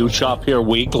 million of you shop here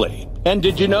weekly. And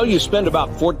did you know you spend about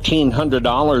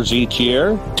 $1,400 each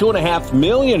year? 2.5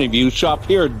 million of you shop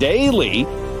here daily,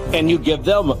 and you give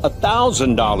them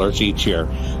 $1,000 each year.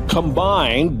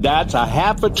 Combined, that's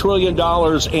 $500 billion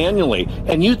annually.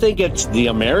 And you think it's the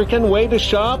American way to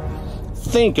shop?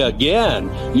 Think again.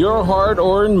 Your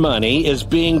hard-earned money is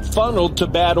being funneled to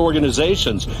bad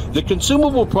organizations. The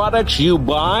consumable products you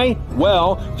buy,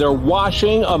 well, they're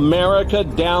washing America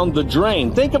down the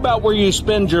drain. Think about where you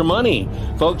spend your money.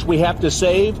 Folks, we have to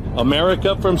save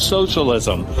America from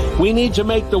socialism. We need to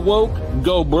make the woke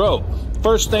go broke.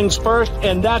 First things first,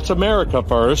 and that's America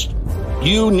first.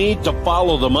 You need to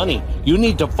follow the money. You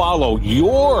need to follow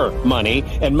your money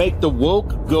and make the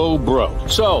woke go broke.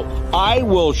 So I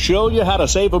will show you how to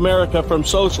save America from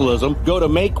socialism. Go to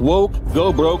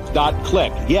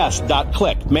MakeWokeGoBroke.click. Yes,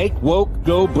 .click.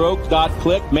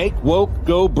 MakeWokeGoBroke.click.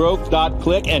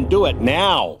 MakeWokeGoBroke.click and do it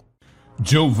now.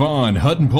 Jovan Hutton